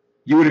 Yeah.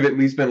 You would have at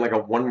least been like a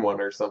 1/1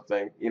 or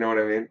something. You know what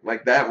I mean?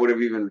 Like that would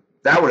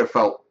have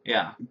felt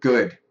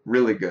good,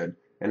 really good.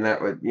 And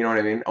that would, you know what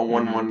I mean? A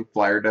 1/1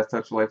 flyer Death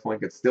Touch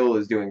lifelink, it still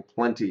is doing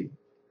plenty.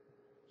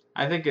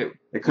 I think it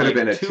could have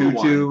been a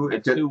 2/2. A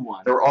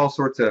 2/1. There were all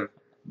sorts of.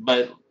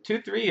 But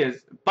 2/3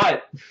 is.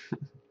 But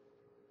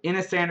in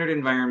a standard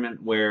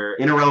environment where.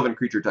 In a relevant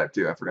creature type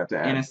too, I forgot to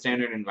add. In a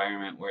standard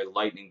environment where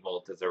Lightning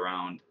Bolt is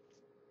around,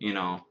 you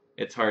know,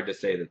 it's hard to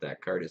say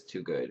that card is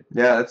too good.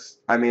 Yeah,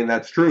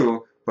 that's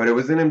true. But it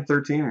was in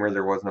M13 where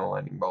there was no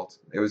Lightning Bolt.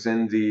 It was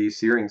in the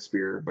Searing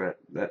Spear, but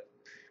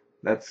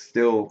that's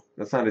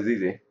not as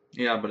easy.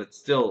 Yeah, but it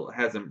still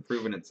hasn't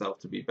proven itself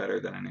to be better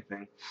than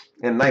anything.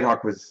 And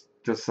Nighthawk was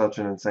just such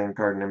an insane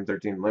card in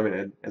M13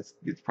 Limited.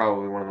 It's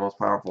probably one of the most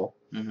powerful.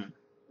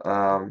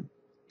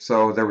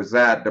 So there was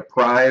that.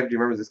 Deprive, do you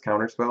remember this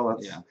counterspell?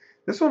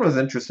 This one was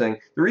interesting.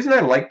 The reason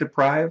I liked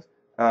Deprive,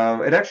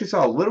 it actually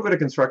saw a little bit of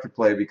constructed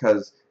play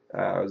because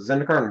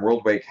Zendikar and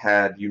Worldwake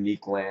had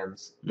unique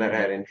lands that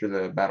had enter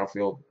the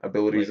battlefield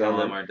abilities on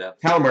them.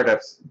 Kalamar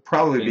Depth's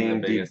probably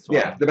being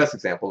the best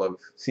example of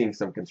seeing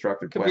some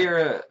constructed play.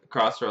 Kabira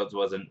Crossroads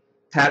wasn't.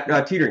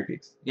 Teetering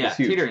Peaks. Yeah,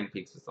 Teetering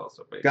Peaks is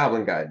also big.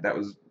 Goblin Guide. That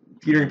was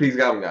Teetering Peaks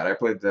Goblin Guide. I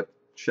played the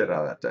shit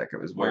out of that deck. It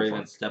was or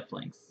even Step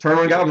Links. Turn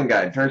 1 Goblin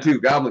Guide. Turn 2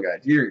 Goblin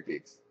Guide. Teetering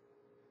Peaks.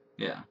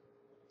 Yeah.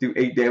 Do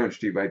 8 damage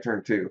to you by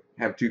turn 2.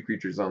 Have 2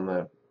 creatures on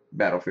the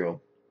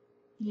battlefield.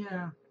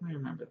 Yeah, I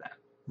remember that.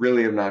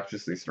 Really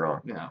obnoxiously strong.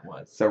 Yeah, it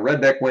was. So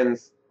Red Deck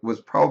was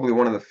probably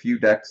one of the few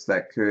decks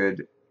that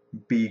could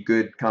be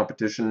good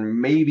competition,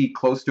 maybe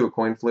close to a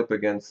coin flip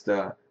against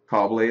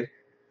Cawblade.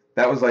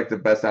 That was like the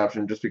best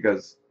option just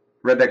because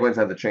Red Deck Wins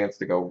had the chance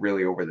to go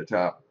really over the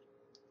top.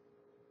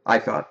 I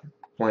thought,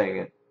 playing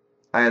it.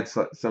 I had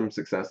some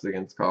success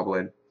against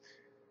Cawblade.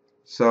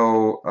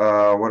 So,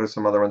 what are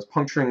some other ones?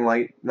 Puncturing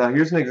Light. Now,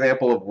 here's an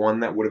example of one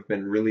that would have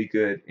been really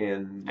good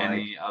in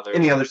any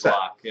other set.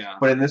 Yeah.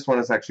 But in this one,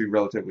 it's actually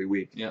relatively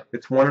weak. Yep.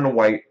 It's 1 and a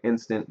white,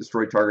 instant,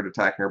 destroy target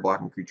attacking or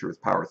blocking creature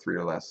with power 3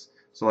 or less.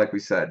 So, like we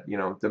said, you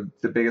know,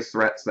 the biggest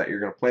threats that you're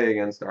going to play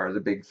against are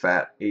the big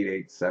fat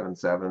 8/8s,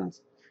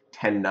 7/7s,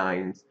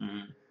 10/9s.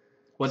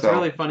 What's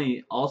really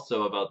funny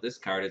also about this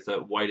card is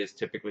that white is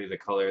typically the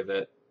color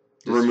that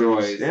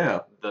destroys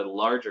the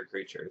larger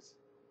creatures.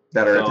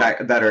 That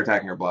are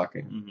attacking or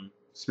blocking.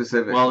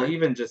 Specifically. Well,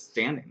 even just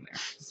standing there.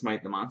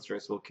 Smite the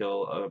Monstrous will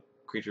kill a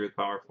creature with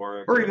power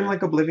 4. Or even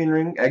like Oblivion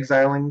Ring,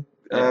 exiling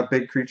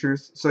big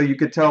creatures. So you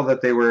could tell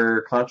that they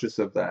were conscious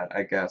of that,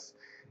 I guess.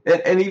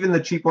 And even the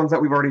cheap ones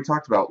that we've already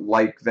talked about,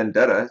 like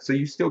Vendetta, so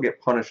you still get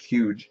punished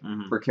huge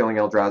for killing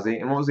Eldrazi.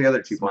 And what was the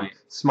other cheap one?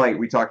 Smite.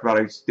 We talked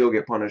about. You still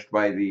get punished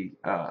by the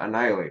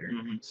Annihilator.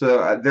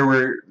 So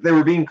they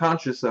were being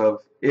conscious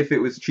of, if it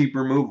was cheap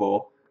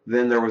removal,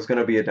 then there was going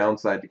to be a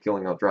downside to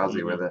killing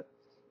Eldrazi with it,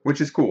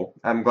 which is cool.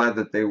 I'm glad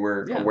that they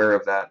were aware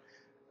of that.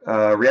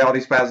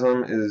 Reality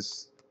Spasm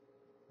is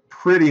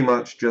pretty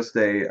much just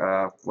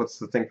a what's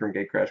the thing from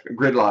Gatecrash?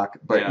 Gridlock,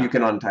 but you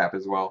can untap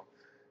as well.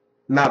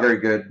 Not very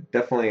good.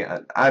 Definitely,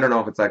 I don't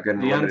know if it's that good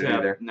in limited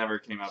either. Never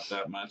came up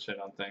that much, I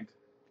don't think.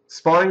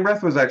 Spawning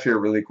Breath was actually a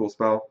really cool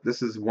spell.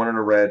 This is 1 in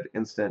a red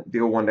instant.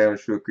 Deal 1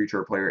 damage to a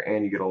creature or player,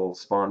 and you get a little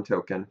spawn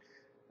token.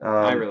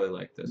 I really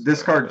like this.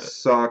 This card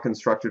saw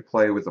constructed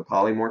play with a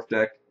polymorph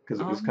deck because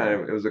it was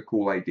it was a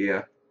cool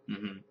idea.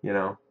 You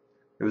know,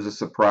 it was a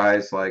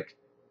surprise, like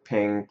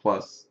ping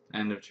plus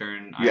end of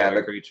turn.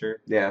 The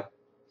creature. Yeah.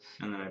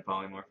 And then I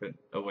polymorph it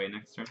away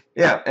next turn.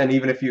 Yeah, and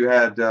even if you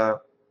had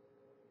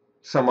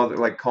some other,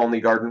 like Colony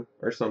Garden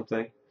or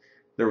something,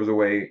 there was a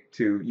way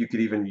you could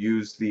even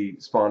use the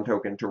spawn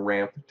token to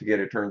ramp to get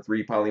a turn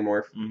 3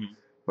 polymorph.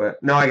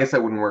 But no, I guess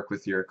that wouldn't work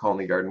with your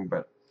Colony Garden,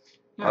 but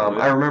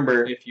I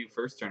remember if you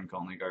first turn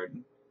Colony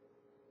Garden.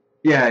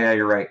 Yeah,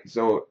 you're right.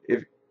 So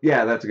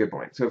that's a good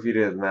point. So if you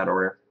did it in that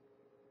order.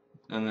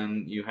 And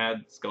then you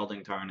had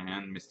Scalding Tarn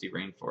and Misty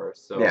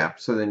Rainforest. So yeah,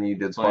 so then you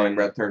did Spawning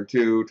Breath turn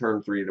 2,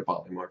 turn 3 to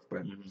polymorph,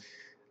 but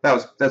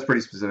that's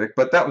pretty specific.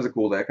 But that was a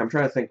cool deck. I'm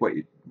trying to think what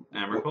you...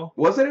 Emrakul?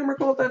 Was it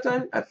Emrakul at that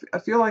time? I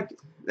feel like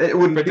it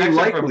would be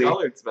likely. From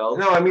colored spells.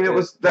 No, I mean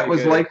that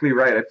was likely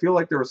right. I feel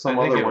like there was some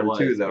other one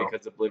too, though.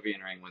 Because Oblivion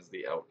Ring was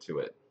the out to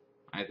it.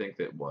 I think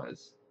that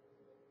was.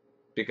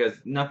 Because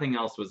nothing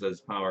else was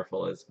as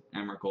powerful as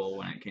Emrakul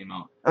when it came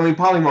out. I mean,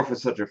 Polymorph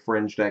was such a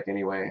fringe deck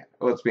anyway.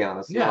 Let's be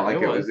honest. Yeah,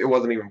 it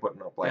wasn't even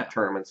putting up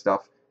tournament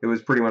stuff. It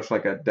was pretty much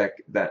like a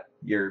deck that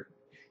your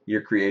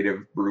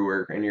creative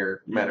brewer and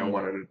your meta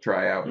wanted to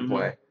try out and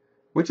play,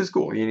 which is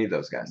cool. You need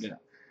those guys. Yeah.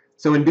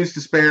 So Induce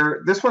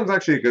Despair. This one's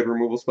actually a good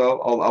removal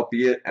spell,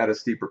 albeit at a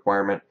steep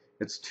requirement.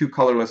 It's 2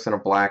 colorless and a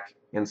black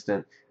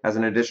instant. As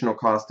an additional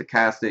cost to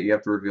cast it, you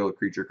have to reveal a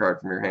creature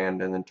card from your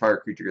hand, and then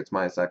target creature gets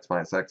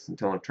 -X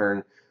until a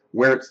turn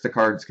where it's the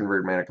card's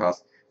converted mana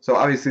cost. So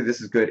obviously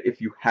this is good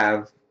if you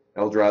have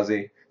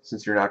Eldrazi,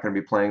 since you're not going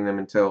to be playing them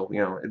until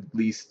at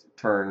least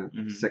turn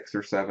 6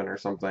 or 7 or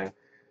something.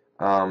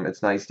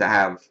 It's nice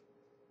to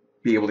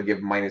be able to give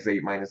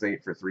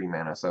 -8/-8 for 3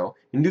 mana. So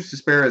Induce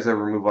Despair is a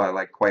removal I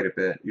like quite a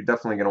bit. You're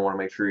definitely going to want to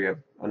make sure you have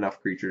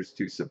enough creatures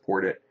to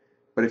support it.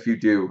 But if you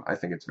do, I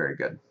think it's very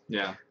good.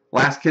 Yeah.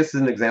 Last Kiss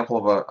is an example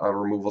of a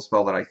removal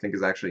spell that I think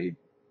is actually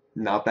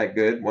not that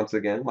good. Once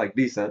again, like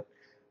decent.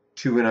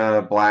 2 in a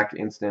black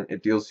instant.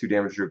 It deals 2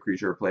 damage to a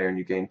creature or player, and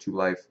you gain 2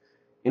 life.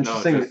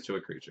 Interesting. No, just to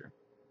a creature.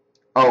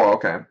 Oh,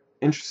 okay.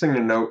 Interesting to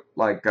note,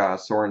 like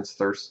Sorin's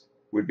Thirst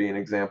would be an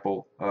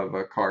example of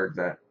a card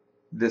that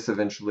this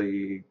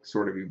eventually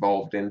sort of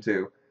evolved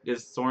into.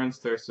 Is Sorin's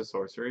Thirst a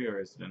sorcery, or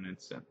is it an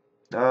instant?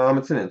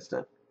 It's an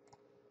instant.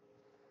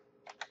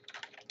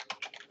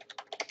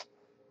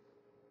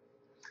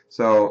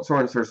 So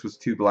Sorin's Thirst was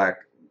 2 black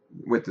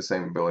with the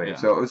same ability.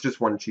 So it was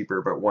just 1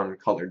 cheaper, but 1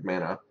 colored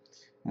mana,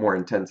 more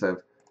intensive.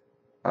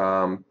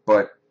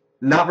 But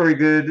not very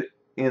good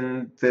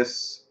in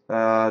this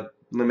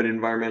limited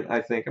environment,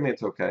 I think. I mean,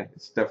 it's okay.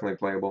 It's definitely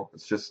playable.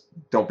 It's just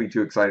don't be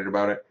too excited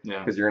about it,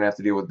 because you're going to have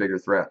to deal with bigger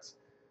threats.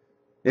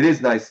 It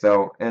is nice,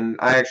 though, and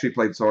I actually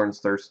played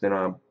Sorin's Thirst in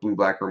a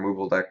blue-black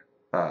removal deck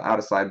out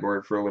of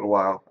sideboard for a little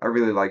while. I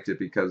really liked it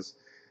because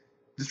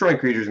destroying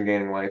creatures and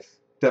gaining life,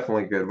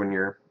 definitely good when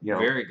you're,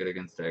 very good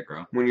against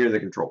aggro. When you're the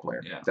control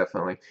player,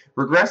 definitely.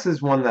 Regress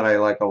is one that I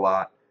like a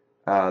lot.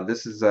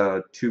 This is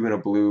a 2 in a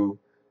blue,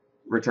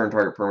 return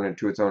target permanent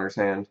to its owner's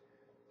hand.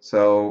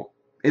 So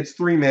it's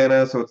 3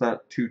 mana, so it's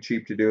not too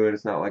cheap to do it.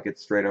 It's not like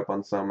it's straight up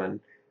on summon.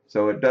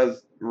 So it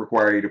does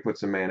require you to put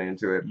some mana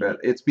into it, but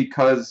it's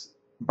because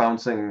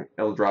bouncing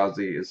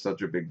Eldrazi is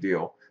such a big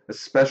deal,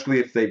 especially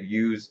if they've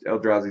used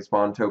Eldrazi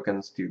spawn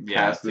tokens to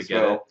cast the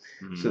spell.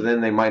 So then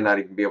they might not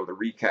even be able to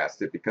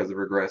recast it because of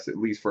Regress, at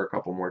least for a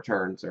couple more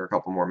turns or a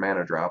couple more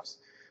mana drops.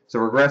 So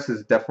Regress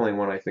is definitely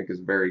one I think is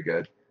very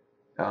good.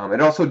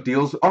 It also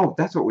deals... Oh,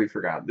 that's what we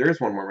forgot. There's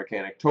one more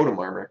mechanic, Totem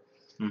Armor.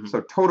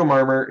 So Totem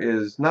Armor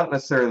is not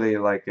necessarily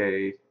like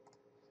a...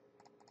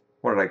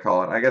 What did I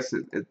call it? I guess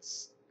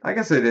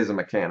it is a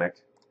mechanic.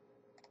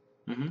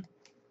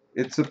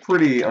 It's a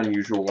pretty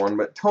unusual one,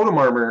 but Totem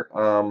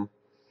Armor...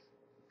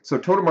 So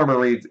Totem Armor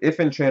reads,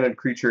 if enchanted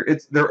creature...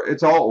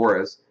 It's all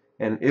auras.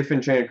 And if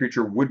enchanted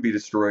creature would be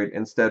destroyed,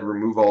 instead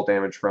remove all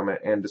damage from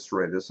it and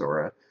destroy this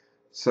aura.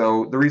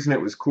 So the reason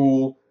it was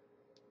cool...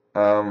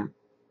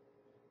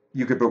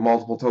 you could put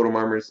multiple Totem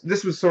Armors.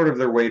 This was sort of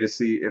their way to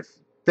see if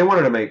they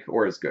wanted to make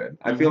auras good.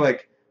 I feel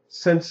like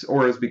since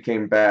auras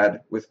became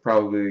bad with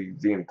probably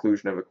the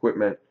inclusion of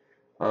equipment,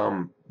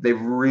 they've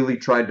really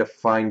tried to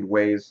find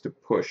ways to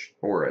push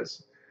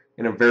auras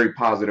in a very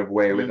positive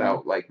way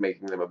without like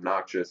making them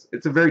obnoxious.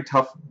 It's a very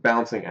tough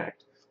balancing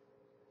act.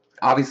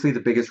 Obviously, the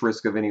biggest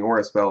risk of any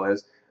aura spell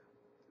is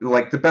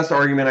like the best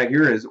argument I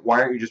hear is,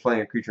 why aren't you just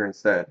playing a creature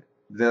instead?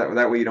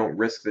 That way you don't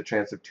risk the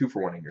chance of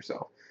 2-for-1ing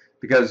yourself.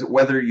 Because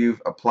whether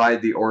you've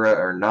applied the aura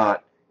or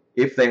not,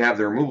 if they have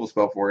the removal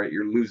spell for it,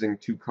 you're losing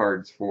 2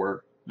 cards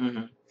for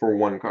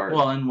 1 card.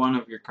 Well, and one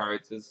of your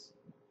cards is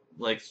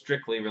like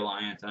strictly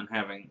reliant on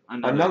having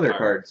another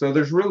card. So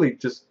there's really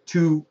just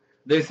 2.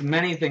 There's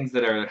many things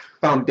that are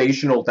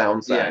foundational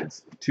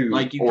downsides to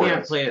like you auras.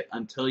 can't play it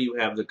until you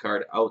have the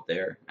card out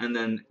there, and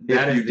then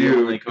that If is you the do-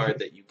 only card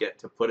that you get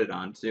to put it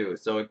on too.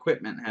 So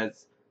equipment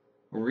has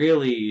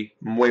really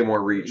way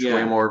more reach, Yeah.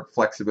 way more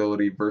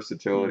flexibility,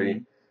 versatility,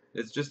 Mhm.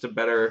 It's just a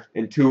better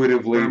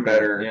intuitively permanent,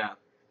 better. yeah,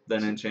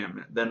 than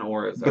enchantment, than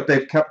auras. But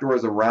they've kept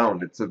auras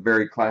around. It's a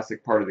very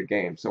classic part of the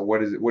game. So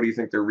what is it? What do you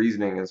think their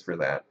reasoning is for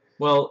that?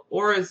 Well,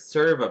 auras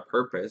serve a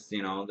purpose.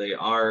 You know, they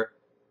are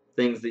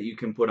things that you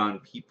can put on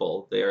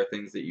people. They are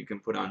things that you can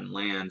put on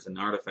lands and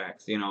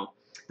artifacts. You know,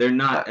 they're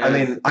not. I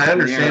mean, I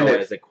understand narrow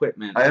it. as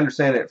equipment. I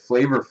understand it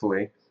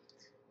flavorfully,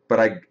 but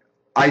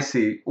I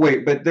see.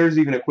 Wait, but there's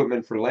even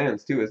equipment for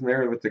lands too, isn't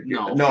there? With the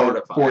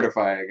No,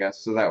 fortify, I guess.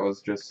 So that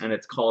was just and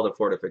it's called a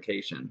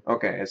fortification.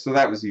 okay. So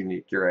that was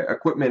unique. You're right.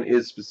 Equipment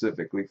is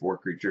specifically for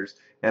creatures,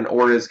 and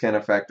auras can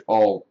affect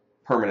all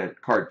permanent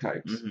card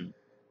types. Mm-hmm.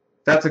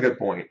 That's a good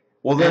point.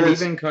 Well, then And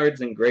it's, even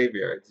cards in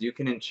graveyards, you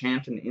can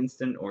enchant an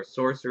instant or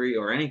sorcery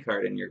or any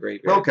card in your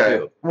graveyard okay.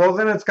 too. Well,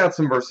 then it's got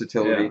some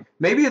versatility. Yeah.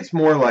 Maybe it's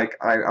more like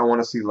I want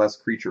to see less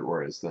creature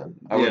auras. Then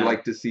I would Yeah.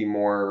 like to see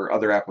more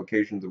other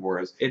applications of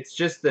auras. It's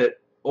just that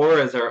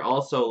auras are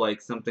also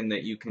like something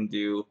that you can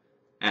do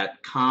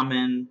at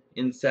common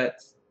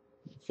insets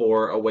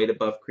for a way to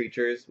buff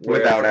creatures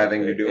Without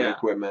having to do yeah.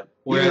 equipment.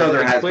 Whereas Even though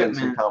there has been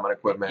some equipment- common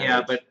equipment. Yeah,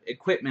 which- but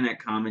equipment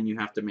at common you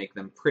have to make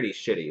them pretty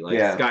shitty, like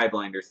Yeah.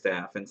 Skyblinder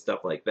staff and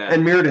stuff like that.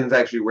 And Mirrodin's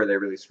actually where they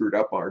really screwed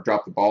up or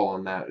dropped the ball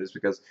on that, is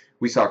because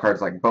we saw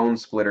cards like Bone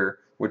Splitter,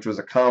 which was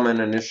a common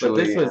but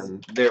initially. this was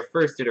and, their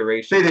first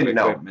iteration They didn't of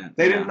know. equipment.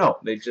 They Yeah, didn't know.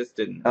 They just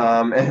didn't.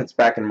 and it's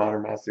back in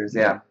Modern Masters.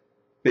 Yeah.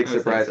 Big That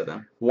was surprise. nice of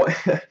them.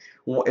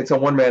 It's a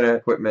 1-mana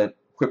equipment.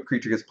 Equip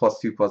creature gets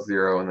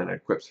 +2/+0, and then it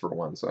equips for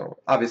 1. So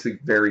obviously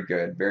very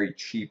good, very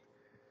cheap,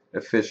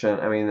 efficient.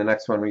 I mean, the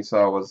next one we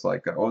saw was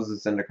like what was the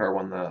Zendikar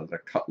one? The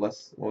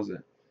Cutlass. What was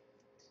it?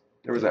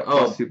 There was that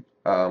 +2,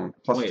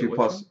 Wait, which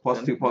one?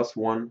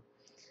 +2/+1.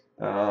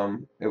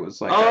 It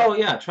was like Oh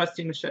yeah,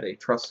 Trusty Machete.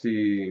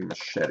 Trusty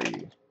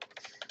Machete.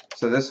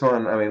 So this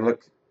one, I mean,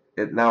 look,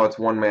 now it's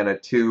 1 mana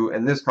 2,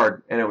 and this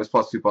card, and it was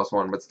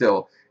 +2/+1, but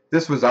still,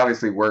 this was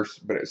obviously worse,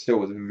 but it still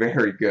was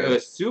very good. It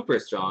was super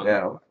strong.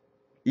 Yeah.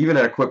 Even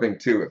at equipping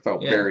 2, it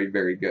felt Yeah. very,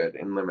 very good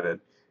in limited.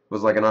 It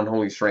was like an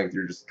unholy strength.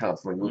 You're just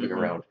constantly moving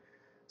Mhm. around.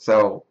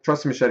 So,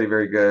 Trusty Machete,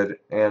 very good.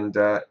 And,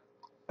 I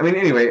mean,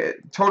 anyway,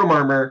 Totem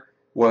Armor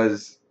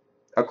was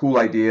a cool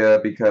idea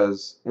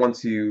because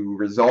once you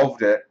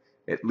resolved it,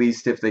 at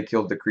least if they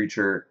killed the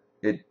creature,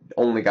 it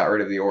only got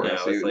rid of the aura. Yeah, it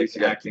so was at like least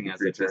you got to acting keep as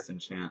the a creature.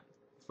 disenchant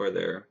for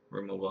their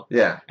removal.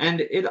 Yeah.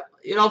 And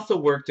it also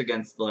worked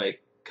against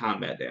like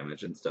combat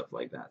damage and stuff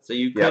like that. So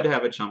you could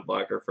have a chump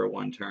blocker for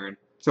 1 turn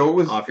So it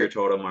was off your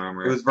totem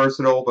armor. It was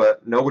versatile,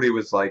 but nobody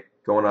was like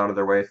going out of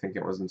their way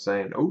thinking it was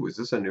insane. Oh, is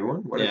this a new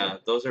one? What is yeah,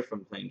 it? those are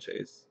from Plane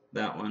Chase.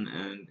 That one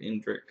and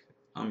Indrik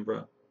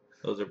Umbra.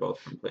 Those are both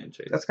from Plane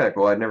Chase. That's kind of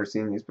cool. I'd never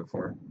seen these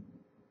before.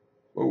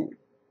 Oh,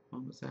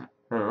 What was that?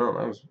 I don't know.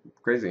 That was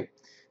crazy.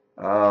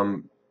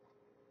 That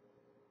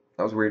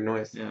was a weird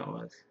noise. Yeah, it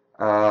was.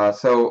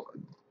 So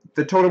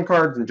the totem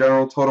cards in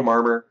general, totem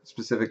armor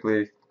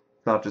specifically,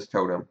 not just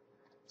totem.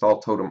 It's all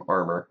totem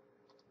armor.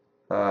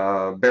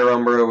 Bear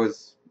Umbra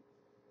was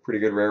pretty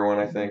good rare one,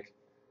 I think.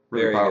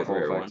 Really Very good powerful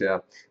rare effect, one. yeah.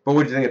 But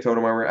what do you think of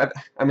totem armor?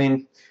 I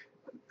mean,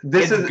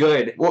 this It's is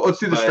good. Well, let's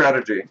do the but-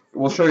 strategy.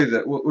 We'll show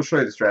you we'll show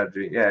you the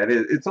strategy. Yeah, it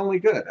is. It's only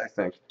good, I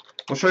think.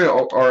 We'll show you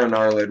Aura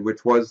Narlid,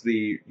 which was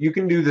you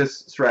can do this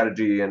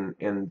strategy in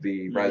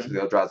the Rise of the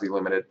Eldrazi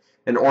Limited.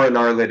 And Aura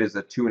Narlid is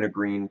a 2 and a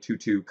green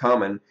 2/2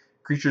 common.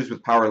 Creatures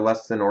with power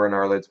less than Aura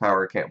Narlid's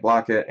power can't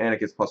block it, and it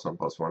gets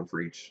 +1/+1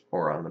 for each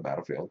aura on the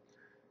battlefield.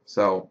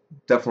 So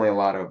definitely a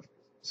lot of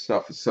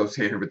stuff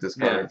associated with this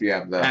card Yeah. if you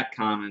have that. At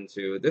common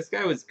too. This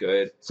guy was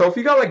good. So if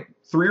you got like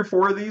 3 or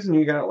 4 of these and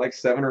you got like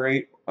 7 or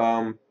 8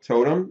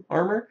 totem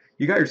armor,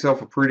 you got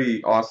yourself a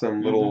pretty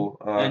awesome little.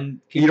 And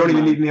keep You don't in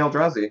even mind need an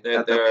Eldrazi that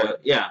at that point.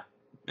 yeah,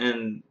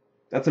 and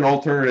That's an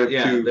alternative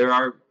yeah, to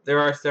there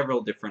are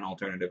several different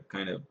alternative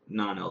kind of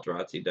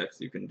non-Eldrazi decks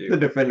you can do. the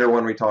Defender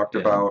one we talked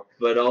Yeah. about.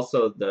 But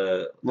also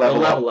the Level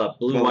level up. up,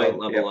 blue Level white up,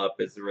 level up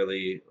is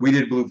really We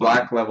did blue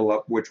black level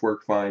up, which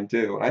worked fine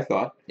too. I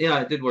thought yeah,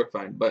 it did work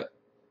fine, but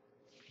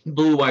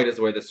blue white is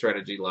where the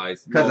strategy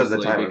lies because of the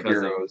mostly Time of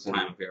because Heroes.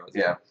 Time of Heroes.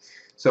 Yeah.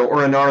 So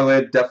Aura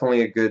Narlid,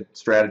 definitely a good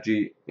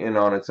strategy in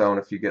on its own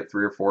if you get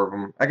 3 or 4 of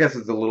them. I guess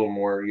it's a little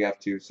more, you have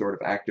to sort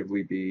of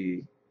actively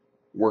be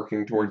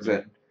working towards Mhm.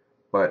 it.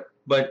 But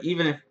But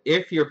even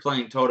if you're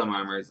playing totem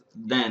armors,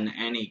 then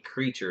any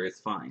creature is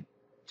fine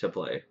to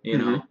play. You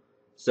Mm-hmm. know,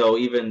 so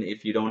even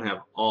if you don't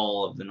have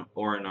all of the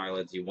Aura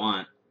Narlids you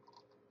want,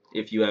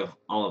 if you have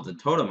all of the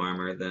totem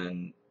armor,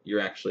 then you're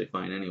actually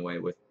fine anyway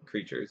with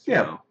creatures. You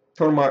Yeah. know?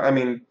 Totem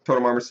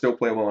Armor's still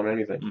playable on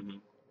anything. Mm-hmm.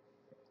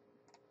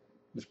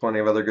 There's plenty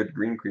of other good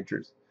green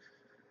creatures.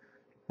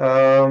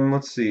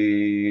 Let's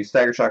see.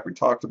 Stagger Shock we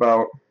talked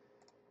about.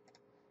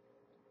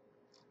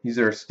 These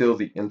are still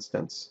the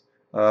instants.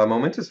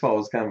 Momentous Fall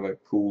is kind of a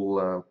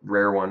cool,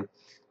 rare one.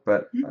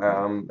 But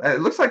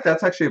it looks like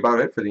that's actually about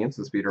it for the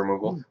instant speed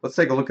removal. Let's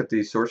take a look at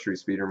the sorcery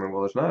speed removal.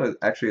 There's not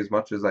actually as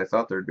much as I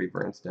thought there'd be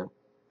for instant.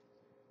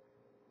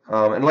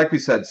 And like we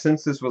said,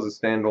 since this was a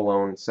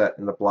standalone set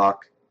in the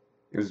block,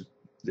 it was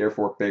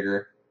therefore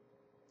bigger.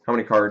 How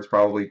many cards?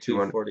 Probably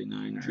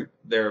 249 or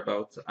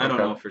thereabouts. I don't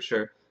know for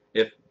sure.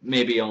 If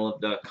maybe all of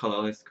the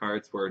colorless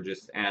cards were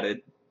just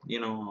added,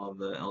 all of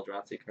the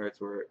Eldrazi cards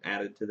were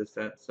added to the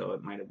set, so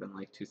it might have been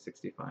like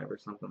 265 or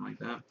something like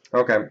that.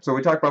 Okay, so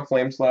we talked about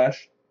Flame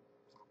Slash.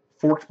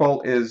 Forked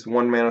Bolt is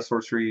 1 mana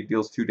sorcery,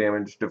 deals 2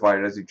 damage,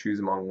 divided as you choose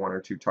among 1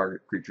 or 2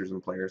 target creatures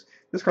and players.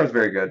 This card's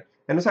very good,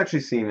 and it's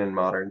actually seen in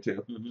Modern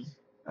too.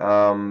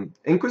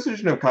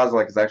 Inquisition of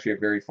Kozilek is actually a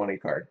very funny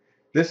card.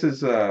 This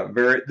is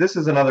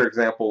another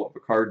example of a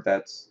card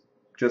that's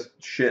just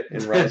shit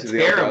in Rise of the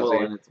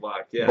Eldrazi, in its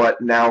block, yeah.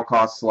 but now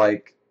costs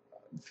like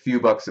a few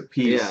bucks a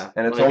piece,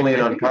 and it's only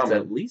an uncommon.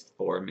 It's at least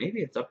 4,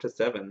 maybe it's up to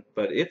 7,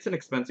 but it's an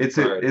expensive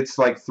card. It's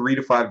like $3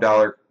 to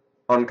 $5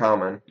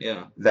 uncommon.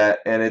 Yeah.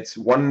 And it's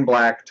 1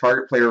 black.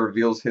 Target player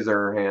reveals his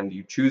or her hand.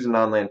 You choose a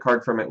non-land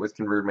card from it with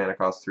converted mana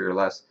cost 3 or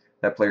less.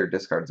 That player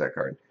discards that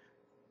card.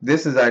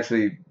 This is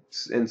actually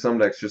in some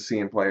decks just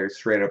seeing players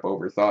straight up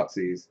over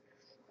Thoughtseize.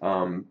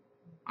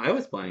 I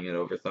was playing it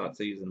over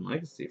Thoughtseize in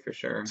Legacy for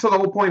sure. So the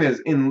whole point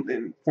is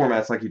in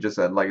formats like you just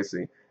said,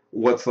 Legacy.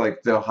 What's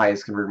like the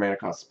highest converted mana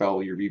cost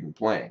spell you're even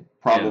playing?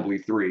 Probably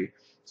 3.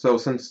 So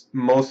since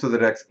most of the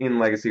decks in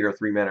Legacy are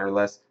 3 mana or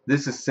less,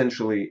 this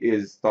essentially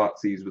is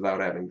Thoughtseize without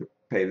having to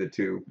pay the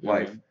 2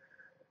 life.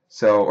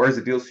 So, or is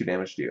it deals 2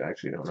 damage to you? I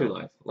actually don't know. 2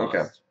 life. Lost.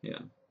 Okay. Yeah.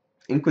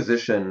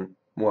 Inquisition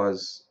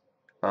was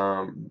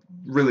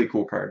really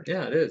cool card.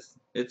 Yeah, it is.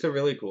 It's a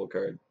really cool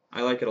card.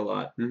 I like it a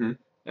lot. Mm-hmm.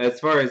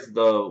 As far as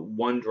the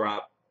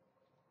 1-drop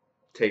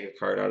take a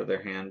card out of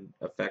their hand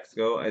effects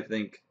go, I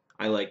think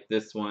I like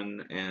this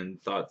one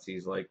and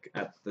Thoughtseize like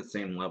at the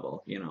same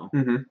level,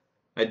 Mm-hmm.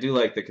 I do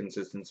like the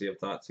consistency of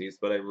Thoughtseize,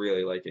 but I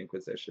really like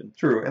Inquisition.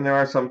 True, and there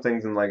are some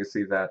things in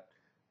Legacy that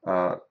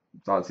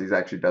Thoughtseize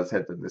actually does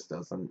hit that this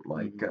doesn't,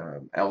 like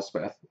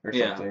Elspeth or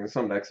something.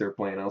 Some decks are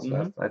playing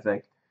Elspeth, I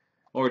think.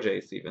 Or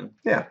Jace even.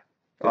 Yeah.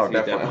 Oh,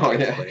 definitely. Oh,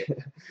 yeah.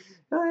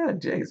 Oh, yeah,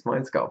 Jace,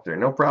 Mind Sculptor.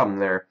 No problem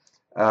there.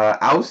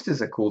 Oust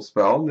is a cool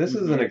spell. This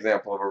is an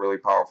example of a really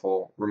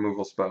powerful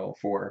removal spell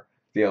for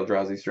the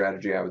Eldrazi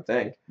strategy, I would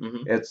think.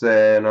 It's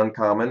an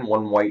uncommon,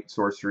 1 white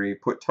sorcery.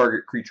 Put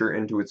target creature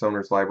into its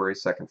owner's library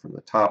second from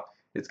the top.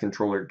 Its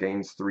controller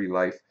gains 3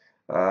 life.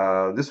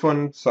 This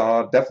one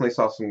definitely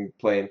saw some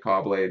play in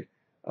Cobblade.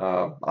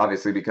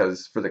 Obviously,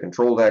 because for the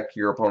control deck,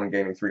 your opponent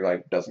gaining 3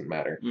 life doesn't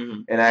matter.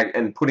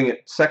 And putting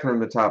it second from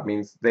the top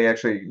means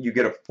you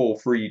get a full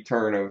free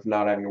turn of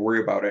not having to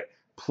worry about it.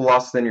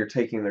 Plus, then you're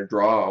taking their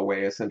draw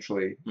away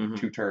essentially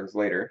 2 turns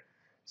later.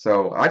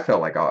 So I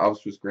felt like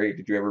Oust was great.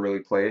 Did you ever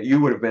really play it?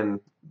 You would have been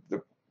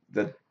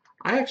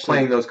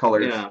playing those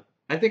colors. Yeah,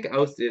 I think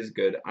Oust is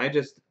good. I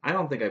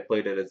don't think I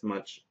played it as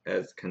much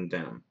as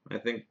Condemn. I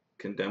think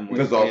Condemn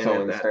was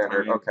also in the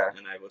standard. Okay,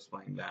 and I was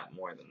playing that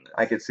more than this.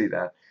 I could see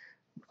that.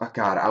 Oh,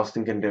 God, Oust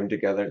and Condemn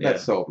together.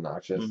 That's so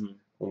obnoxious.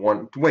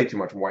 Way too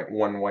much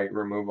one white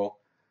removal.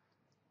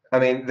 I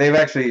mean,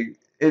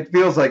 it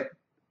feels like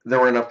there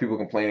were enough people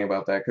complaining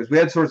about that, because we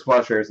had Swords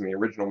Plowshares in the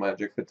original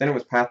Magic, but then it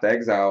was Path to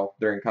Exile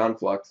during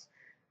Conflux,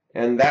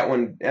 and that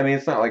one, I mean,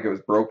 it's not like it was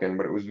broken,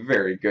 but it was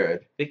very good.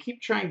 They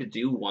keep trying to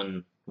do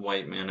 1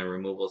 white mana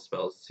removal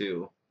spells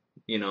too,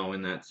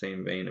 in that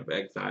same vein of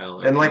Exile.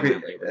 And like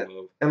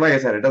I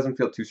said, it doesn't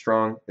feel too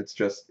strong. It's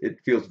just,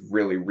 it feels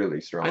really, really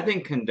strong. I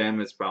think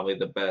Condemn is probably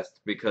the best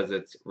because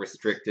it's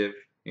restrictive.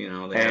 They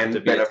and have to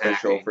be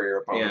beneficial attacking. For your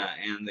opponent.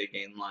 Yeah, and they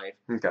gain life.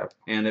 Okay.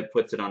 And it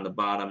puts it on the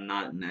bottom,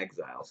 not in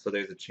exile, so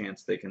there's a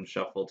chance they can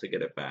shuffle to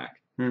get it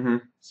back.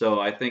 So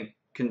I think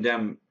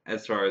Condemn,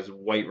 as far as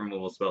white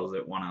removal spells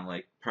that want to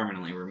like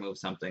permanently remove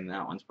something,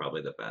 that one's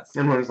probably the best.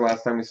 And when was the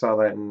last time we saw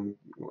that? And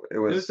it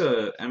was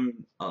a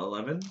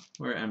M11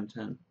 or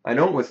M10. I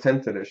know it was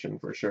 10th edition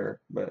for sure,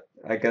 but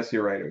I guess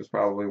you're right. It was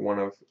probably one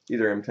of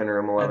either M10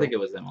 or M11. I think it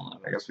was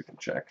M11. I guess we can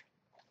check.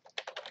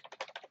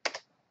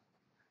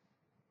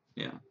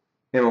 Yeah.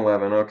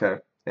 M11,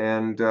 okay.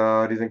 And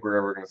do you think we're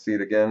ever going to see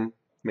it again?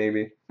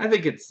 Maybe. I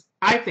think it's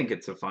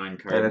a fine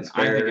card. And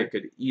I think it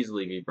could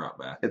easily be brought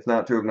back. It's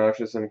not too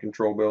obnoxious in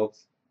control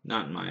builds?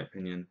 Not in my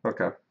opinion.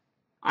 Okay.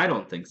 I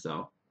don't think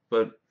so,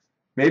 but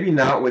maybe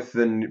not with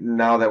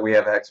now that we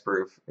have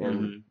hexproof.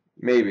 And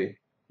maybe.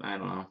 I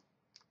don't know.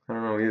 I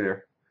don't know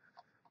either.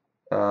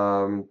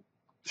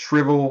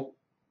 Shrivel.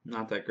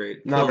 Not that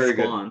great. Not very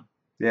good.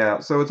 Yeah,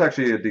 so it's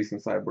actually a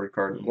decent sideboard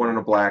card. 1 in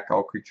a black,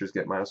 all creatures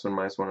get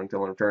 -1/-1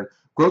 until end of turn.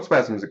 Growth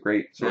Spasm is a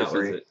great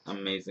sorcery. That was an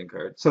amazing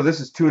card. So this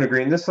is 2 in a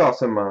green. This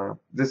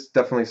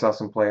definitely saw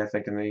some play, I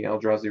think, in the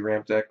Eldrazi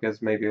ramp deck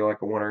as maybe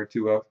like a 1 or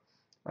 2 of.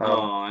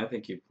 I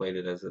think you played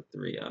it as a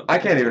 3-of. I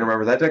can't even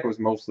remember. That deck was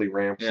mostly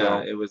ramp. Yeah, So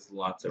it was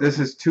lots of this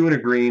ramp. is 2 and a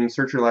green.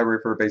 Search your library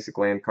for a basic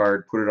land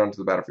card. Put it onto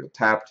the battlefield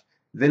tapped.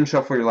 Then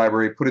shuffle your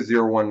library. Put a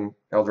 0/1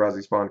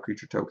 Eldrazi spawn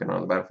creature token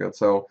on the battlefield.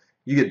 So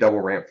you get double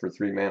ramp for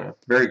 3 mana.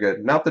 Very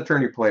good. Not the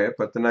turn you play it,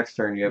 but the next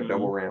turn you have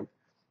double ramp.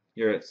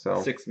 You're at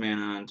So 6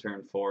 mana on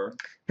turn 4.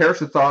 Perish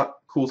the Thought,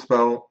 cool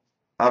spell.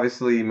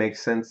 Obviously,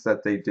 makes sense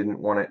that they didn't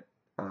want it.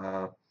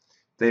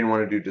 They didn't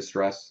want to do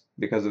distress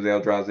because of the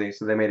Eldrazi,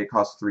 so they made it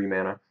cost 3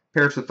 mana.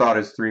 Perish the Thought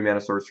is 3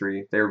 mana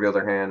sorcery. They reveal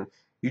their hand.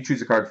 You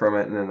choose a card from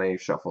it, and then they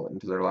shuffle it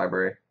into their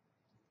library.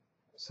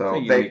 So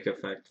It's a unique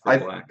effect for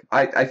black.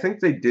 I think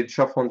they did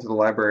shuffle into the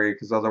library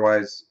because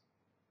otherwise,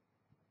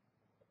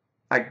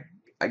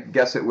 I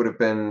guess it would have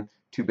been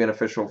too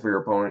beneficial for your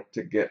opponent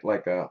to get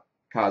like a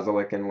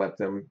Kozilek and let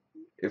them,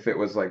 if it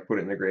was like put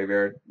it in the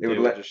graveyard, They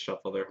would just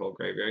shuffle their whole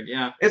graveyard.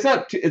 Yeah. It's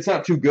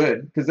not too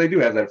good because they do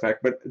have that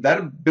effect, but that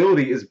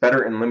ability is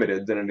better in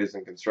limited than it is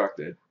in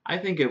constructed. I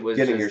think it was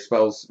Getting your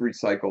spells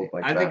recycled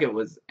like that. I think it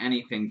was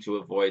anything to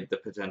avoid the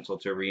potential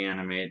to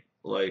reanimate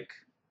like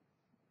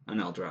an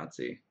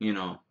Eldrazi. You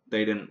know,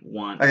 they didn't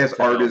want. I guess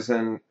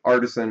to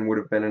artisan would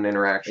have been an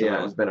interaction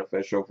that was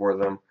beneficial for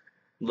them.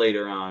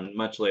 Later on,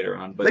 much later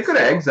on, but they could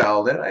have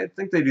exiled it. I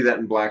think they do that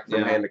in black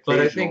from hand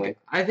occasionally. But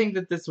I think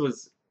that this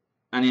was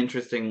an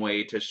interesting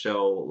way to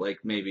show like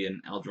maybe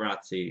an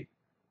Eldrazi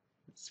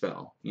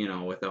spell, you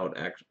know, without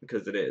action,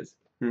 because it is.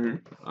 And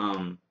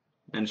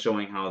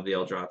showing how the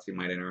Eldrazi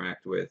might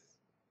interact with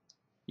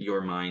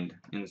your mind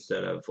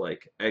instead of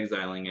like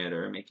exiling it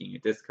or making you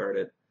discard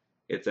it.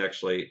 It's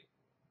actually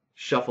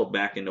shuffled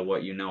back into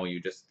what you know.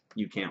 You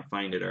can't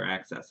find it or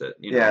access it.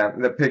 You know? Yeah,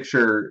 the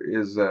picture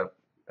is a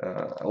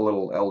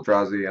little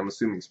Eldrazi, I'm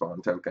assuming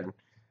spawn token,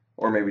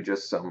 or maybe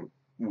just some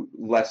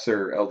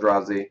lesser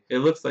Eldrazi. It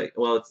looks like,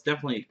 well, it's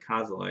definitely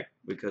Kozilek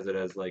because it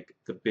has like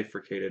the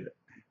bifurcated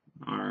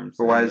arms.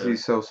 But why is he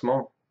so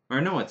small?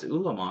 Or no, it's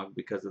Ulamog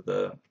because of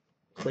the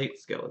plate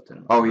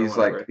skeleton. Oh, he's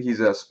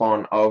a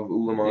spawn of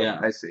Ulamog. Yeah,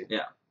 I see.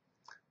 Yeah.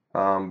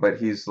 But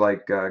he's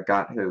like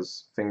got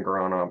his finger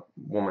on a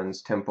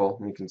woman's temple,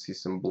 and you can see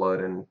some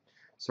blood and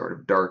sort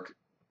of dark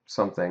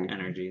something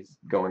energies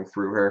going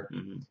through her.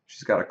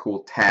 She's got a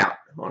cool tap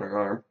on her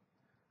arm.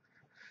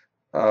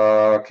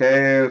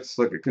 Okay, let's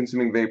look at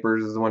Consuming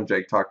Vapors. This is the one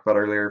Jake talked about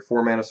earlier.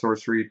 4 mana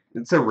sorcery.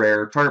 It's a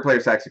rare. Target player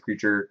sacks a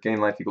creature. Gain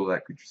life equal to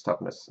that creature's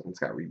toughness. And it's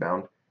got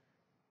rebound.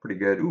 Pretty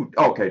good. Ooh,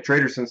 okay,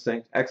 Trader's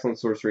Instinct. Excellent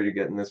sorcery to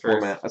get in this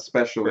format,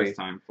 especially. First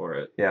time for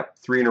it. Yeah,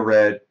 3 in a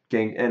red.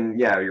 Gain, and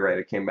yeah, you're right.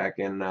 It came back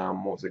in,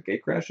 what was it,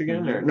 Gatecrash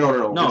again? Or, no.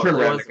 Return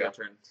Ravnica.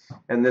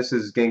 And this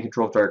is gain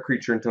control of target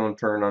creature until in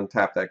turn,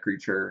 untap that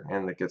creature,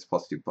 and it gets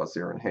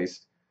 +2/+0 in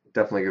haste.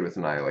 Definitely good with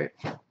Annihilate.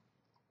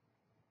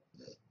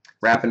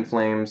 Wrap in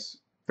Flames,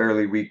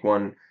 fairly weak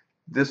one.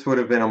 This would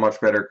have been a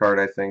much better card,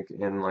 I think,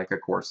 in like a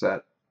core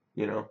set.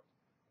 You know,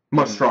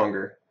 much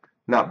stronger.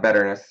 Not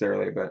better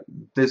necessarily, but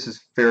this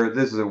is fair.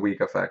 This is a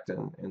weak effect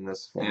in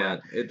this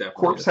format. Yeah, it definitely.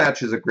 Corpse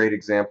Hatch is a great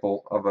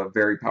example of a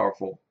very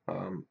powerful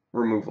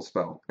removal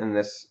spell in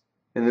this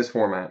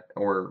format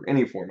or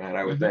any format,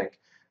 I would think.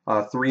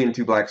 3 and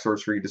 2 black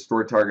sorcery,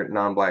 destroy target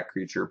non-black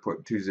creature,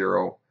 put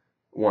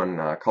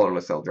 2/0/1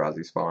 colorless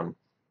Eldrazi spawn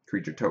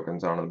creature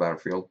tokens onto the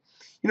battlefield.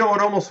 You know,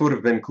 it almost would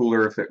have been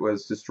cooler if it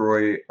was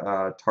destroy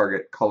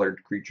target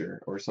colored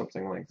creature or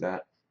something like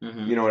that.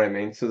 You know what I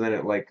mean? So then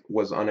it like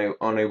was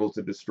unable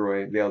to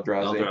destroy the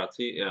Eldrazi.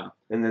 Eldrazi, yeah.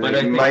 And then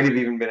they might have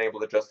even been able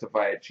to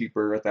justify it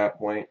cheaper at that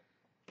point.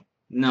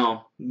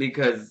 No,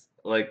 because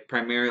like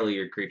primarily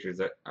your creatures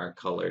are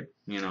colored,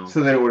 you know.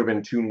 So then it would have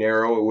been too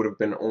narrow. It would have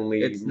been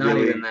only. It's not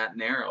even that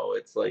narrow.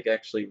 It's like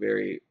actually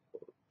very,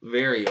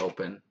 very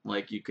open.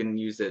 Like you can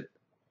use it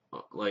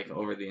like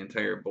over the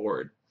entire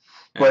board.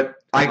 But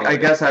I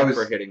guess I was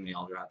for hitting the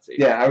Eldrazi.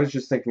 Yeah, I was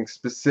just thinking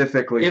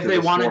specifically. If they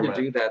wanted to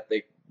do that,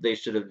 they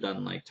should have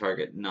done like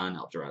target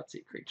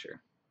non-Eldrazi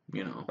creature.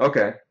 You know.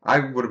 Okay, I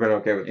would have been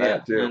okay with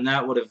that too. And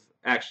that would have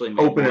actually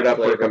made opened it up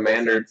for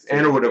commander,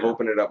 and it would have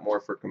opened it up more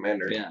for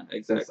commander. Yeah,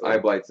 exactly. Since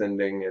Eyeblight's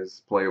ending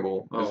is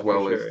playable as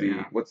well as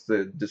the what's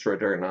the destroy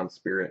target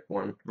non-spirit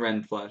one?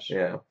 Rend Flesh.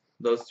 Yeah,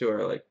 those two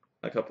are like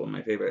a couple of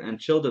my favorite, and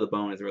Chill to the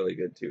Bone is really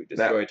good too.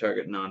 Destroy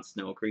target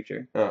non-snow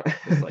creature.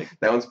 It's like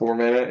that one's 4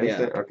 mana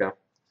instant. Yeah. Okay.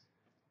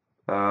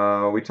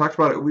 We talked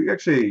about it. We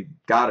actually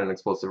got an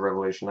Explosive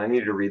Revelation. I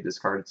needed to read this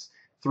card. It's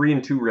 3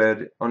 and 2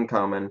 red,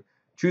 uncommon.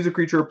 Choose a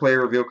creature or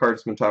player, reveal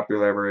cards from the top of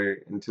your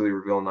library until you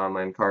reveal a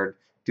non-land card.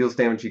 Deals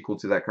damage equal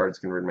to that card's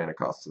converted mana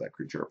cost to that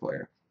creature or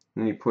player.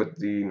 And then you put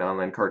the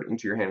non-land card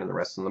into your hand and the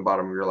rest on the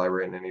bottom of your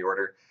library in any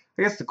order.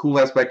 I guess the cool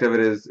aspect of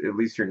it is at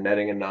least you're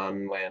netting a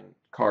non-land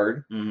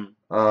card.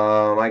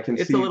 I can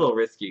see it's a little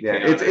risky. Yeah,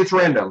 it's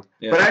random,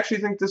 but I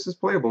actually think this is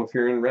playable if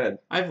you're in red.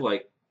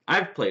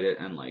 I've played it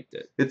and liked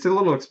it. It's a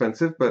little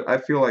expensive, but I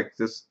feel like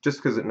this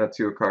just because it nets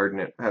you a card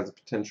and it has the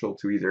potential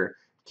to either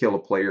kill a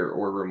player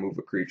or remove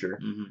a creature.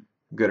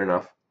 Good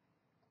enough.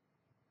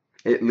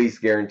 At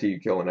least guarantee you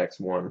kill the next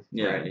one.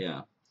 Yeah, right?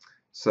 yeah.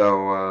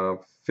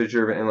 So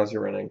Fissure Vent, unless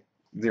you're running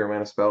 0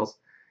 mana spells.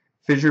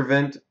 Fissure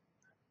Vent,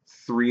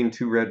 3 and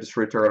 2 red,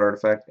 destroy target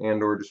artifact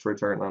and or destroy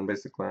target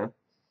non-basic land.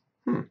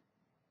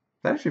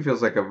 That actually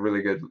feels like a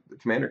really good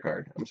commander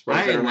card. I'm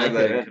surprised I don't like have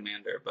that it in in.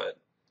 Commander, but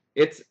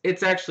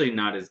it's actually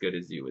not as good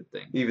as you would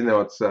think. Even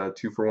though it's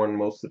 2 for 1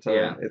 most of the time,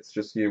 Yeah. it's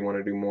just you want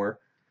to do more.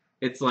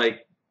 It's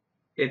like,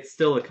 it's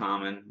still a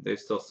common.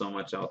 There's still so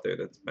much out there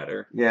that's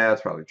better. Yeah,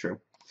 that's probably true.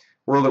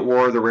 World at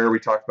War, the rare we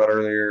talked about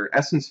earlier.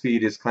 Essence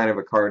Feed is kind of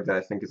a card that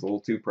I think is a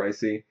little too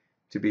pricey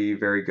to be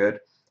very good.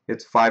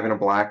 It's 5 and a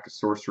black,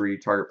 sorcery,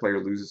 target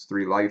player loses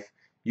 3 life.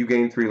 You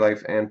gain 3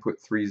 life and put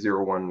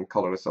 3/0/1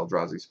 colorless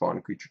Eldrazi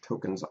spawn creature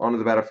tokens onto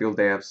the battlefield.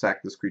 They have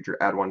sack this creature,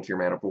 add 1 to your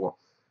mana pool.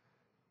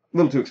 A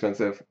little too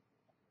expensive.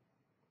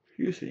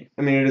 You see.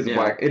 I mean, it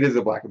is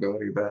a black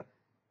ability, but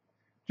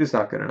just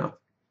not good enough.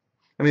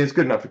 I mean, it's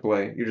good enough to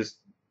play.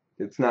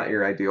 It's not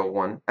your ideal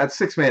one. At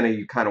 6 mana,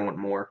 you kind of want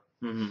more.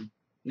 Mm-hmm.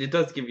 It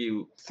does give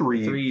you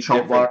 3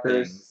 chump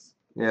blockers. Things.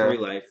 Yeah.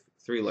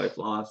 3 life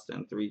lost,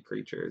 and 3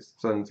 creatures.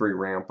 So then 3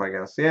 ramp, I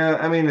guess. Yeah,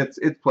 I mean, it's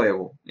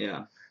playable.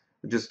 Yeah.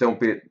 Just don't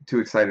be too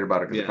excited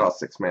about it because it costs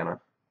 6 mana.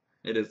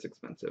 It is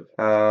expensive.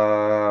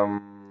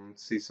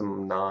 Let's see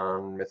some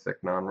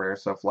non-mythic, non-rare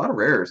stuff. A lot of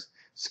rares.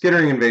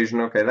 Skittering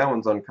Invasion. Okay, that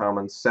one's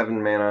uncommon.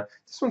 7 mana.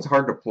 This one's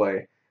hard to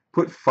play.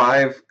 Put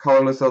 5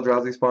 colorless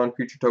Eldrazi spawn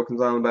creature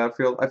tokens on the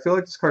battlefield. I feel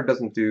like this card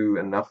doesn't do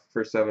enough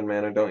for 7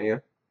 mana, don't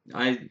you?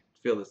 I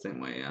feel the same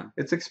way, yeah.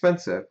 It's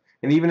expensive.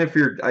 And even if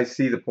I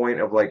see the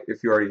point of, like,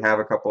 if you already have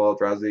a couple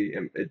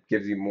Eldrazi, it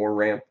gives you more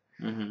ramp.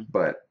 Mm-hmm.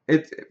 But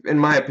it's, in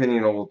my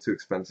opinion, a little too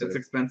expensive. It's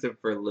expensive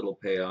for a little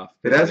payoff.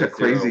 It has a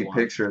crazy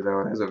picture,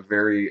 though. It has a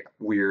very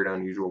weird,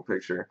 unusual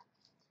picture.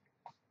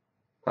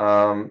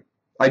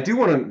 I do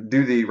want to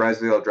do the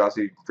Rise of the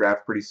Eldrazi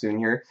draft pretty soon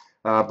here.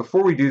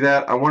 Before we do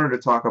that, I wanted to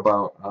talk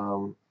about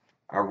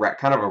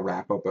kind of a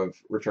wrap-up of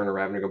Return to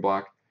Ravnica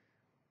block.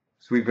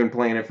 So we've been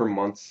playing it for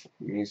months.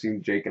 You've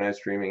seen Jake and I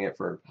streaming it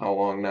for how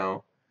long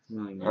now?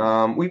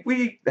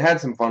 We had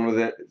some fun with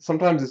it.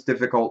 Sometimes it's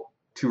difficult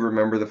to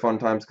remember the fun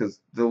times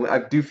because I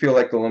do feel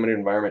like the limited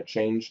environment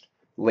changed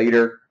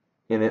later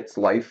in its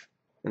life.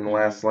 In the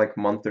last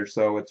month or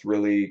so, it's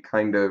really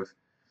kind of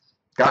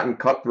gotten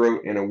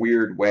cutthroat in a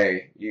weird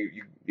way.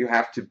 You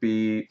have to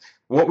be.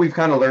 What we've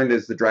kind of learned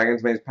is the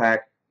Dragon's Maze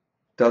pack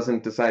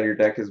doesn't decide your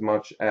deck as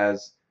much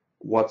as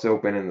what's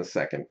open in the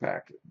second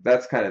pack.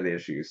 That's kind of the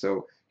issue.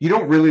 So you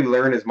don't really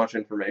learn as much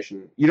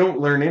information. You don't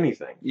learn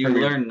anything. You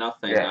learn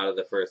nothing out of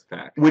the first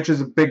pack, which is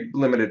a big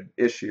limited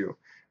issue.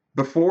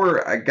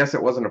 Before, I guess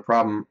it wasn't a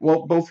problem.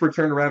 Well, both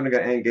Return to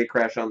Ravnica and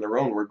Gatecrash on their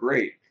own were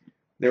great.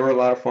 They were a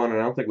lot of fun, and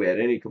I don't think we had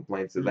any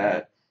complaints of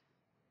that.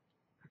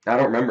 I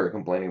don't remember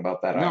complaining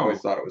about that. I always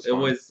thought it was fun.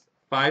 It was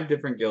 5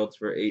 different guilds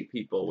for 8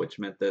 people, which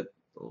meant that,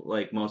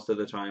 like, most of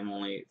the time,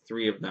 only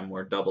 3 of them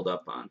were doubled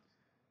up on.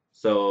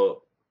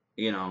 So,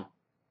 you know,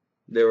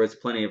 there was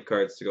plenty of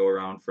cards to go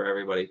around for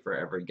everybody for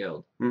every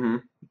guild.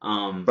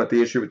 Mm-hmm. But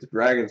the issue with the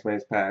Dragon's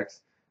Maze packs,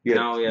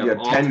 now we have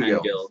all 10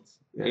 guilds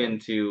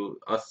into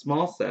a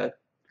small set,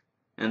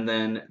 and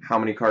then how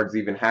many cards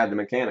even had the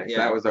mechanics?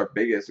 That was our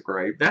biggest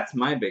gripe. That's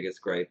my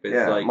biggest gripe.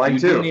 It's like mine you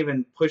too. didn't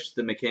even push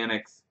the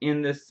mechanics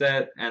in this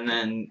set, and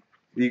then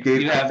you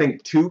gave I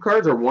think 2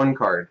 cards or 1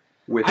 card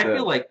with. I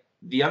feel like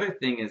the other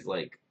thing is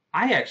like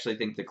I actually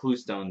think the Clue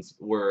Stones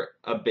were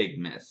a big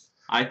miss.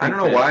 I don't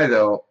know why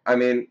though. I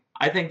mean,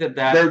 I think that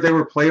they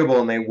were playable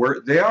and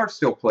they are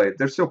still played.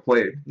 They're still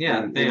played.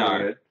 Yeah, they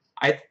are.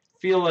 I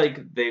feel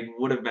like they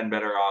would have been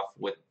better off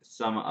with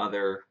some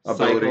other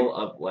cycle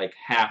of like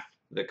half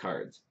the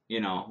cards.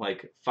 You know,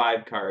 like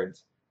 5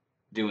 cards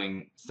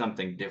doing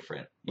something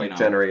different. Like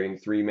generating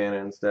 3 mana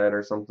instead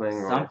or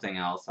something. Something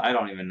else. I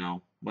don't even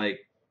know. Like,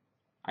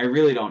 I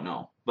really don't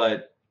know.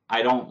 But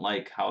I don't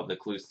like how the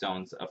Clue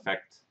Stones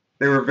affect.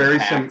 They were very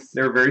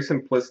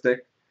simplistic,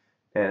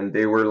 and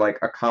they were like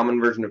a common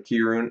version of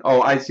Keyrune.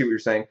 Oh, I see what you're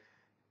saying.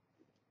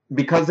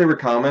 Because they were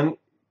common,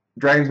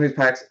 Dragon's Maze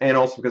packs, and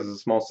also because it's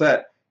a small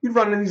set, you'd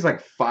run into these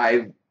like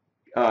 5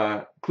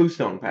 Clue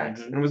Stone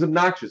packs, and it was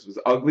obnoxious. It was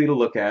ugly to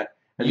look at.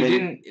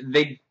 And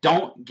they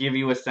don't give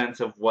you a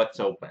sense of what's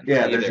open.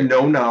 Yeah, either. There's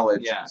no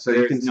knowledge. Yeah, so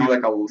you can see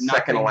like a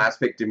second last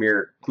pick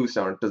Dimir Clue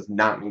Stone. It does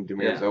not mean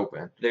Dimir's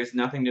open. There's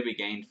nothing to be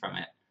gained from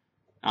it.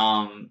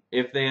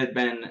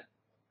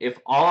 If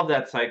all of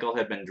that cycle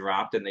had been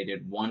dropped and they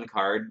did 1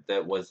 card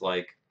that was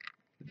like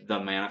the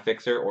mana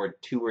fixer, or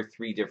 2 or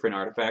 3 different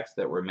artifacts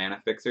that were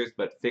mana fixers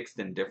but fixed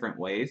in different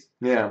ways.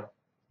 Yeah.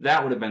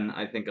 That would have been,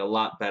 I think, a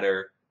lot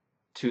better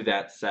to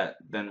that set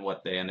than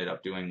what they ended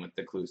up doing with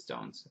the Clue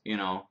Stones. You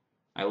know,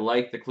 I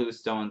like the Clue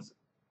Stones,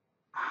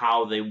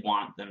 how they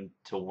want them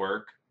to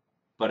work,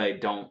 but I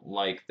don't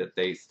like that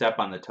they step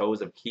on the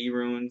toes of key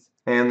runes.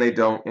 And they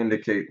don't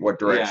indicate what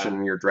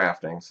direction you're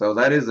drafting. So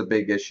that is a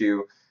big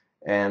issue.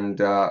 And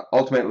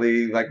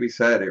ultimately, like we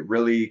said, it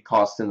really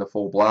cost in the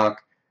full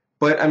block.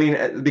 But, I mean,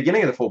 at the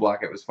beginning of the full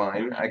block, it was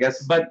fine. I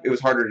guess it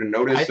was harder to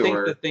notice. I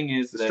think the thing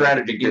is that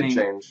strategy did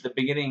change. The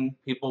beginning,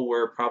 people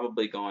were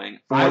probably going,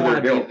 I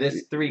want to be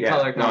this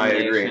 3-color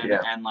combination,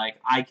 and, like,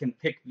 I can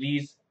pick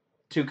these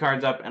 2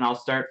 cards up, and I'll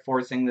start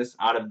forcing this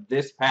out of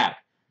this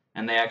pack.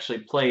 and they actually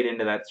played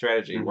into that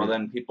strategy. Well,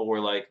 then people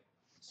were like,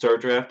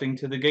 start drafting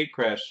to the Gate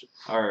Crash,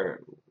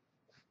 or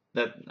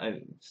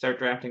start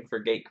drafting for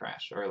Gate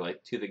Crash, or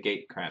like to the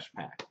Gate Crash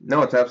pack.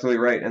 No, it's absolutely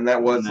right, and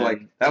that was And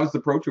then- that was the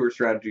Pro Tour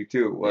strategy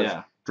too. Was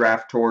Yeah.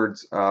 draft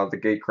towards the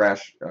Gate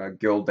Crash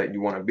guild that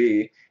you want to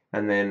be,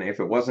 and then if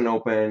it wasn't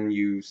open,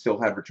 you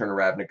still had Return to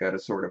Ravnica to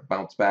sort of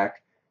bounce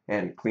back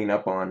and clean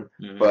up on.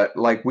 But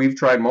like we've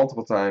tried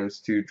multiple times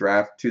to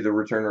draft to the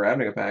Return to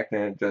Ravnica pack,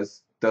 and it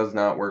just does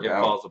not work out.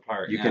 It falls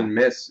apart. You can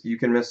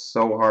miss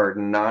so hard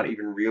and not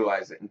even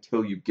realize it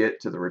until you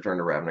get to the Return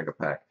to Ravnica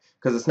pack.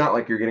 Because it's not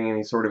like you're getting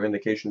any sort of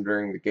indication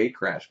during the Gate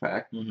Crash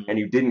pack, and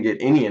you didn't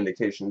get any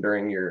indication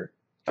during your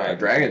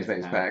Dragon's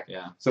Maze pack.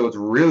 Yeah. So it's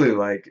really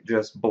like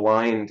just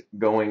blind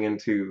going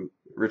into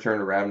Return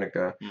to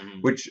Ravnica,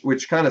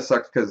 which kind of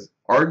sucks because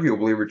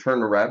arguably Return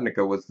to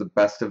Ravnica was the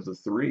best of the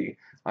three.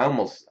 I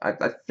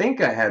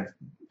think I had,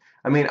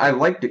 I mean, I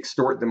liked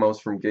Extort the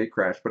most from Gate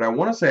Crash, but I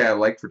want to say I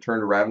liked Return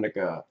to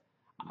Ravnica,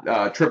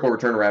 Triple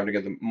Return to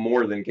Ravnica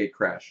more than Gate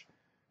Crash.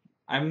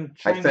 I'm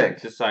trying to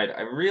decide.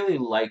 I really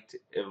liked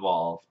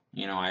Evolve.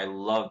 You know, I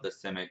love the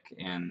Simic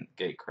and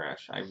Gate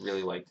Crash. I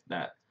really liked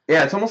that.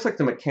 Yeah, it's almost like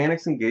the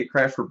mechanics in Gate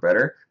Crash were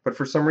better, but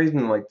for some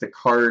reason, like the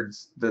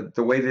cards,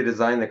 the way they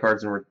designed the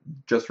cards in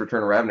just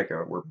Return to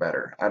Ravnica were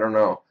better. I don't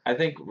know. I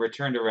think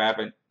Return to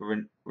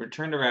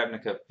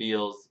Ravnica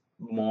feels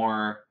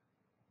more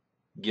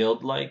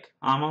guild-like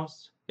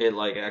almost. It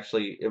like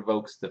actually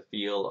evokes the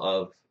feel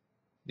of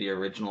the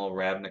original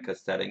Ravnica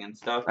setting and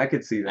stuff. I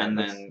could see that. And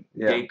then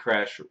Gate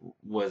Crash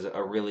was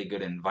a really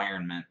good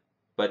environment,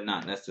 but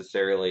not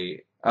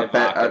necessarily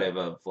evocative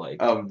of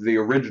the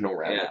original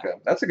Ravnica. Yeah.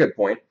 That's a good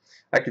point.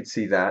 I could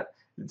see that.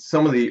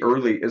 Some of the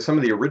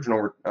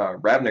original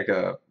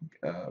Ravnica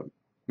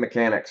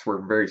mechanics were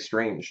very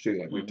strange too.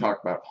 Like we've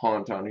talked about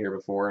Haunt on here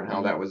before, and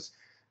how that was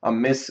a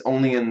miss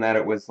only in that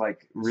it was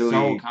like really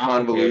so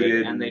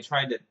convoluted. And they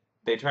tried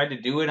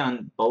to do it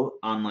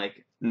on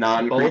like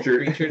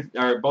non-creatures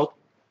or both.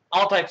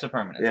 All types of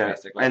permanents,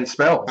 basically. And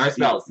spells. Or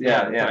spells,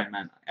 yeah. That's what I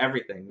meant.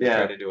 Everything they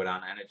tried to do it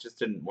on, and it just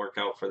didn't work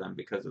out for them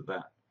because of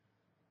that.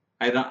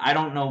 I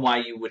don't know why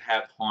you would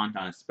have Haunt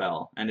on a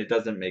spell, and it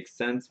doesn't make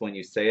sense when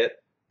you say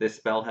it. This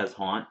spell has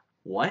Haunt.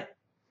 What?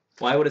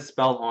 Why would a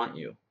spell haunt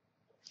you?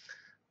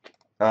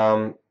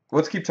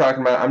 Let's keep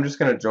talking about it. I'm just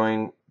going to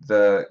join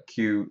the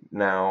queue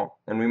now,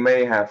 and we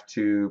may have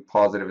to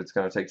pause it if it's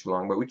going to take too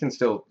long, but we can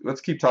still...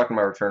 Let's keep talking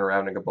about Return to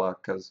Ravnica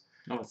block, because...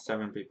 Oh, it's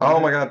 7 people. Oh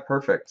my god,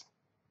 perfect.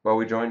 Well,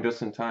 we joined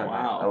just in time.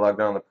 Wow. I logged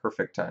on the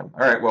perfect time.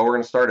 All right, well, we're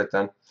going to start it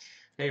then.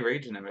 Hey,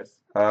 Rage Nimbus.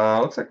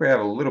 Looks like we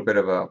have a little bit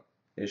of a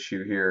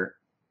issue here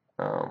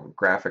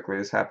graphically.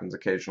 This happens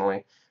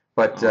occasionally.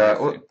 But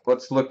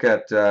let's look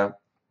at...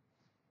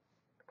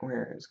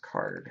 where is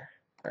card?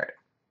 All right.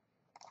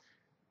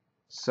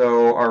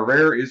 So our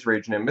rare is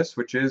Rage Nimbus,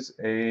 which is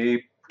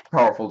a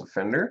powerful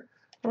defender.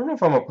 I don't know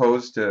if I'm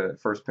opposed to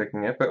first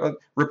picking it, but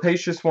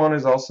Rapacious one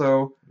is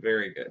also...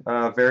 Very good.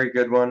 Very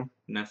good one.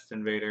 Nest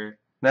Invader.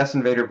 Nest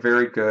Invader,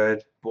 very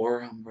good.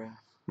 Boar Umbra.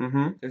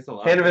 There's a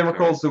lot. Hand of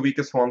Emrakul is the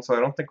weakest one, so I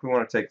don't think we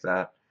want to take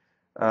that.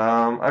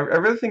 I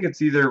really think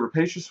it's either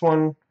Rapacious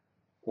one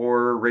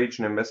or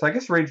Rage Nimbus. I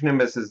guess Rage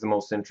Nimbus is the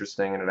most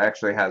interesting, and it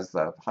actually has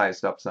the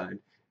highest upside,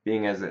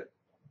 being as it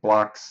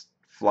blocks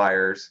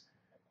flyers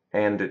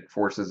and it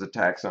forces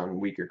attacks on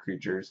weaker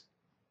creatures.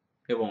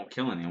 It won't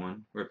kill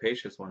anyone.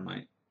 Rapacious one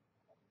might.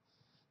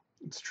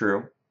 It's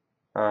true.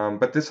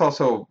 But this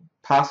also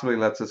possibly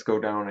lets us go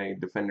down a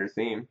defender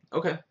theme.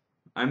 Okay.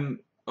 I'm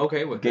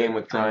okay with game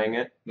with trying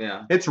it.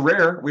 Yeah. It's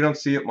rare. We don't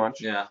see it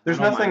much. Yeah. There's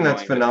nothing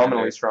that's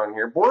phenomenally strong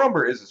here. Boar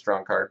Umber is a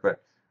strong card, but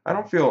I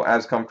don't feel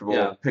as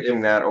comfortable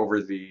picking that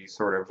over the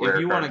sort of rare If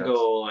you want to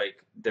go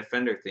like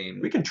defender theme,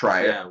 we can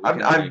try it.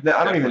 I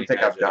don't even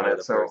think I've done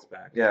it, so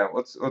yeah,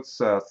 let's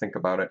think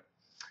about it.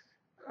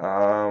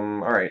 All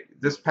right,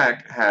 this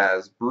pack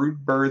has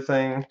Brood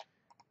Birthing.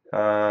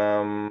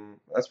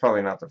 That's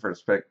probably not the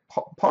first pick.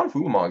 Pawn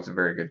Fulamog is a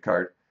very good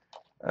card.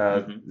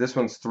 This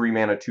one's 3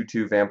 mana,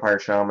 2/2 Vampire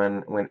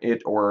Shaman. When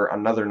it or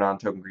another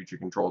non-token creature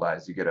control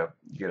dies, you get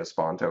a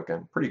spawn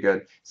token. Pretty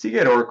good.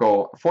 Seagate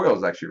Oracle foil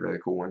is actually a really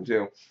cool one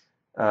too.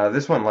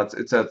 This one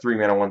it's a 3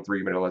 mana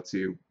 1/3, but it lets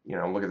you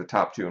look at the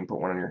top 2 and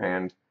put one in your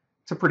hand.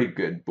 It's a pretty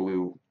good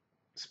blue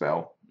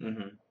spell.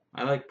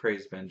 I like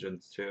Praise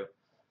Vengeance too.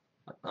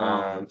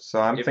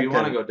 So I'm thinking if you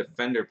want to go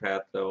defender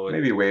path though,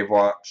 maybe Wave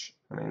Watch.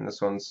 I mean,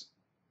 this one's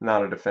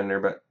not a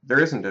defender, but there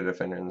isn't a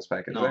defender in this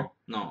pack, is there?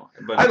 No.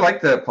 But I like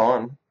the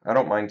pawn. I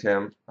don't mind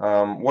him.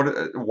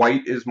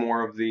 White is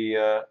more of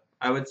the...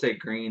 I would say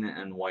green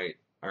and white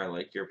are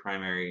like your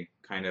primary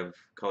kind of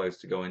colors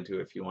to go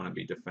into if you want to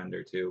be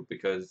defender too,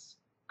 because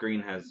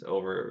green has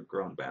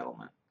overgrown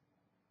battlement.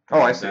 Oh,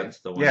 I see.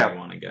 That's the one you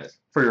want to get.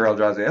 For your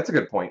Eldrazi. That's a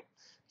good point.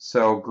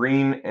 So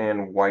green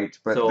and white,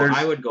 but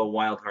I would go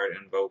Wildheart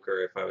Invoker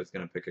if I was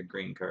going to pick a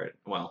green card.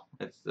 Well,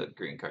 it's the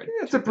green card.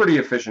 It's a pretty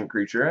efficient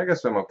creature. I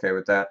guess I'm okay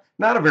with that.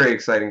 Not a very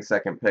exciting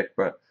second pick,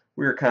 but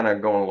we were kind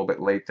of going a little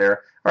bit late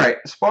there. All right,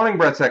 Spawning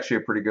Breath's actually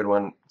a pretty good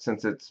one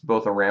since it's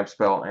both a ramp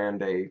spell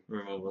and a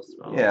Removal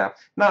spell. yeah,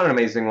 not an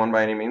amazing one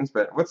by any means.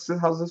 But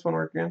how's this one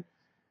work again?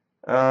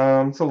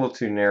 It's a little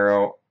too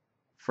narrow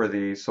for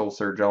the Soul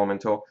Surge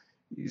Elemental.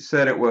 You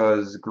said it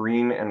was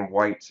green and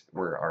white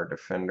were our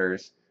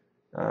defenders.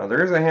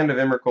 There is a Hand of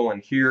Emrakul in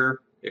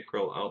here.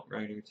 Ikril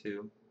Outrider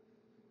too.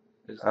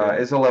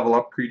 Is a level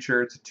up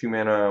creature. It's a 2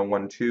 mana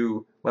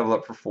 1/2. Level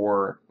up for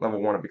 4.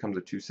 Level 1 it becomes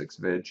a 2/6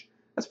 Vig.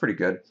 That's pretty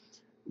good.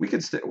 We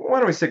could why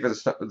don't we stick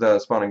with the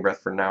Spawning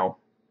Breath for now?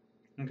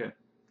 Okay.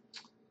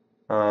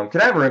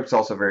 Cadaver Imp's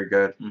also very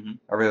good. Mm-hmm.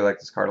 I really like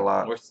this card a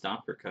lot. Or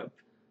Stomper Cup.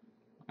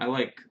 I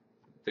like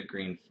the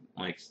green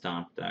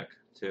Stomp deck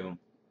too.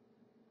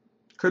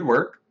 Could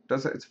work.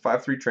 It's a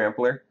 5/3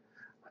 Trampler.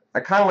 I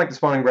kind of like the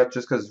Spawning Breath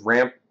just because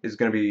ramp is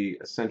going to be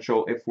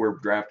essential if we're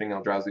drafting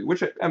Eldrazi,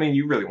 which, I mean,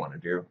 you really want to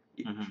do.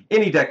 Mm-hmm.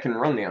 Any deck can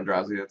run the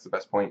Eldrazi, that's the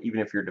best point, even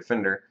if you're a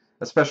defender,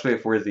 especially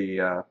if we're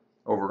the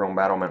Overgrown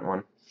Battlement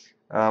one.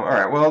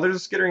 Alright, well, there's a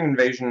Skittering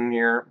Invasion in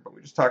here, but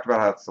we just talked about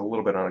how it's a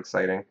little bit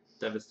unexciting.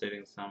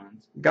 Devastating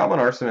Summons. Goblin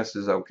Arsonist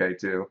is okay,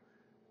 too.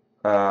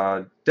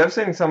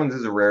 Devastating Summons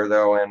is a rare,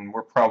 though, and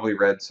we're probably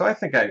red, so I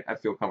think I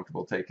feel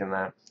comfortable taking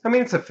that. I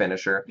mean, it's a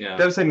finisher. Yeah.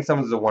 Devastating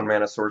Summons is a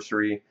 1-mana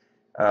sorcery.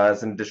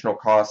 As an additional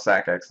cost,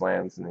 sack X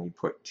lands, and then you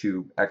put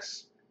 2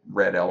 X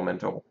red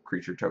elemental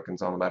creature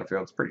tokens on the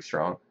battlefield. It's pretty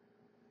strong.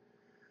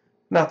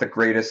 Not the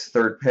greatest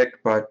third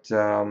pick, but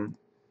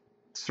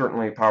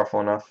certainly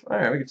powerful enough.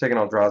 Alright, we could take an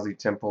Eldrazi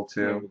Temple,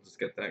 too. Yeah, we'll just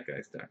get that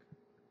guy's deck.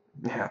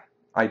 Yeah,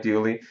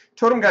 ideally.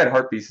 Totem Guide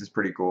Heartbeast is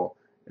pretty cool.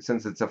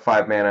 Since it's a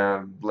 5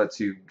 mana, lets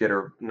you get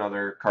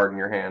another card in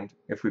your hand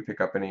if we pick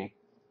up any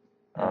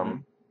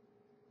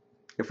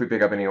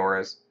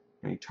auras,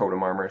 any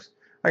totem armors.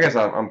 I guess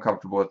I'm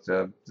comfortable with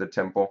the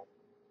temple.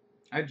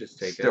 I'd just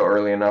take it. Still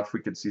early enough,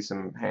 we could see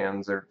some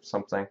hands or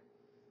something.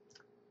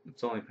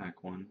 It's only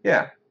pack 1.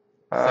 Yeah.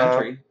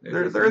 Sentry.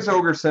 There is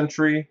Ogre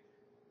Sentry.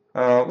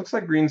 Looks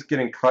like green's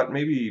getting cut.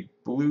 Maybe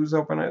blue's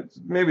open it.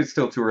 Maybe it's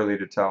still too early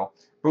to tell.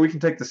 But we can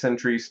take the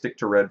Sentry, stick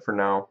to red for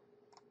now.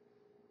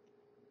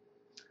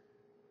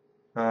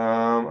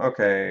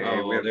 Okay.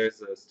 Oh, there's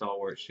the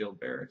Stalwart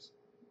Shield Bearers.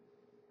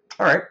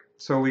 Alright.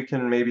 So we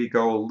can maybe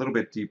go a little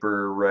bit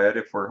deeper red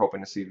if we're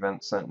hoping to see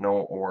Vent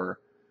Sentinel or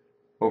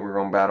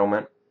Overgrown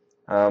Battlement.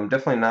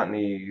 Definitely not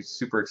any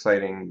super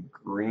exciting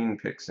green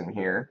picks in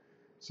here.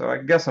 So I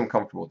guess I'm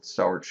comfortable with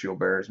Stalwart Shield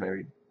Bearers.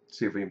 Maybe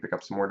see if we can pick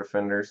up some more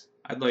defenders.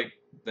 I'd like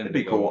them That'd to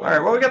be go cool.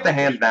 Alright, well we got the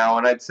hand now,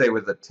 and I'd say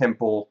with the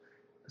Temple,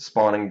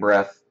 Spawning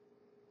Breath,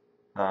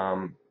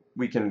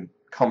 we can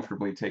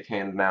comfortably take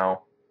hand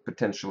now,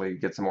 potentially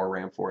get some more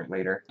ramp for it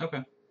later.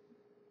 Okay.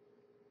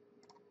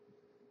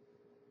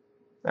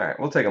 Alright,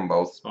 we'll take them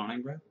both.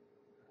 Spawning Breath?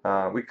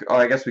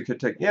 I guess we could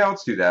take... Yeah,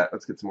 let's do that.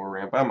 Let's get some more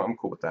ramp. I'm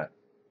cool with that.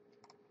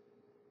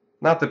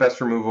 Not the best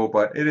removal,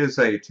 but it is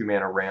a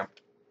 2-mana ramp.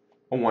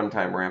 A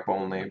 1-time ramp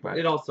only, but...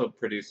 It also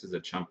produces a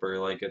chumper,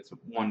 like it's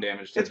 1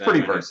 damage to it's them pretty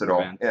and it versatile.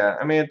 prevents- Yeah,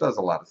 I mean, it does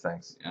a lot of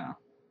things. Yeah.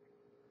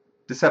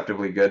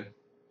 Deceptively good.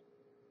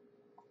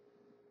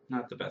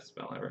 Not the best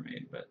spell ever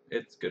made, but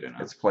it's good enough.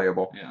 It's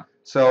playable. Yeah.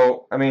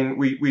 So, I mean,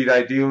 we'd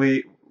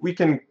ideally... We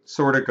can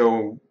sort of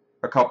go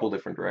a couple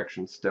different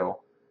directions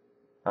still.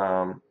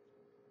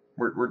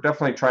 We're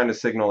definitely trying to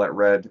signal that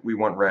red. We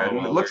want red. Oh, And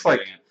well, it looks we're like...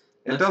 getting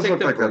It Let's does take look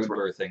the like that's brood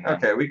what... birthing then.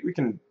 Okay, we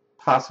can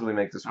possibly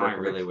make this work. I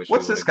really wish.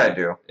 What's we this would've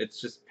guy done- do? It's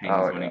just pains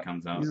Oh, when yeah. he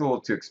comes out. He's a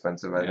little too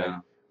expensive, I think.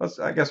 Yeah.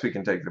 I guess we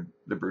can take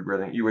the brood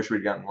breathing. You wish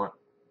we'd gotten what?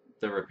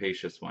 The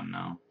rapacious one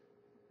now.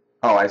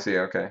 Oh, I see.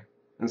 Okay.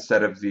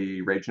 Instead of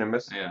the Rage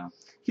Nimbus? Yeah.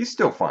 He's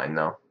still fine,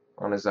 though,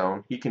 on his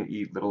own. He can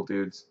eat little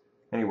dudes,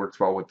 and he works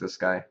well with this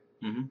guy.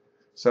 Mm-hmm.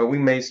 So we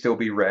may still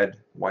be red,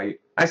 white.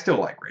 I still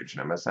like Rage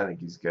Nimbus. I think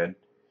he's good.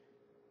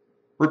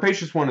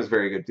 Rapacious one is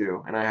very good,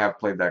 too, and I have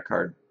played that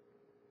card.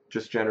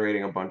 Just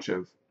generating a bunch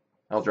of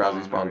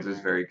Eldrazi spawns is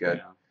very good.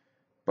 Yeah.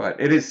 But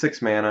it is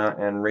 6 mana,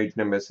 and Rage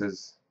Nimbus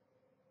is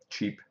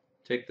cheap.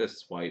 Take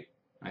this white,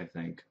 I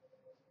think.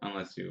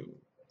 Unless you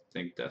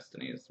think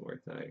Destiny is worth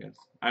it, I guess.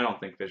 I don't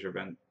think Fissure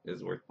Vent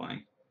is worth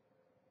playing.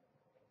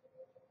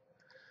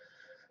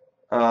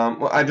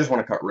 Well, I just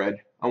want to cut red.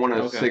 I want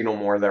to Okay. signal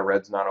more that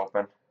red's not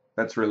open.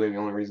 That's really the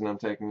only reason I'm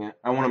taking it.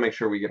 I want to make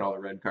sure we get all the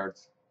red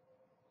cards.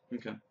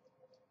 Okay.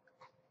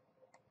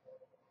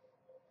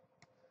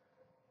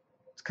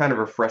 It's kind of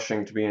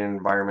refreshing to be in an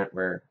environment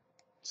where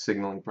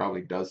signaling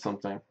probably does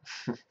something.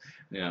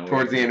 Yeah.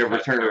 Towards the end of cut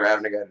Return to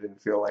cards. Ravnica, I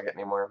didn't feel like it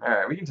anymore.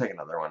 Alright, we can take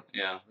another one.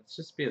 Yeah. Let's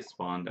just be a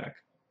spawn deck.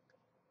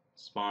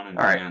 Spawn and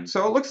Alright, hand.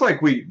 so it looks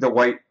like the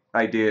white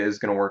idea is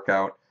going to work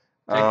out.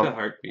 Take the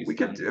heart piece. We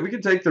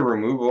could take the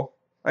removal.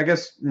 I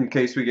guess in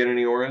case we get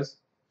any auras.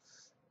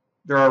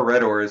 There are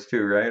red auras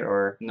too, right?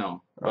 Or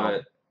No, Oh.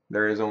 but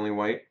there is only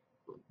white.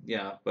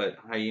 yeah, but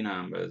Hyena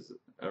Umbra is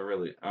a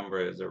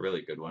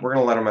really good one. We're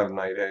going to let them have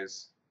Night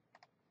Haze.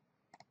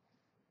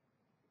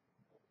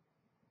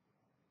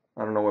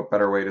 I don't know what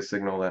better way to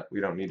signal that we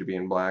don't need to be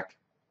in black.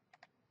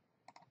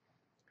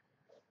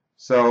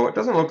 So it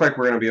doesn't look like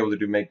we're going to be able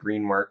to make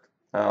green work,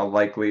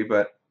 likely,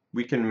 but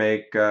we can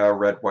make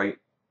red-white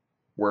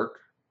work.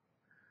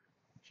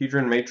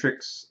 Hedron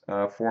Matrix,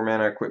 4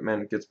 mana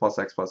equipment, gets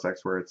 +X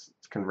where it's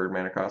converted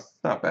mana cost.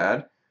 It's not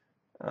bad.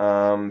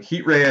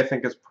 Heat Ray, I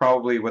think, is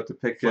probably what the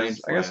pick Flame is.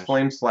 Slash. I guess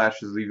Flame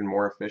Slash is even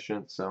more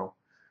efficient, so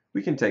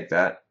we can take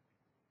that.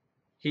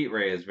 Heat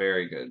Ray is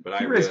very good, but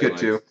Heat I Ray's really good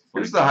too. like There's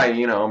Flame the Slash.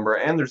 Hyena Umbra,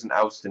 and there's an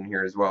Oust in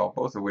here as well,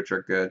 both of which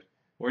are good.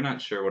 We're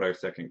not sure what our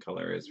second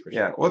color is for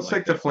Yeah, sure. let's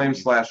take the that Flame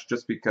green. Slash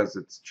just because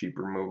it's cheap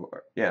removal.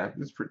 Yeah,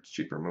 it's pretty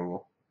cheap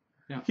removal.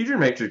 Yeah. Hedron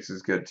Matrix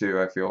is good too,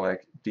 I feel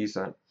like.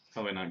 Decent.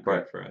 Probably not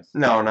great But for us.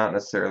 no, not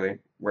necessarily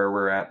where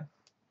we're at.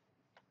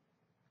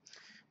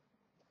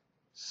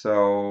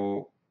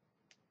 So,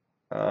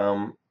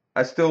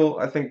 I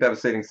think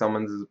Devastating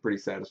Summons is a pretty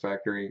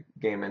satisfactory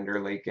game ender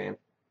late game.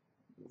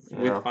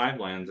 With 5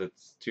 lands,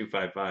 it's 2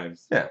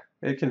 5/5s. Yeah,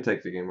 it can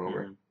take the game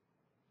over. Mhm.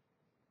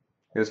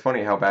 It was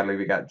funny how badly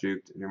we got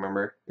juked. You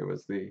remember? It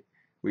was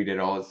we did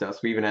all his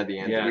stuff. We even had the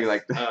end. Yes. We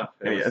like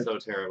It was so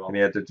terrible. and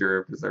he had to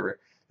Jura Preserver.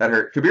 That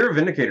hurt. Kabira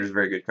Vindicator is a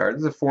very good card.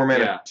 This is a 4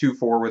 mana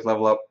 2/4 with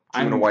level up,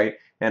 2 and a white,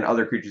 and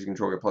other creatures you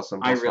control get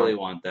 +1/+1. I really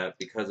want that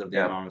because of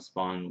the amount of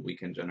spawn we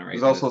can generate.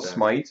 There's also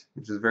Smite,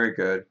 which is very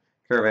good.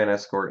 Caravan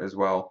Escort as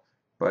well.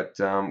 But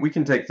we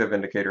can take the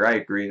Vindicator. I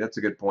agree. That's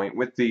a good point.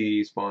 With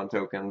the spawn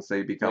tokens,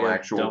 they become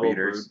actual double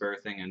beaters. Brood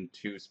Birthing and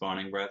 2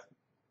 Spawning Breath.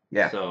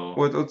 Yeah. So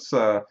well, let's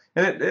and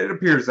it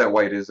appears that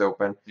white is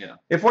open. Yeah.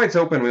 If white's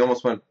open, we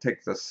almost want to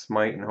take the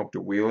Smite and hope to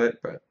wheel it,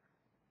 but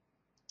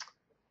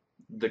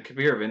the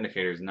Kabir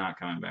Vindicator is not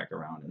coming back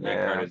around, and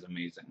that card is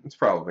amazing. It's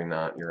probably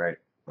not. You're right.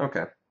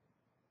 Okay.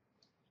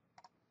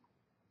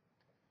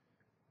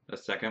 The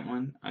second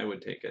one, I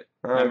would take it.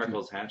 Okay.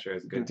 Emrakul's Hatcher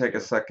is good. You can take too.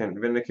 a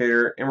second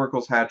Vindicator.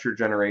 Emrakul's Hatcher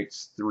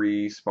generates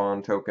 3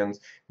 spawn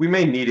tokens. We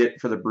may need it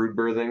for the brood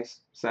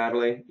birthings,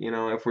 sadly. You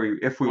know, if we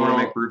want to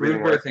make brood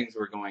birthings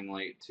were going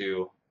late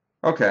too.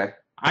 Okay.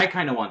 I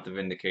kind of want the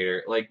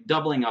Vindicator. Like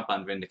doubling up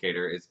on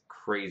Vindicator is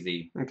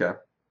crazy. Okay.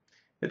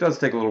 It does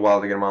take a little while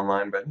to get him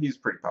online, but he's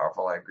pretty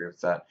powerful. I agree with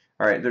that.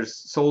 All right, there's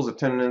Soul's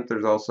Attendant.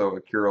 There's also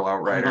a Cural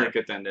Outrider. I like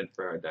Attendant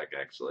for our deck,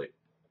 actually.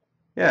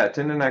 Yeah,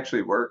 Attendant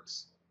actually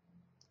works.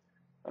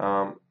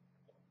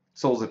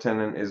 Soul's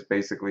Attendant is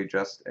basically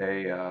just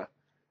a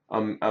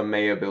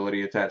May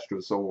ability attached to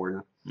a Soul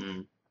Warden.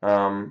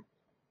 Mm.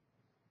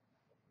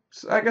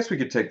 So I guess we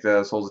could take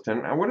the Soul's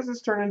Attendant. Now, what does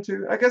this turn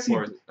into? I guess he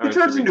turns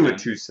 3/10. into a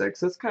 2/6.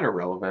 That's kind of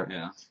relevant.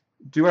 Yeah.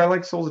 Do I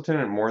like Soul's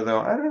Attendant more,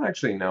 though? I don't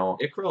actually know.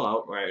 Ikral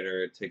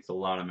Outrider, it takes a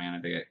lot of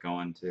mana to get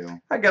going, too.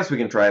 I guess we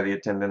can try the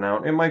Attendant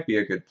out. It might be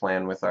a good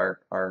plan with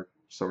our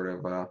sort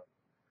of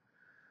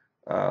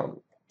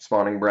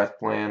spawning breath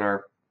plan,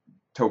 our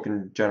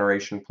token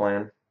generation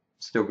plan.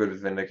 Still good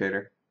with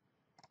Vindicator.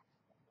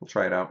 We'll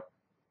try it out.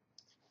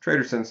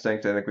 Trader's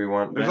Instinct, I think we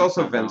want. There's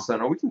also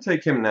Vincent. Oh, we can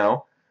take him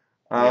now.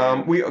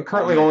 We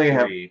currently only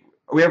have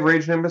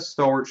Rage Nimbus,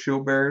 Stalwart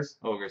Shield Bearers.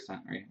 Ogre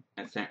Sentry.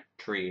 And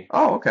Sentry.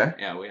 Oh, okay.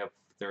 Yeah, we have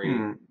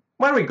 3.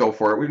 Why don't we go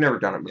for it? We've never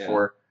done it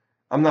before.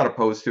 Yeah. I'm not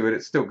opposed to it.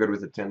 It's still good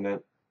with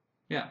Attendant.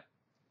 Yeah.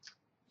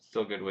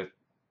 Still good with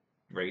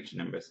Rage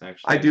Nimbus,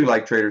 actually. I do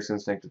like Trader's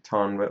Instinct a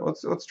ton, but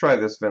let's try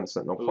this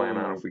Vincent. No plan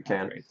on if we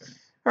can.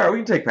 All right, we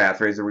can take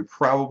Pathrazer. We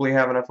probably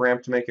have enough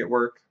ramp to make it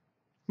work.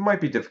 It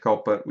might be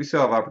difficult, but we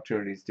still have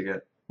opportunities to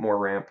get more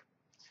ramp.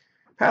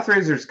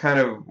 Pathrazer is kind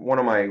of one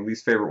of my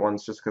least favorite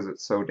ones just because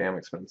it's so damn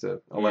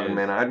expensive. 11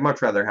 mana. I'd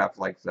much rather have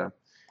like the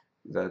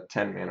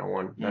 10 mana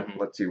one that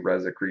lets you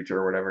res a creature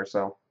or whatever.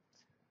 So.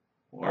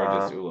 Or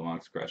just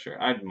Ulamog's Crusher.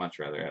 I'd much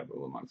rather have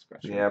Ulamog's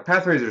Crusher. Yeah,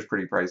 Pathrazer's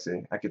pretty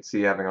pricey. I could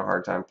see having a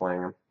hard time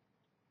playing him.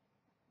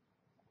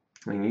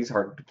 I mean, he's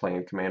hard to play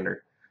in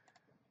Commander.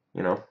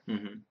 You know?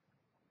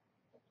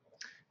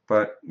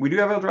 But we do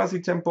have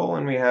Eldrazi Temple,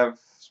 and we have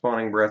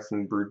Spawning Breaths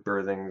and Brood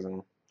Birthings,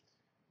 and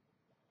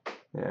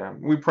yeah,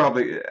 we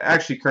probably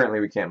actually currently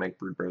we can't make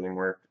Brood Birthing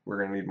work.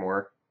 We're gonna need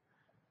more.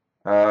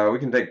 We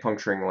can take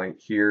Puncturing Light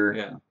here.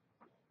 Yeah,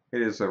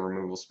 it is a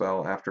removal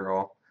spell after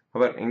all.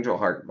 How about Angel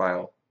Heart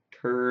Vial?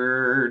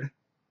 Turd.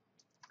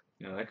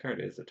 Yeah, that card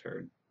is a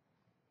turd.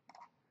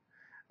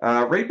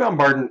 Raid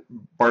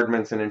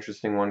Bombardment's an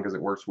interesting one because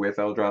it works with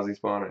Eldrazi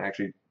Spawn and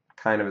actually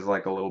kind of is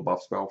like a little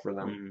buff spell for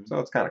them. So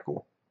it's kind of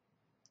cool.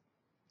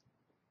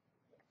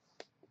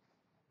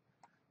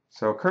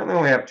 So currently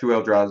only have 2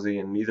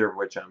 Eldrazi, and neither of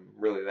which I'm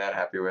really that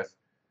happy with.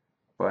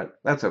 But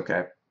that's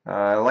okay.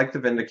 I like the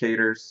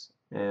Vindicators,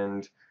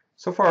 and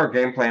so far our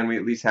game plan, we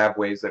at least have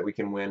ways that we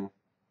can win.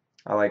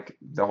 I like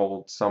the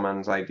whole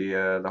Summons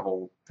idea, the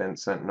whole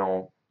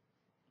Sentinel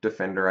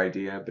Defender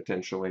idea,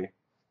 potentially,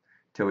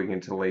 till we get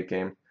into the late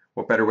game.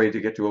 What better way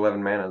to get to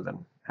 11 mana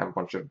than have a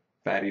bunch of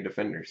fatty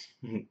defenders?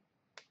 We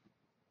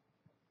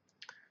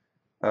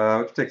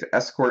can take the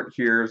Escort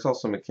here. There's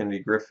also McKinley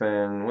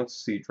Griffin. What's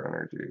Siege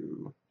Runner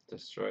do?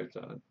 Destroys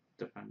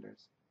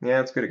defenders. Yeah,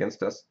 it's good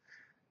against us.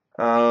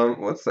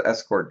 What's the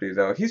Escort do,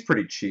 though? He's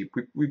pretty cheap.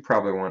 We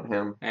probably want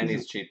him. And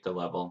he's cheap to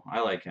level.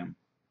 I like him.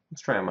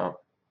 Let's try him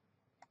out.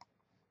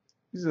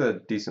 He's a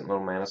decent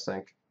little mana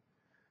sink.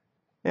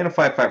 And a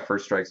 5/5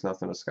 first strike's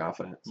nothing to scoff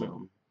at.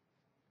 So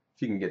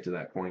if you can get to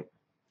that point.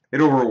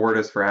 it'll reward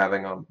us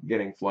for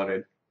getting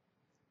flooded.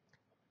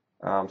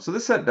 So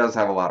this set does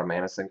have a lot of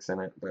mana sinks in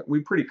it, but we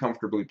pretty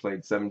comfortably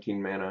played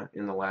 17 mana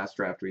in the last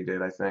draft we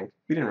did, I think.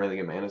 We didn't really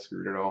get mana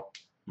screwed at all.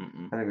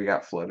 I think we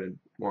got flooded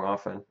more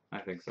often. I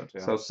think so too.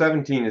 So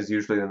 17 is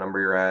usually the number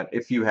you're at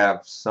if you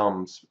have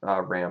some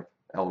ramp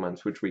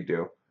elements, which we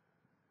do.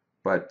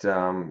 But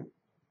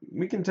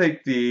we can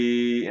take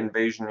the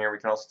Invasion here. We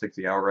can also take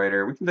the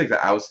Outrider. We can take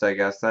the Oust, I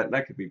guess.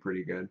 That could be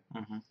pretty good.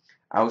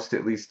 Oust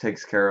at least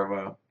takes care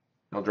of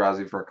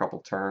Eldrazi for a couple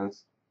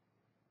turns.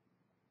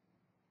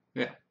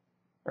 Yeah.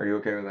 Are you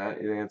okay with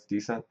that? You think it's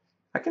decent?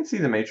 I can see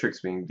the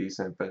Matrix being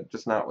decent, but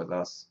just not with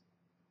us.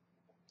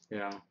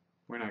 Yeah,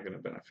 we're not going to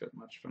benefit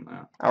much from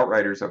that.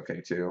 Outrider's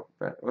okay too,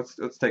 but let's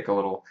take a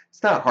little.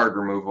 It's not hard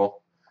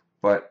removal,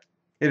 but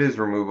it is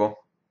removal.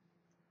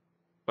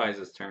 Buys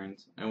us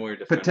turns, and we're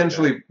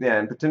potentially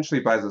and potentially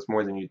buys us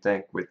more than you'd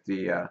think with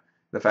the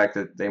fact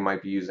that they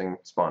might be using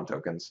spawn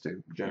tokens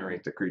to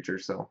generate the creature.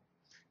 So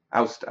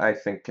Oust, I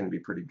think, can be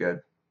pretty good.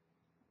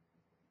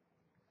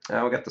 We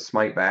got the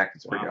Smite back.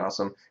 It's pretty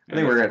awesome. I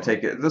think we're going to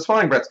take it. The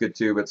Spawning Breath's good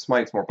too, but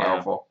Smite's more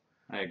powerful.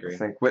 Yeah, I agree. I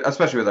think,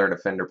 especially with our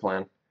Defender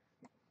plan.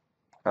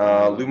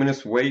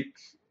 Luminous Wake.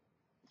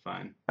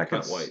 Fine.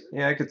 White.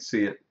 Yeah, I could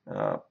see it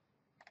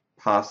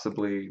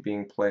possibly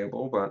being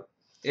playable, but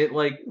it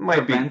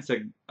might prevents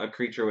a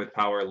creature with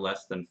power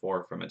less than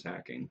 4 from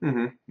attacking.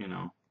 You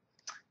know.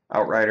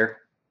 Outrider.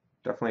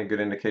 Definitely a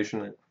good indication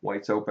that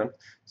white's open.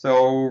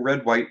 So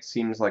red-white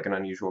seems like an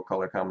unusual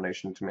color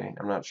combination to me.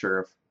 I'm not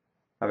sure if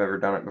I've ever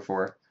done it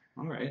before.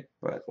 All right.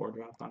 But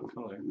 4-drop on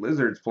color.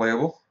 Lizard's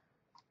playable.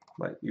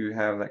 But you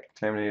have that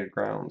Contaminated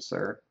Ground,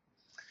 sir.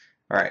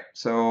 Alright,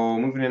 so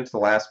moving into the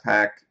last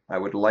pack, I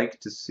would like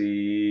to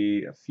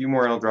see a few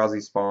more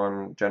Eldrazi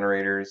spawn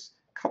generators.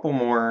 A couple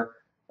more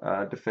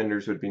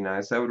defenders would be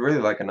nice. I would really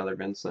like another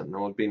Vincent. It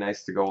would be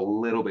nice to go a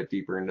little bit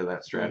deeper into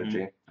that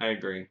strategy. I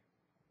agree.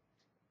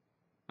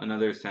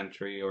 Another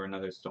Sentry or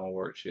another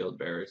Stalwart Shield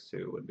Bearers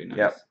too would be nice.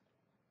 Yep.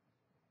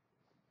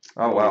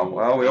 Oh, wow.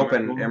 Well, we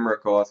opened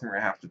Emrakul. I think we're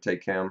going to have to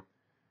take him.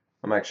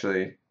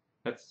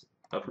 That's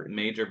a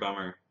major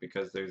bummer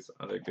because there's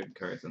other good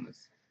cards in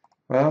this.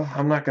 Well,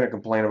 I'm not going to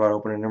complain about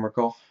opening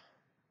Emrakul.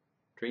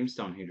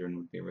 Dreamstone Hedron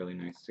would be really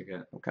nice to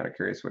get. I'm kind of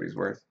curious what he's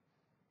worth.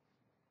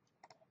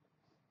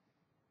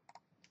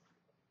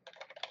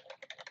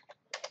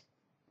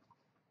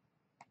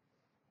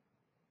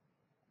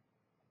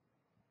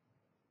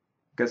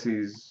 Guess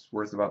he's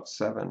worth about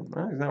 7.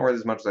 Well, he's not worth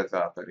as much as I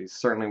thought, but he's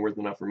certainly worth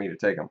enough for me to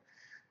take him.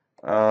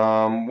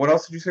 What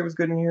else did you say was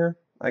good in here?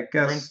 I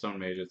guess Brimstone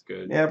Mage is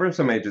good. Yeah,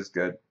 Brimstone Mage is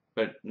good.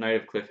 But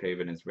Knight of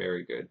Cliffhaven is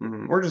very good.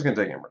 We're just going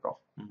to take Emrakul.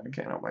 I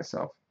can't help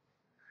myself.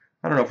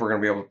 I don't know if we're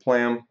going to be able to play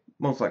him.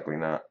 Most likely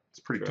not. It's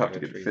pretty tough to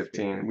get to 15.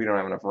 Speaker. We don't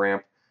have enough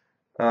ramp.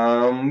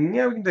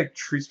 Yeah, we can take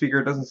Tree Speaker.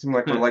 It doesn't seem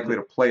like we're likely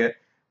to play it.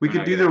 We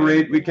could do the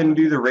raid. We can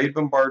do the raid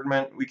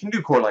bombardment. We can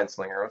do Coreline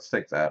Slinger. Let's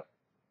take that.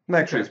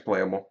 Actually, it's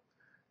playable.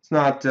 It's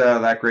not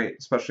that great,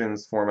 especially in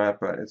this format,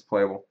 but it's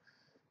playable.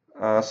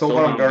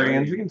 Soulbound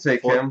Guardians. We can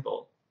take him.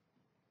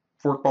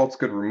 Fork Bolt's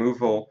good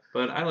removal.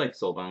 But I like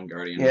Soulbound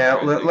Guardian. Yeah,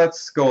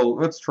 let's go.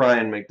 Let's try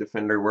and make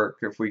Defender work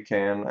if we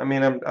can. I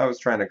mean, I was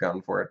trying to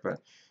gun for it, but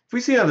if we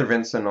see another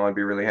Vincent, I'd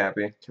be really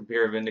happy.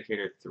 Compare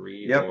Vindicator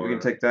 3. Yep, we can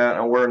take that.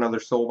 I'll wear another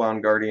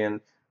Soulbound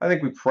Guardian. I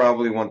think we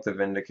probably want the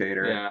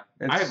Vindicator. Yeah,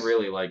 I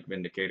really like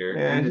Vindicator.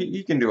 Yeah,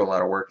 he can do a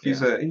lot of work.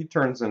 He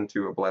turns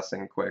into a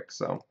blessing quick,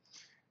 so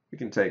we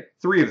can take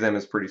 3 of them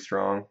is pretty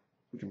strong.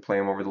 We can play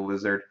him over the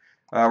Lizard.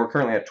 We're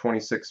currently at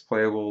 26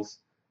 playables.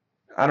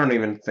 I don't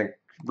even think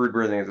Brood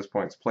Birthing at this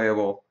point is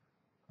playable.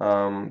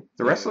 The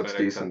rest looks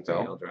decent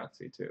though.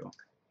 Eldrazi too.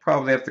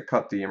 Probably have to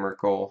cut the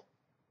Emrakul.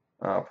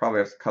 Probably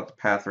have to cut the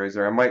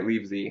Pathrazor. I might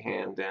leave the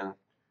hand in.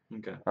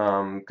 Okay.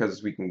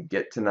 Because we can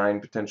get to 9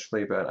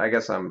 potentially, but I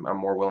guess I'm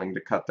more willing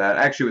to cut that.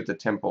 Actually, with the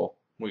Temple,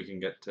 we can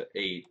get to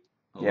 8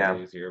 a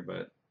little easier,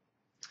 but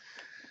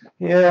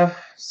yeah,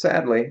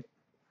 sadly,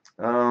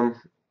 not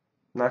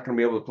going to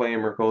be able to play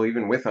Emrakul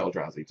even with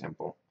Eldrazi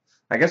Temple.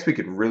 I guess we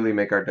could really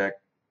make our deck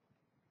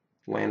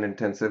land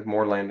intensive,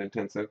 more land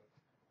intensive.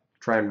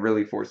 Try and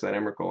really force that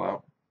Emrakul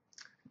out.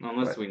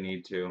 Unless we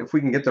need to. If we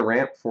can get the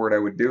ramp for it, I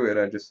would do it.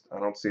 I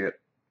don't see it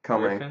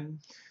coming. Griffin?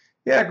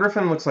 Yeah,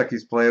 Griffin looks like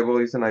he's playable.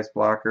 He's a nice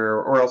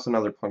blocker, or else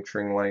another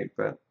Puncturing Light.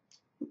 But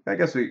I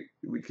guess we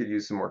could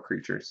use some more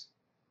creatures.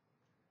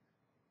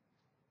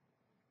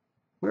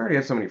 We already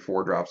have so many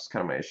 4-drops. It's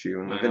kind of my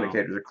issue, and the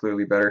Vindicators are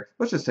clearly better.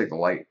 Let's just take the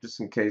Light, just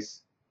in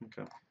case.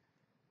 Okay.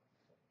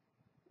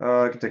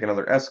 I can take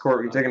another Escort.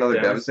 We can take another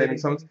Devastating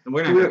Summons.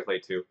 We're not going to play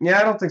 2. Yeah,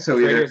 I don't think so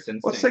either.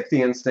 Instinct. Let's take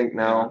the Instinct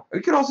now.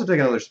 We could also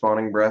take another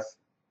Spawning Breath.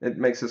 It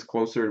makes us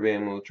closer to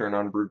being able to turn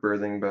on Brood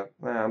Birthing, but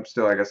I'm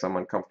still, I guess I'm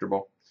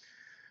uncomfortable.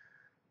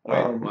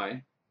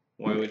 Why?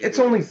 Why would you it's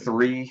only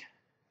 3.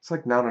 It's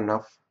like not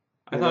enough.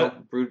 I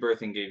thought Brood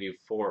Birthing gave you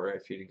 4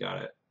 if you got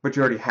it. But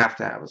you already have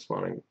to have a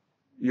Spawning.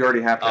 You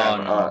already have to have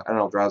an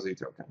Eldrazi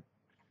token.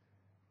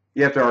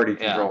 You have to already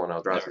control an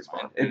Eldrazi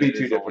spawn. It'd be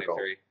too difficult.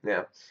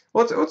 Yeah.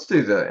 Let's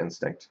do the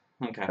Instinct.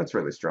 Okay. That's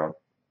really strong.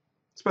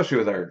 especially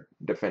with our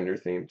defender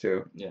theme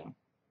too. Yeah.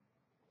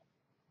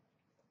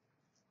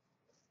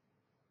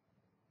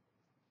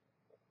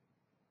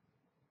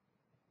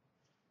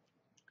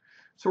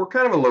 So we're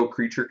kind of a low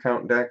creature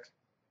count deck,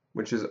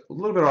 which is a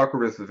little bit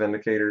awkward with the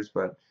Vindicators,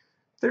 but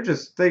they're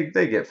just they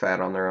get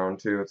fat on their own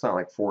too. It's not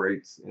like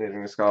 4/8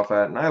 anything to scoff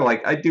at, and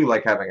I do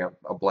like having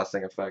a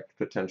blessing effect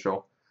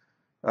potential.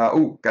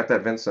 Oh, got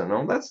that Vincent.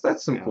 Oh,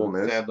 that's some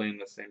coolness. Sadly, in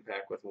the same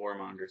pack with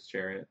Warmonger's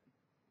Chariot.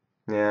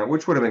 Yeah,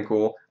 which would have been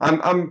cool.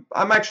 I'm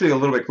actually a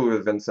little bit cooler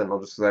with Vincent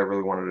just because I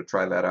really wanted to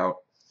try that out.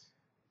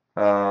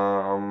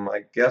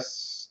 I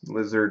guess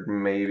Lizard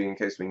maybe in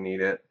case we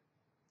need it.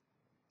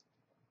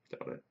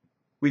 Doubt it.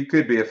 We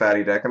could be a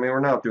fatty deck. I mean, we're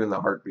not doing the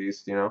Heart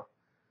Beast, you know.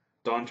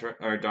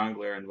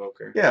 Dawnglare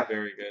Invoker. Yeah.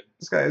 Very good.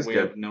 This guy is we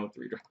good. have no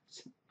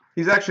 3-drops.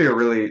 He's actually a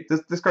really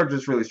this card's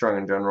just really strong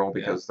in general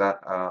because that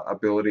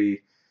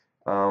ability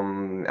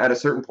at a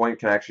certain point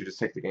can actually just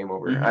take the game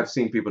over. Mhm. I've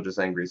seen people just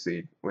Angry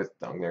Seed with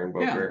Dawnglare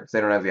Invoker. If they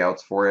don't have the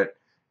outs for it,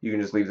 you can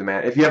just leave the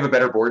mana. If you have a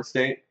better board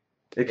state,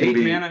 it can 8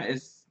 be mana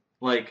is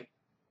like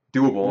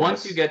doable.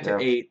 once you get to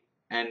 8,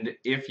 and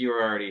if you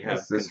already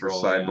have this for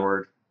control,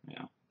 sideboard.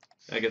 Yeah.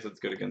 I guess it's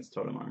good against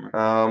Totem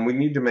Armor. We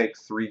need to make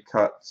 3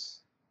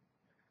 cuts.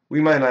 We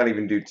might not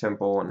even do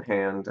Temple in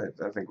hand.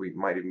 I think we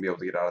might even be able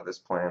to get out of this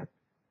plan.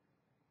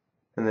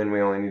 And then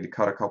we only need to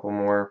cut a couple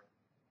more.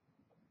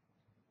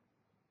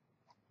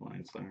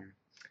 Line Slinger.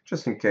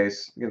 Just in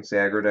case against the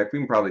aggro deck. We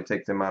can probably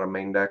take them out of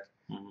main deck.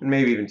 And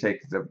maybe even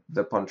take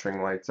the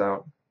Punching Lights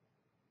out.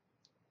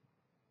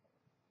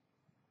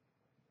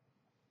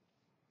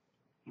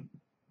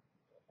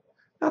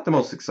 Not the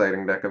most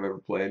exciting deck I've ever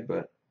played,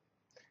 but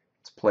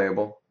it's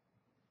playable.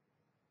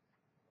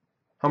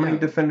 How many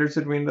defenders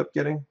did we end up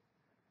getting?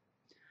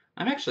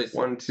 I'm actually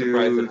 1, 2,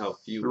 surprised at how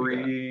few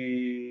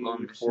 3,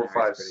 we got. 4,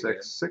 5,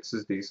 6. 6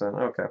 is decent.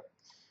 Okay.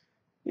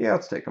 Yeah,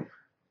 let's take them.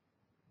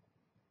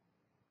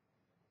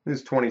 This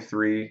is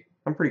 23.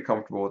 I'm pretty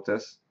comfortable with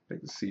this.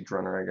 Take the Siege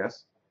Runner, I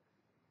guess.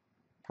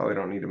 Probably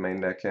don't need to main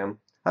deck him.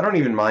 I don't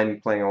even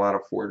mind playing a lot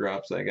of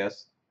 4-drops, I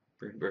guess.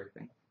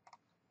 Birthing.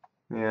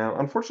 Yeah,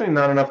 unfortunately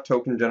not enough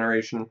token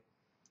generation.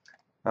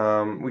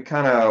 We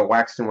kind of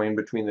waxed and waned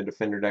between the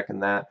defender deck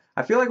and that.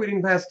 I feel like we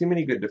didn't pass too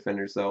many good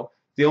defenders, though.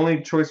 The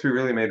only choice we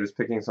really made was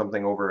picking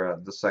something over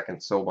the second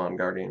Soulbound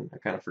Guardian. I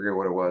kind of forget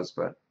what it was,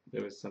 but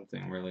it was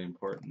something really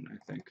important, I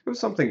think. It was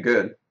something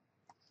good.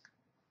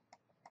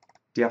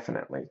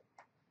 Definitely.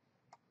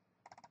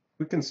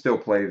 We can still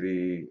play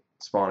the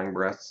Spawning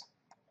Breaths.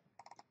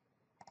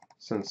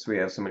 Since we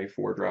have so many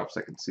 4-drops,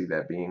 I could see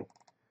that being a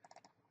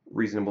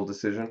reasonable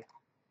decision.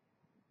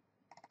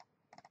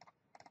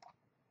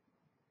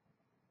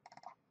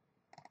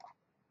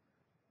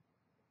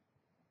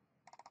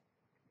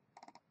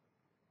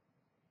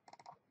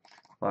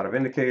 A lot of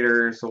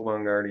Indicators,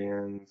 Soulbound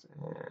Guardians,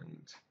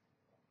 and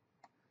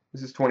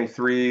this is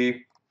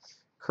 23.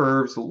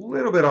 Curves a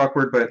little bit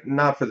awkward, but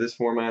not for this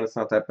format. It's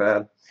not that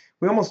bad.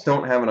 We almost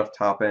don't have enough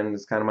top end.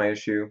 Is kind of my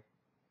issue.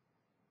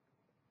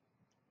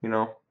 You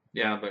know?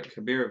 Yeah, but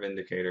Kabir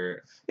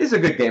Vindicator is a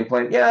good game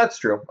plan. Yeah, that's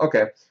true.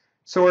 Okay.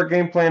 So our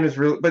game plan is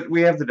really, but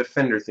we have the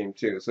defender theme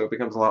too, so it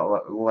becomes a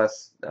lot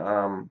less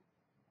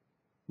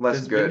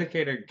Does good.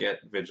 Vindicator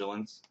get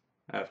Vigilance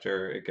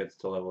after it gets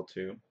to level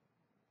 2?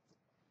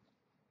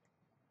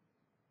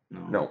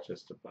 No.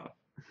 Just a buff.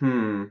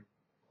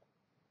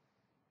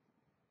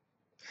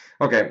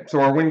 Okay,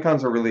 so our win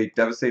cons are really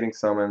Devastating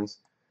Summons,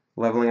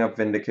 leveling up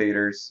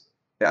Vindicators.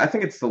 Yeah, I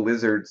think it's the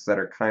Lizards that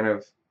are kind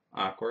of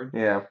awkward.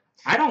 Yeah.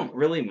 I don't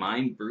really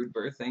mind Brood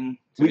Birthing,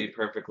 to be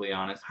perfectly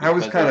honest. I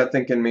was kind of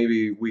thinking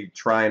maybe we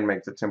try and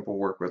make the Temple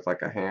work with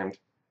like a hand.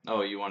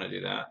 Oh, you want to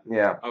do that?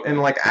 Yeah, okay. And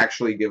like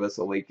actually give us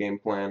a late game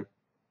plan.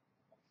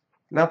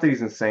 Not that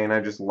he's insane. I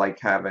just like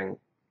having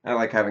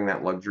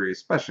that luxury,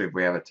 especially if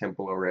we have a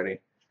Temple already.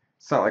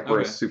 It's not like we're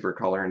a super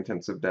color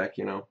intensive deck,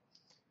 you know.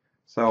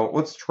 So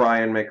let's try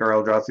and make our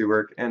Eldrazi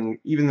work. And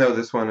even though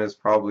this one is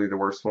probably the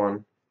worst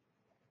one,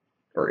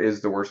 or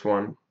is the worst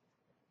one,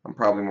 I'm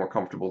probably more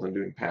comfortable than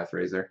doing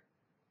Pathrazor.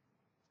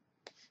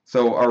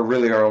 So our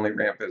only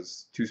ramp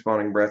is 2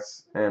 Spawning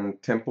Breaths and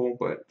Temple,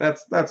 but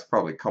that's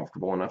probably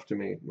comfortable enough to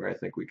me where I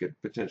think we could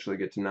potentially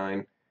get to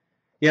 9.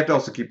 You have to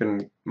also keep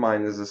in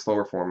mind this is a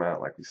slower format,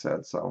 like we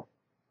said, so.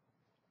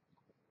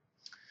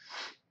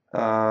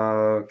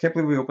 Can't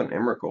believe we opened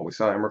Emrakul. We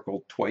saw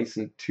Emrakul twice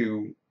in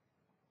 2.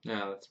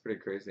 Yeah, that's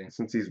pretty crazy.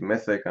 Since he's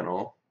mythic and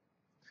all.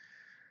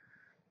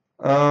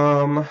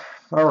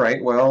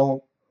 Alright,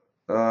 well,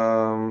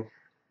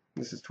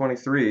 this is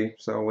 23,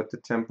 so with the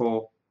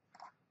Temple,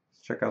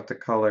 let's check out the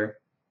color.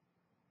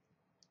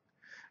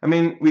 I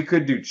mean, we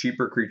could do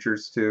cheaper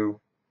creatures too,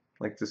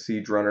 like the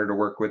Siege Runner to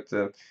work with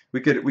the.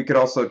 We could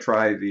also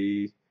try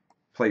the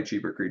play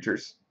cheaper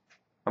creatures.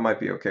 I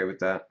might be okay with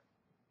that.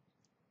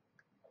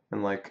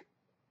 And like,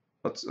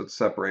 let's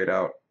separate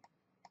out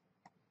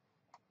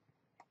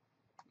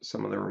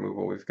some of the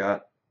removal we've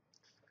got.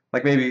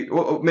 Like maybe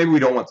we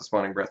don't want the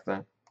Spawning Breath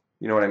then.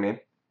 You know what I mean?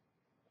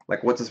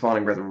 Like what's the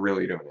Spawning Breath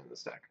really doing in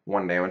this deck?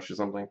 1 damage or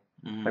something?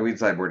 Like we'd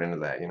sideboard into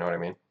that, you know what I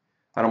mean?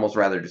 I'd almost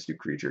rather just do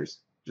creatures.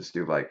 Just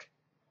do like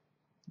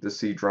the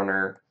Siege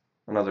Runner,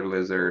 another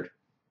Lizard,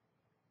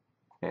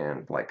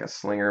 and like a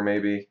Slinger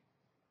maybe.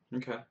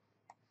 Okay.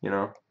 You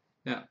know?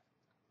 Yeah.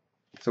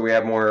 So we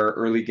have more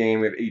early game.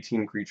 We have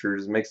 18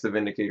 creatures. Makes the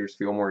Vindicators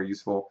feel more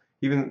useful.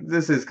 Even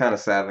this is kind of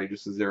sadly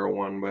just a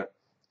 0/1, but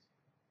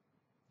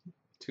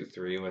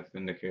 2/3 with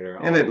Vindicator.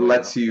 and it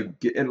lets you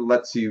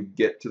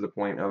get to the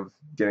point of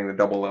getting the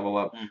double level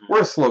up.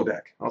 We're a slow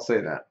deck, I'll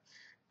say that.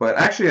 But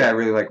actually, I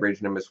really like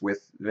Rage Nimbus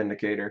with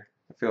Vindicator.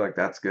 I feel like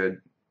that's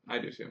good. I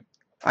do too.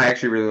 I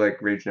actually really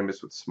like Rage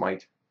Nimbus with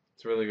Smite.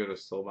 It's really good with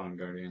Soulbound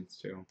Guardians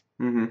too.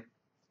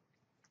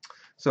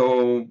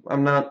 So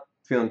I'm not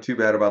feeling too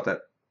bad about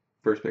that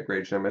first pick,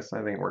 Rage Nimbus.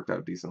 I think it worked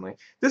out decently.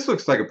 This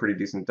looks like a pretty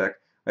decent deck.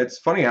 It's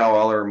funny how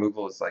all our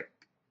removal is like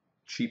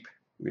cheap.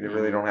 We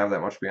really don't have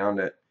that much beyond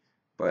it,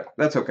 but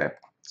that's okay.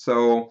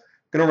 So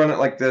gonna run it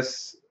like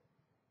this.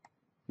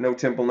 No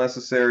Temple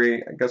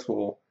necessary. I guess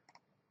we'll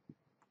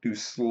do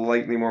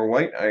slightly more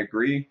white. I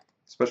agree,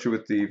 especially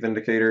with the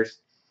Vindicators.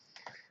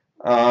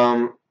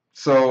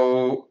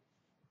 So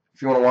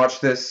if you want to watch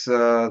this,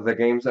 the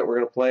games that we're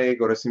going to play,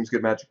 go to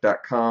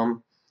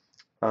seemsgoodmagic.com.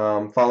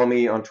 Follow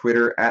me on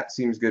Twitter at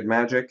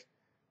seemsgoodmagic.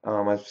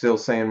 I'm still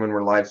saying when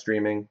we're live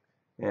streaming,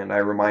 and I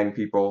remind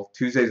people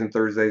Tuesdays and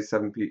Thursdays,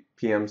 7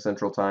 p.m.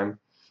 Central Time.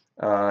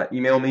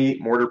 Email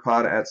me,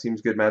 mortarpod at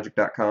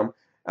seemsgoodmagic.com.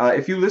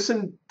 If you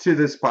listen to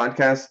this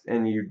podcast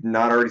and you've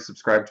not already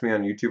subscribed to me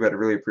on YouTube, I'd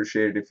really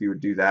appreciate it if you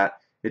would do that.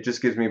 It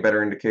just gives me a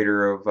better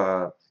indicator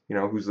of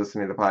who's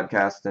listening to the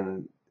podcast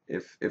and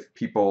if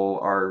people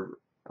are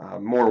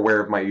more aware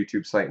of my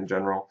YouTube site in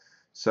general.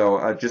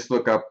 So just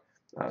look up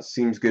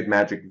Seems Good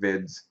Magic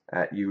Vids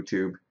at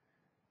YouTube,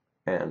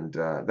 and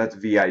that's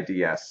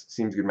VIDS,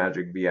 Seems Good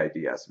Magic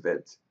VIDS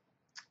Vids.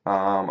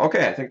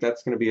 Okay, I think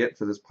that's going to be it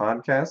for this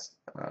podcast.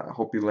 I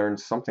hope you learned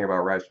something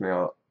about Rise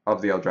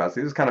of the Eldrazi.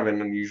 This is kind of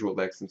an unusual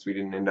deck since we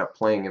didn't end up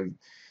playing him.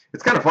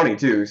 It's kind of funny,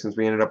 too, since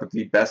we ended up with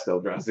the best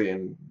Eldrazi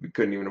and we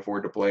couldn't even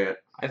afford to play it.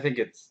 I think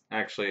it's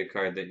actually a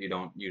card that you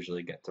don't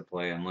usually get to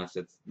play unless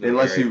it's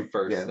the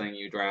first thing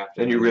you draft.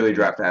 And you really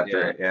draft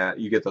after it, yeah.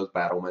 You get those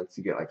battlements.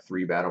 You get like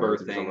 3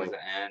 battlements or something.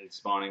 And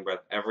Spawning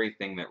Breath,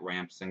 everything that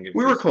ramps and gives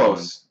We were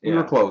close. We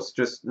were close,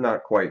 just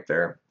not quite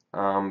there.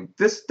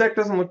 This deck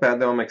doesn't look bad,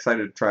 though. I'm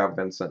excited to try out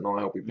Vin Sentinel.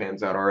 I hope he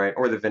pans out all right.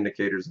 Or the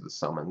Vindicators of the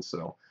Summons.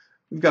 So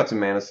we've got some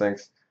mana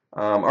sinks.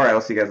 All right,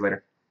 I'll see you guys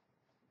later.